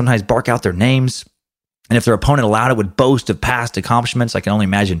would sometimes bark out their names. And if their opponent allowed it, would boast of past accomplishments. I can only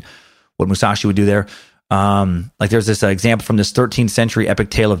imagine what Musashi would do there. There's this example from this 13th century epic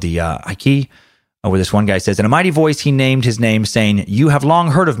tale of the Aiki, where this one guy says, in a mighty voice, he named his name, saying, "You have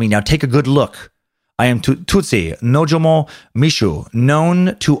long heard of me. Now take a good look. I am Tutsi Nojomo Mishu,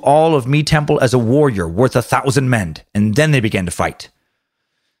 known to all of Mi Temple as a warrior worth 1,000 men." And then they began to fight.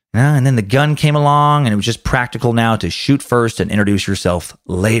 And then the gun came along, and it was just practical now to shoot first and introduce yourself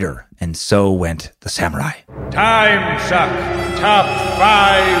later. And so went the samurai. Time Suck Top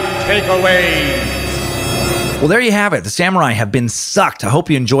 5 Takeaways. Well, there you have it. The samurai have been sucked. I hope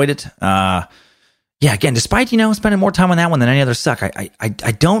you enjoyed it. Again, despite, spending more time on that one than any other suck,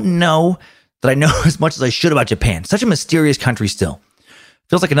 I don't know that I know as much as I should about Japan. Such a mysterious country still.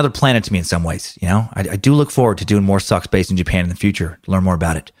 Feels like another planet to me in some ways, I do look forward to doing more sucks based in Japan in the future to learn more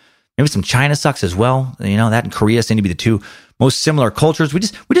about it. Maybe some China sucks as well. That and Korea seem to be the 2 most similar cultures. We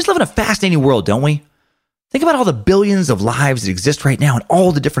just live in a fascinating world, don't we? Think about all the billions of lives that exist right now and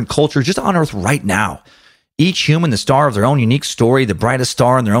all the different cultures just on Earth right now. Each human the star of their own unique story, the brightest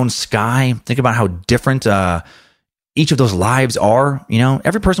star in their own sky. Think about how different each of those lives are.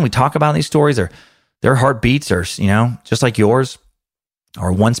 Every person we talk about in these stories, their heartbeats are, just like yours.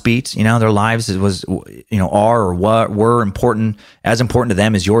 Or once beats, their lives are or were important, as important to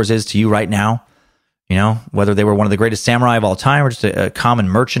them as yours is to you right now. Whether they were one of the greatest samurai of all time or just a common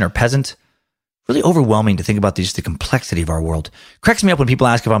merchant or peasant. Really overwhelming to think about the complexity of our world. Cracks me up when people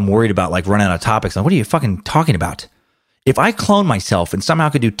ask if I'm worried about running out of topics. What are you fucking talking about? If I clone myself and somehow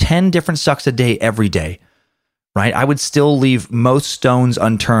could do 10 different sucks a day every day, right? I would still leave most stones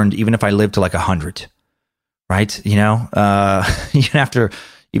unturned even if I lived to 100. Right? Even after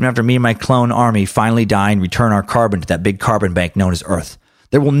me and my clone army finally die and return our carbon to that big carbon bank known as Earth,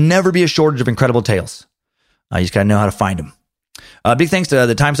 there will never be a shortage of incredible tales. You just got to know how to find them. Big thanks to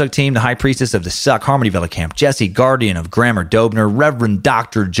the Time Suck team, the High Priestess of the Suck, Harmony Villa Camp, Jesse, Guardian of Grammar Dobner, Reverend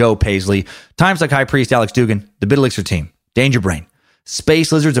Dr. Joe Paisley, Time Suck High Priest Alex Dugan, the Bit Elixir team, Danger Brain,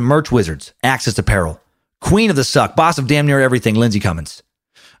 Space Lizards and Merch Wizards, Axis Apparel, Queen of the Suck, Boss of Damn Near Everything, Lindsay Cummins.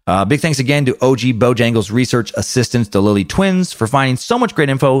 Big thanks again to OG Bojangles research assistants, the Lilly twins, for finding so much great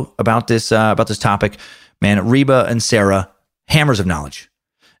info about this topic. Man, Reba and Sarah, hammers of knowledge.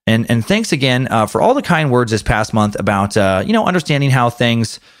 And thanks again for all the kind words this past month about understanding how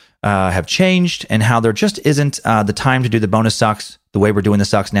things have changed and how there just isn't the time to do the bonus sucks the way we're doing the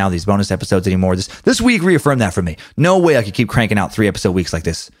sucks now, these bonus episodes anymore. This week reaffirmed that for me. No way I could keep cranking out 3-episode weeks like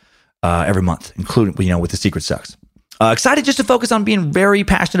this every month, including with the secret sucks. Excited just to focus on being very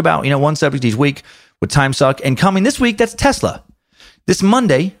passionate about, one subject each week with Time Suck. And coming this week, that's Tesla. This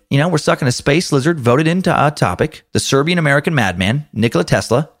Monday, we're sucking a space lizard voted into a topic, the Serbian-American madman, Nikola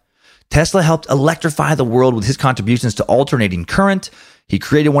Tesla. Tesla helped electrify the world with his contributions to alternating current. He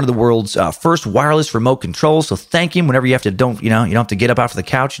created one of the world's first wireless remote controls. So thank him whenever you don't have to get up off the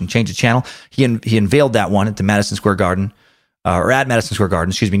couch and change the channel. He unveiled that one at the Madison Square Garden,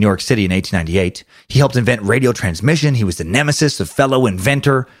 New York City in 1898. He helped invent radio transmission. He was the nemesis of fellow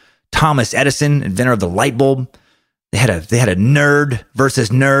inventor Thomas Edison, inventor of the light bulb. They had a nerd versus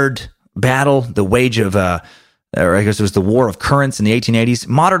nerd battle, the wage of, or I guess it was the war of currents in the 1880s.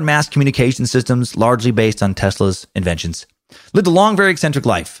 Modern mass communication systems, largely based on Tesla's inventions. Lived a long, very eccentric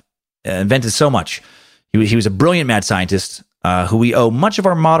life. Invented so much. He was a brilliant mad scientist who we owe much of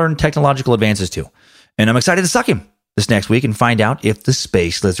our modern technological advances to. And I'm excited to suck him this next week and find out if the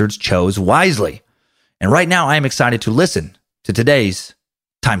space lizards chose wisely. And right now, I am excited to listen to today's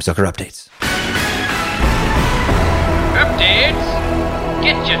Time Sucker Updates. Updates?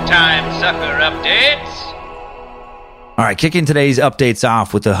 Get your Time Sucker Updates. All right, kicking today's updates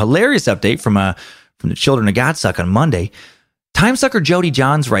off with a hilarious update from the Children of God Suck on Monday. Time Sucker Jody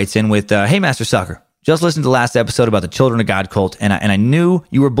Johns writes in with, hey, Master Sucker, just listened to the last episode about the Children of God cult, and I knew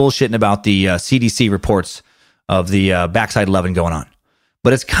you were bullshitting about the CDC reports of the backside 11 going on.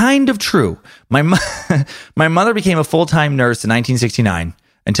 But it's kind of true. My mother became a full-time nurse in 1969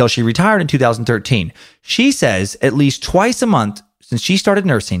 until she retired in 2013. She says at least twice a month since she started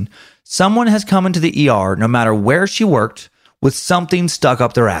nursing, someone has come into the ER, no matter where she worked, with something stuck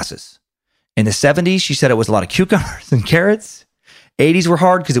up their asses. In the 70s, she said it was a lot of cucumbers and carrots. 80s were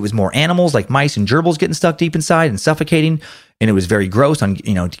hard because it was more animals like mice and gerbils getting stuck deep inside and suffocating, and it was very gross to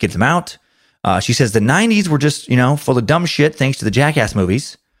get them out. She says the 90s were just, full of dumb shit thanks to the Jackass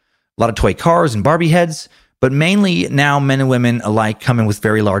movies. A lot of toy cars and Barbie heads, but mainly now men and women alike come in with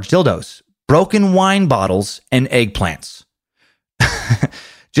very large dildos, broken wine bottles, and eggplants.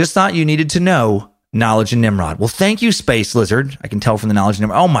 Just thought you needed to know Knowledge and Nimrod. Well, thank you, Space Lizard. I can tell from the Knowledge and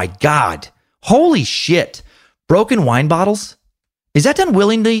Nimrod. Oh my God. Holy shit. Broken wine bottles? Is that done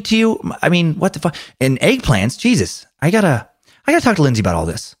willingly to you? I mean, what the fuck? And eggplants? Jesus. I gotta talk to Lindsay about all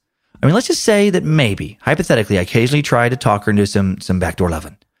this. I mean, let's just say that maybe, hypothetically, I occasionally try to talk her into some backdoor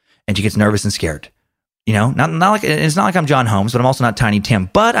loving, and she gets nervous and scared. Not like it's not like I'm John Holmes, but I'm also not Tiny Tim.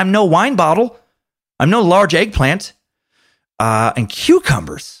 But I'm no wine bottle. I'm no large eggplant. And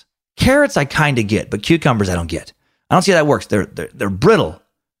cucumbers, carrots, I kind of get, but cucumbers I don't get. I don't see how that works. They're brittle.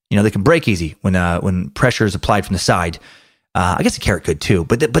 They can break easy when pressure is applied from the side. I guess a carrot could too,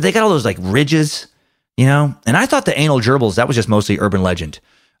 but they got all those like ridges, And I thought the anal gerbils, that was just mostly urban legend.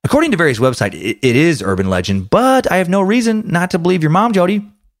 According to various websites, it is urban legend, but I have no reason not to believe your mom, Jody.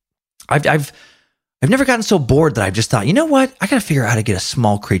 I've never gotten so bored that I've just thought, you know what? I got to figure out how to get a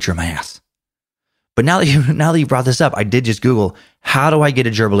small creature in my ass. But now that you brought this up, I did just Google, how do I get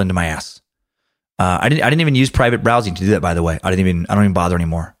a gerbil into my ass? I didn't even use private browsing to do that, by the way. I don't even bother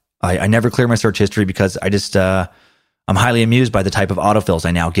anymore. I never clear my search history because I'm highly amused by the type of autofills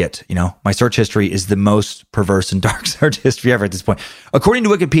I now get. My search history is the most perverse and dark search history ever at this point. According to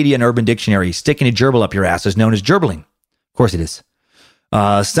Wikipedia and Urban Dictionary, sticking a gerbil up your ass is known as gerbling. Of course it is.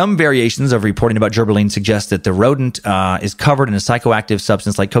 Some variations of reporting about gerbiling suggest that the rodent is covered in a psychoactive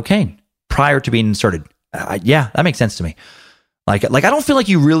substance like cocaine prior to being inserted. Yeah, that makes sense to me. Like I don't feel like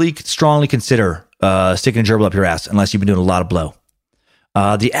you really strongly consider sticking a gerbil up your ass unless you've been doing a lot of blow.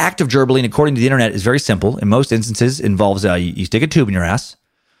 The act of gerbling, according to the internet, is very simple. In most instances, involves you stick a tube in your ass,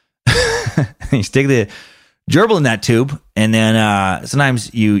 you stick the gerbil in that tube, and then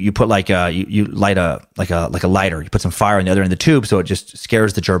sometimes you put you light a lighter. You put some fire on the other end of the tube, so it just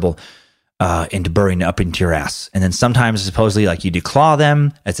scares the gerbil into burrowing up into your ass. And then sometimes, supposedly, you declaw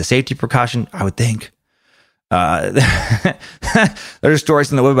them as a safety precaution. I would think. There's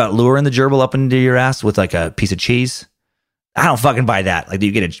stories in the web about luring the gerbil up into your ass with a piece of cheese. I don't fucking buy that. Do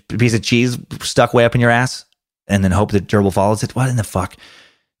you get a piece of cheese stuck way up in your ass and then hope the gerbil follows it? What in the fuck?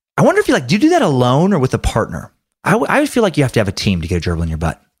 I wonder if do you do that alone or with a partner? I feel like you have to have a team to get a gerbil in your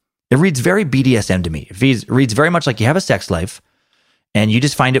butt. It reads very BDSM to me. It reads very much like you have a sex slave and you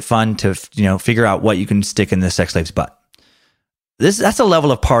just find it fun to, figure out what you can stick in the sex slave's butt. That's a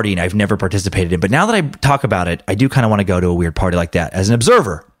level of partying I've never participated in. But now that I talk about it, I do kind of want to go to a weird party like that as an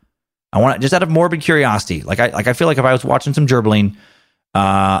observer. I want just out of morbid curiosity. I feel like if I was watching some gerbling,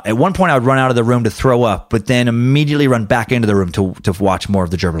 at one point I would run out of the room to throw up, but then immediately run back into the room to watch more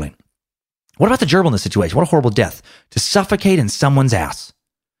of the gerbling. What about the gerbil in this situation? What a horrible death. To suffocate in someone's ass.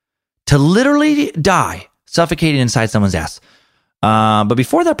 To literally die suffocating inside someone's ass. But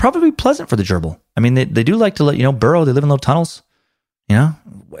before that, probably pleasant for the gerbil. I mean, they do like to burrow. They live in little tunnels.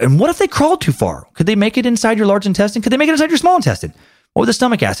 And what if they crawled too far? Could they make it inside your large intestine? Could they make it inside your small intestine? What would the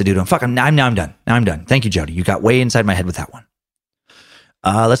stomach acid do to them? Fuck, I'm done. Thank you, Jody. You got way inside my head with that one.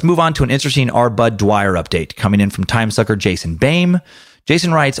 Let's move on to an interesting R. Bud Dwyer update coming in from Time Sucker Jason Boehm.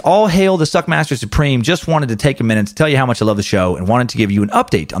 Jason writes, all hail the Suckmaster Supreme. Just wanted to take a minute to tell you how much I love the show and wanted to give you an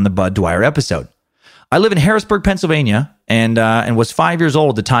update on the Bud Dwyer episode. I live in Harrisburg, Pennsylvania, and was 5 years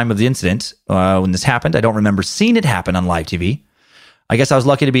old at the time of the incident when this happened. I don't remember seeing it happen on live TV. I guess I was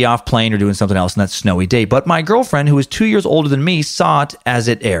lucky to be off playing or doing something else on that snowy day. But my girlfriend, who is 2 years older than me, saw it as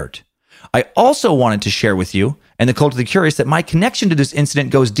it aired. I also wanted to share with you and the Cult of the Curious that my connection to this incident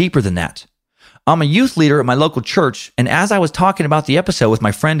goes deeper than that. I'm a youth leader at my local church, and as I was talking about the episode with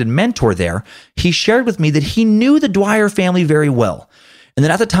my friend and mentor there, he shared with me that he knew the Dwyer family very well, and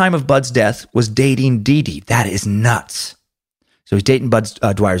that at the time of Bud's death was dating Dee Dee. That is nuts. So he's dating Bud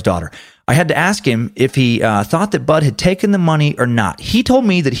Dwyer's daughter. I had to ask him if he thought that Bud had taken the money or not. He told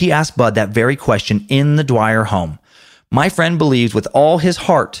me that he asked Bud that very question in the Dwyer home. My friend believes with all his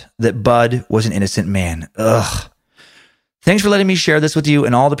heart that Bud was an innocent man. Ugh. Thanks for letting me share this with you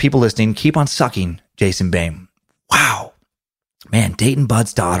and all the people listening. Keep on sucking, Jason Boehm. Wow. Man, dating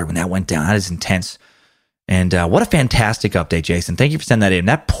Bud's daughter when that went down. That is intense. And what a fantastic update, Jason. Thank you for sending that in.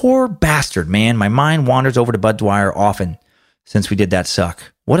 That poor bastard, man. My mind wanders over to Bud Dwyer often since we did that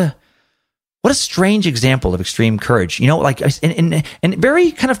suck. What a strange example of extreme courage. You know, like, and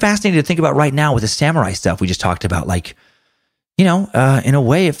very kind of fascinating to think about right now with the samurai stuff we just talked about. Like, you know, in a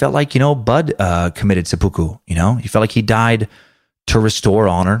way, it felt like, you know, Bud committed seppuku. You know, he felt like he died to restore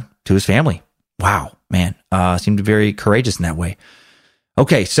honor to his family. Wow, man. Seemed very courageous in that way.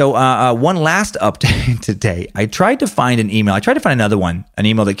 Okay, so one last update today. I tried to find an email. I tried to find another one, an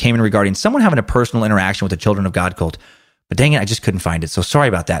email that came in regarding someone having a personal interaction with the Children of God cult. But dang it, I just couldn't find it. So sorry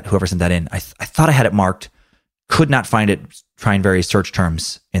about that, whoever sent that in. I thought I had it marked. Could not find it, trying various search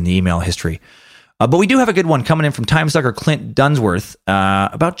terms in the email history. But we do have a good one coming in from time sucker Clint Dunsworth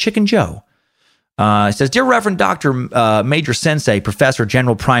about Chicken Joe. It says, Dear Reverend Dr. Major Sensei, Professor,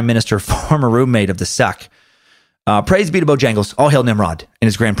 General Prime Minister, former roommate of the Suck. Praise be to Bojangles. All hail Nimrod and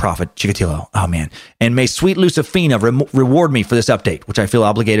his grand prophet, Chikatilo. Oh, man. And may sweet Lucifina reward me for this update, which I feel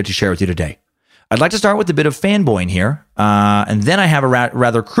obligated to share with you today. I'd like to start with a bit of fanboying here, and then I have a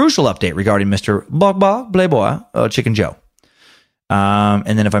rather crucial update regarding Mr. Playboy, Chicken Joe.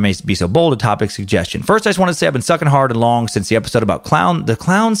 And then if I may be so bold, a topic suggestion. First, I just want to say I've been sucking hard and long since the episode about the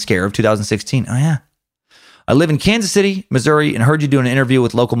clown scare of 2016. Oh, yeah. I live in Kansas City, Missouri, and heard you doing an interview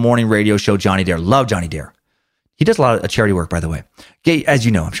with local morning radio show Johnny Dare. Love Johnny Dare. He does a lot of charity work, by the way. As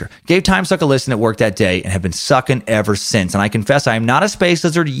you know, I'm sure. Gave Time Suck a listen at work that day and have been sucking ever since. And I confess I am not a space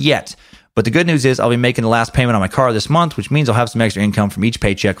lizard yet. But the good news is I'll be making the last payment on my car this month, which means I'll have some extra income from each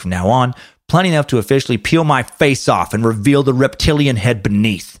paycheck from now on. Plenty enough to officially peel my face off and reveal the reptilian head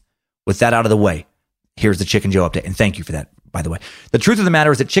beneath. With that out of the way, here's the Chicken Joe update. And thank you for that, by the way. The truth of the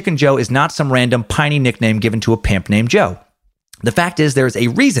matter is that Chicken Joe is not some random piney nickname given to a pimp named Joe. The fact is, there is a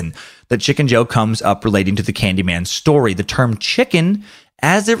reason that Chicken Joe comes up relating to the Candyman story. The term chicken,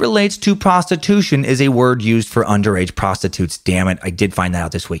 as it relates to prostitution, is a word used for underage prostitutes. Damn it, I did find that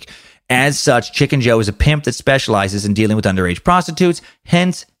out this week. As such, Chicken Joe is a pimp that specializes in dealing with underage prostitutes,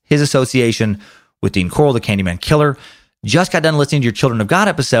 hence his association with Dean Corll, the Candyman killer. Just got done listening to your Children of God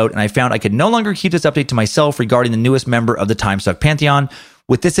episode, and I found I could no longer keep this update to myself regarding the newest member of the Time Suck Pantheon.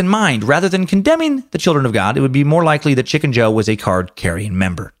 With this in mind, rather than condemning the Children of God, it would be more likely that Chicken Joe was a card-carrying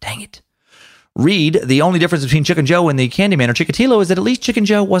member. Dang it. Read, the only difference between Chicken Joe and the Candyman or Chikatilo is that at least Chicken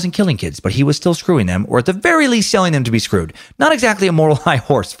Joe wasn't killing kids, but he was still screwing them, or at the very least selling them to be screwed. Not exactly a moral high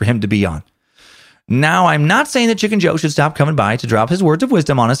horse for him to be on. Now, I'm not saying that Chicken Joe should stop coming by to drop his words of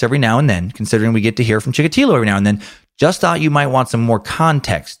wisdom on us every now and then, considering we get to hear from Chikatilo every now and then. Just thought you might want some more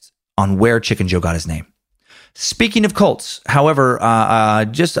context on where Chicken Joe got his name. Speaking of cults, however,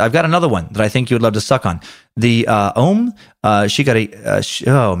 I've got another one that I think you would love to suck on. The Om Shinrikyo.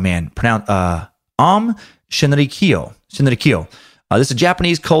 Shinrikyo. This is a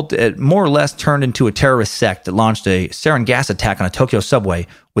Japanese cult that more or less turned into a terrorist sect that launched a sarin gas attack on a Tokyo subway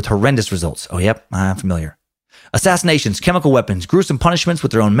with horrendous results. Oh, yep, I'm familiar. Assassinations, chemical weapons, gruesome punishments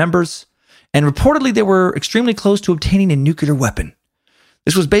with their own members, and reportedly they were extremely close to obtaining a nuclear weapon.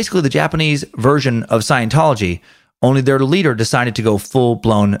 This was basically the Japanese version of Scientology, only their leader decided to go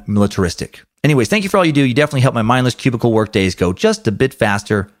full-blown militaristic. Anyways, thank you for all you do. You definitely help my mindless cubicle work days go just a bit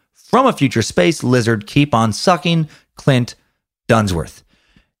faster. From a future space lizard, keep on sucking, Clint Dunsworth.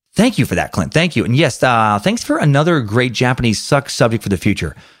 Thank you for that, Clint. Thank you. And yes, thanks for another great Japanese suck subject for the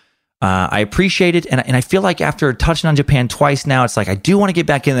future. I appreciate it. And I feel like after touching on Japan twice now, it's like I do want to get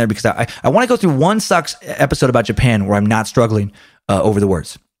back in there because I want to go through one sucks episode about Japan where I'm not struggling over the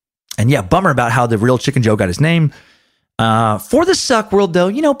words. And yeah, bummer about how the real Chicken Joe got his name. For the suck world,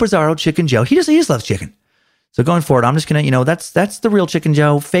 though, Bizarro Chicken Joe, he just loves chicken. So going forward, I'm just going to, that's the real Chicken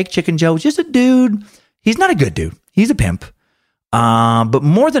Joe. Fake Chicken Joe, just a dude. He's not a good dude. He's a pimp. But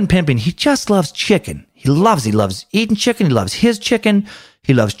more than pimping, he just loves chicken. He loves eating chicken. He loves his chicken.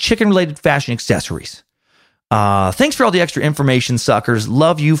 He loves chicken-related fashion accessories. Thanks for all the extra information, suckers.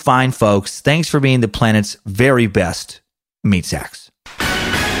 Love you, fine folks. Thanks for being the planet's very best meat sacks.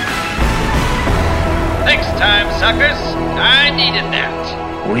 Thanks, time suckers. I needed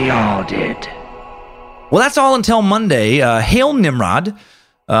that. We all did. Well, that's all until Monday. Hail Nimrod.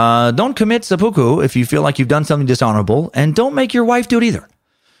 Don't commit seppuku if you feel like you've done something dishonorable, and don't make your wife do it either.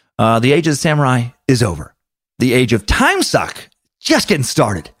 The age of the samurai is over. The age of time suck just getting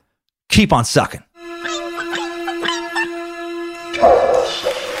started. Keep on sucking.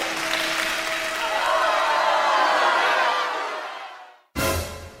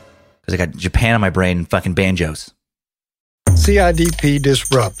 Because I got Japan on my brain and fucking banjos. CIDP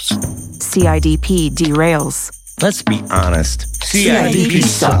disrupts. CIDP derails. Let's be honest. CIDP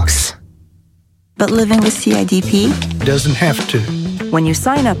sucks. But living with CIDP doesn't have to. When you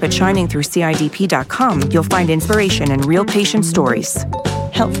sign up at shiningthroughcidp.com, you'll find inspiration and real patient stories.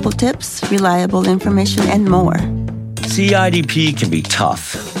 Helpful tips, reliable information, and more. CIDP can be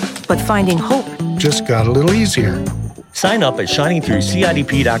tough. But finding hope just got a little easier. Sign up at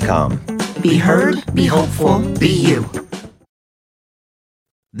shiningthroughcidp.com. Be heard, be hopeful, be you.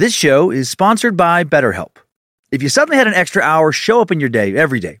 This show is sponsored by BetterHelp. If you suddenly had an extra hour show up in your day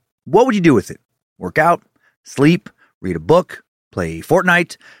every day, what would you do with it? Work out, sleep, read a book, play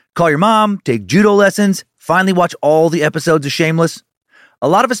Fortnite, call your mom, take judo lessons, finally watch all the episodes of Shameless? A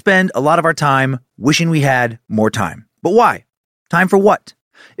lot of us spend a lot of our time wishing we had more time. But why? Time for what?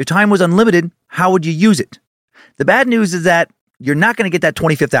 If time was unlimited, how would you use it? The bad news is that you're not going to get that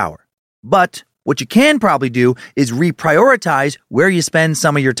 25th hour. But what you can probably do is reprioritize where you spend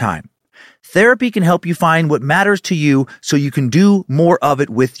some of your time. Therapy can help you find what matters to you so you can do more of it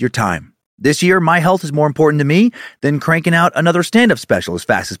with your time. This year, my health is more important to me than cranking out another stand-up special as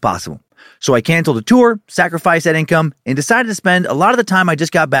fast as possible. So I canceled a tour, sacrificed that income, and decided to spend a lot of the time I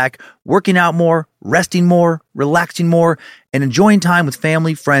just got back working out more, resting more, relaxing more, and enjoying time with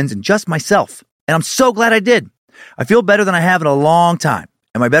family, friends, and just myself. And I'm so glad I did. I feel better than I have in a long time.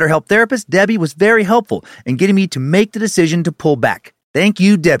 And my BetterHelp therapist, Debbie, was very helpful in getting me to make the decision to pull back. Thank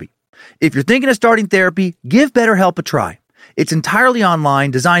you, Debbie. If you're thinking of starting therapy, give BetterHelp a try. It's entirely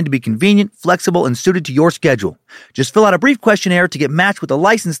online, designed to be convenient, flexible, and suited to your schedule. Just fill out a brief questionnaire to get matched with a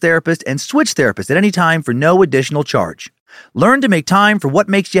licensed therapist and switch therapists at any time for no additional charge. Learn to make time for what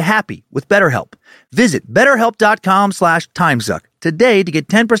makes you happy with BetterHelp. Visit BetterHelp.com/timesuck today to get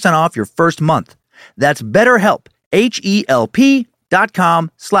 10% off your first month. That's BetterHelp,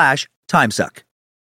 HELP.com/timesuck.